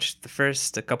 We watched the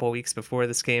first a couple weeks before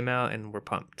this came out, and we're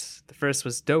pumped. The first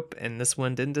was dope, and this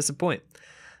one didn't disappoint.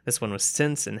 This one was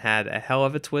tense and had a hell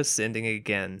of a twist ending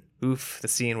again. Oof, the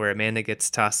scene where Amanda gets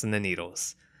tossed in the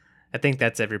needles. I think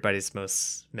that's everybody's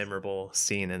most memorable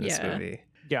scene in this Yeah. movie.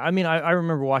 Yeah, I mean, I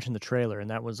remember watching the trailer, and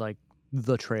that was like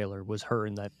the trailer was her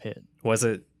in that pit. Was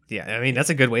it? Yeah, I mean, that's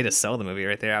a good way to sell the movie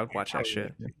right there. I would watch that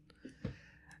shit.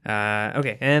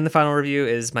 Okay, and the final review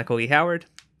is Michael E. Howard.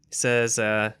 He says,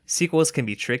 sequels can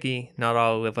be tricky. Not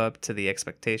all live up to the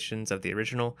expectations of the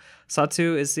original. Saw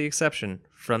 2 is the exception.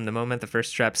 From the moment the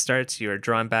first trap starts, you are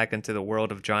drawn back into the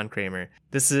world of John Kramer.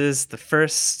 This is the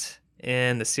first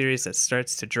in the series that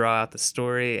starts to draw out the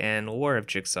story and lore of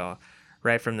Jigsaw,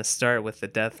 right from the start with the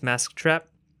death mask trap.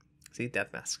 See,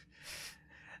 death mask.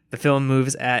 The film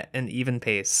moves at an even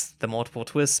pace. The multiple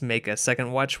twists make a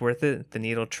second watch worth it. The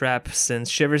needle trap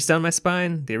sends shivers down my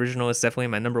spine. The original is definitely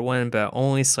my number one, but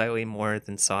only slightly more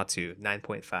than Saw 2,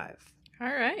 9.5. All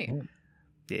right.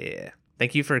 Yeah.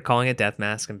 Thank you for calling it Death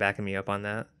Mask and backing me up on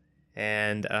that.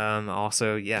 And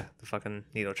also, yeah, the fucking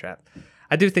needle trap.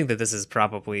 I do think that this is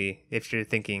probably, if you're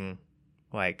thinking,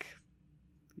 like,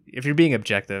 if you're being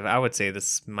objective, I would say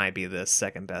this might be the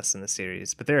second best in the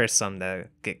series. But there are some that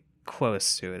get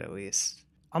close to it, at least.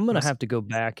 I'm going to have to go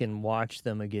back and watch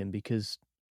them again because,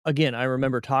 again, I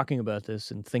remember talking about this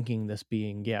and thinking this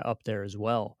being, up there as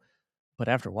well. But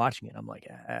after watching it, I'm like,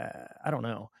 I don't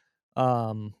know.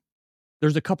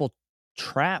 There's a couple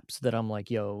traps that I'm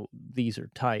like, yo, these are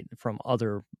tight from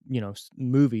other,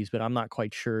 movies, but I'm not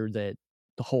quite sure that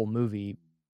the whole movie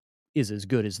is as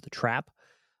good as the trap.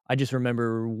 I just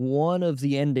remember one of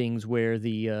the endings where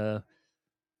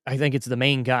I think it's the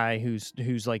main guy who's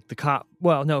like the cop.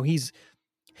 Well, no,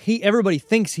 everybody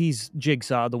thinks he's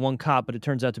Jigsaw, the one cop, but it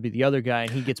turns out to be the other guy,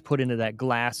 and he gets put into that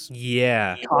glass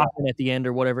coffin at the end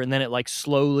or whatever, and then it like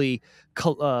slowly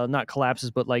not collapses,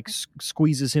 but like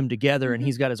squeezes him together, and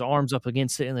he's got his arms up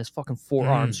against it, and his fucking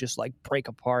forearms just like break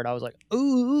apart. I was like,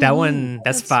 ooh, that one,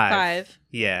 that's 5.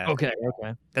 Yeah. Okay.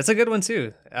 That's a good one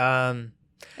too.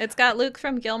 It's got Luke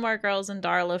from Gilmore Girls and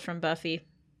Darla from Buffy.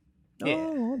 Yeah.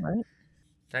 Oh, all right.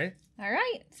 Right? All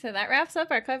right. So that wraps up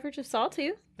our coverage of Saw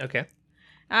 2. Okay.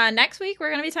 Next week, we're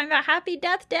going to be talking about Happy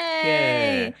Death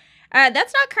Day.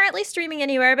 That's not currently streaming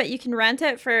anywhere, but you can rent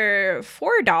it for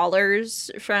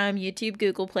 $4 from YouTube,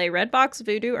 Google Play, Redbox,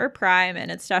 Vudu, or Prime,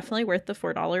 and it's definitely worth the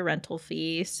 $4 rental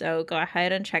fee. So go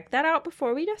ahead and check that out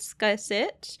before we discuss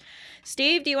it.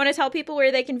 Steve, do you want to tell people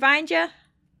where they can find you?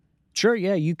 Sure,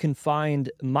 yeah. You can find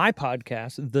my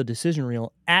podcast, The Decision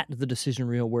Reel, at The Decision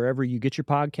Reel, wherever you get your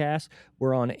podcasts.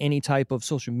 We're on any type of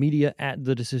social media at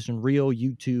The Decision Reel,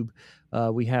 YouTube.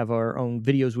 We have our own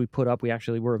videos we put up. We're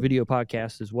a video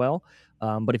podcast as well.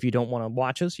 But if you don't want to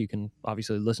watch us, you can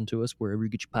obviously listen to us wherever you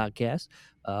get your podcasts.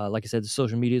 Like I said, the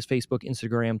social media is Facebook,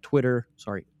 Instagram, Twitter.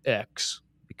 Sorry, X,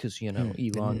 because, Elon's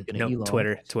going to Elon.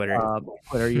 Twitter. Twitter,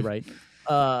 you're right.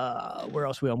 Where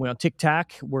else are we on? We're on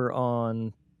TikTok. We're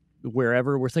on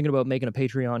wherever. We're thinking about making a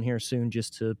Patreon here soon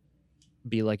just to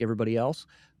be like everybody else.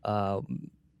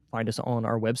 Find us on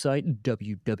our website,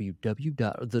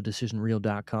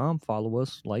 www.thedecisionreel.com. Follow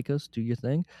us, like us, do your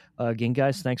thing. Again,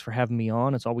 guys, thanks for having me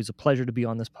on. It's always a pleasure to be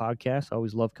on this podcast. I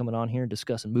always love coming on here and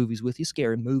discussing movies with you,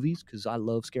 scary movies, because I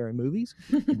love scary movies.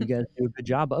 And you guys do a good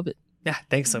job of it. Yeah,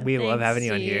 thanks. We love having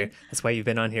you on here. That's why you've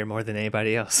been on here more than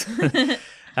anybody else.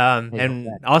 And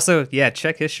also,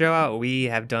 check his show out. We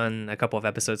have done a couple of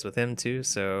episodes with him too.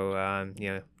 So,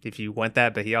 if you want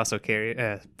that, but he also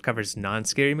covers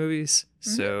non-scary movies.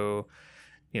 Mm-hmm. So,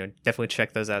 definitely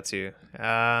check those out too.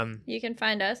 You can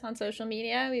find us on social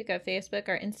media. We've got Facebook,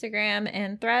 our Instagram,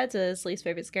 and Threads is Least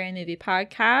Favorite Scary Movie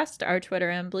Podcast. Our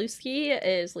Twitter and Bluesky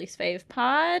is Least Fave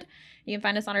Pod. You can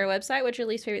find us on our website, which is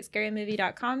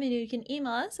leastfavoritescarymovie.com, and you can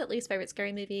email us at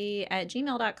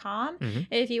leastfavoritescarymovie@gmail.com. Mm-hmm.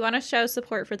 If you want to show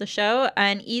support for the show,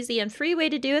 an easy and free way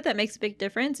to do it that makes a big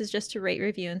difference is just to rate,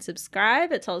 review, and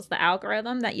subscribe. It tells the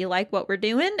algorithm that you like what we're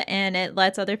doing, and it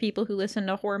lets other people who listen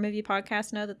to horror movie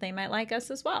podcasts know that they might like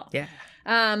us as well. Yeah.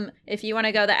 If you want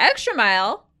to go the extra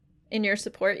mile in your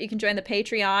support, you can join the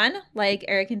Patreon, like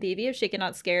Eric and Phoebe of Shaken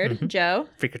Not Scared, mm-hmm. Joe,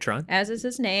 Freakatron, as is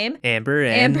his name, Amber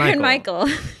and Michael.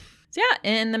 So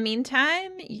in the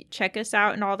meantime, check us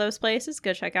out in all those places.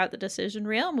 Go check out The Decision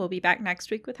Reel, and we'll be back next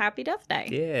week with Happy Death Day.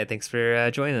 Yeah, thanks for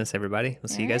joining us, everybody. We'll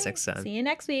see you guys next time. See you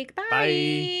next week. Bye.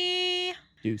 Bye.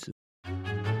 Deuces.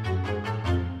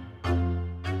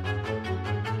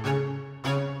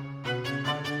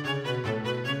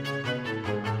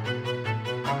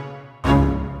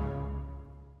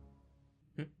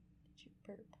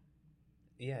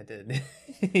 Yeah, I did.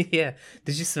 Yeah.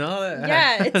 Did you smell it?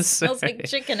 Yeah, it smells like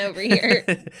chicken over here.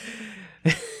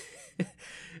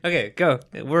 Okay, go.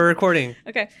 We're recording.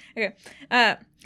 Okay.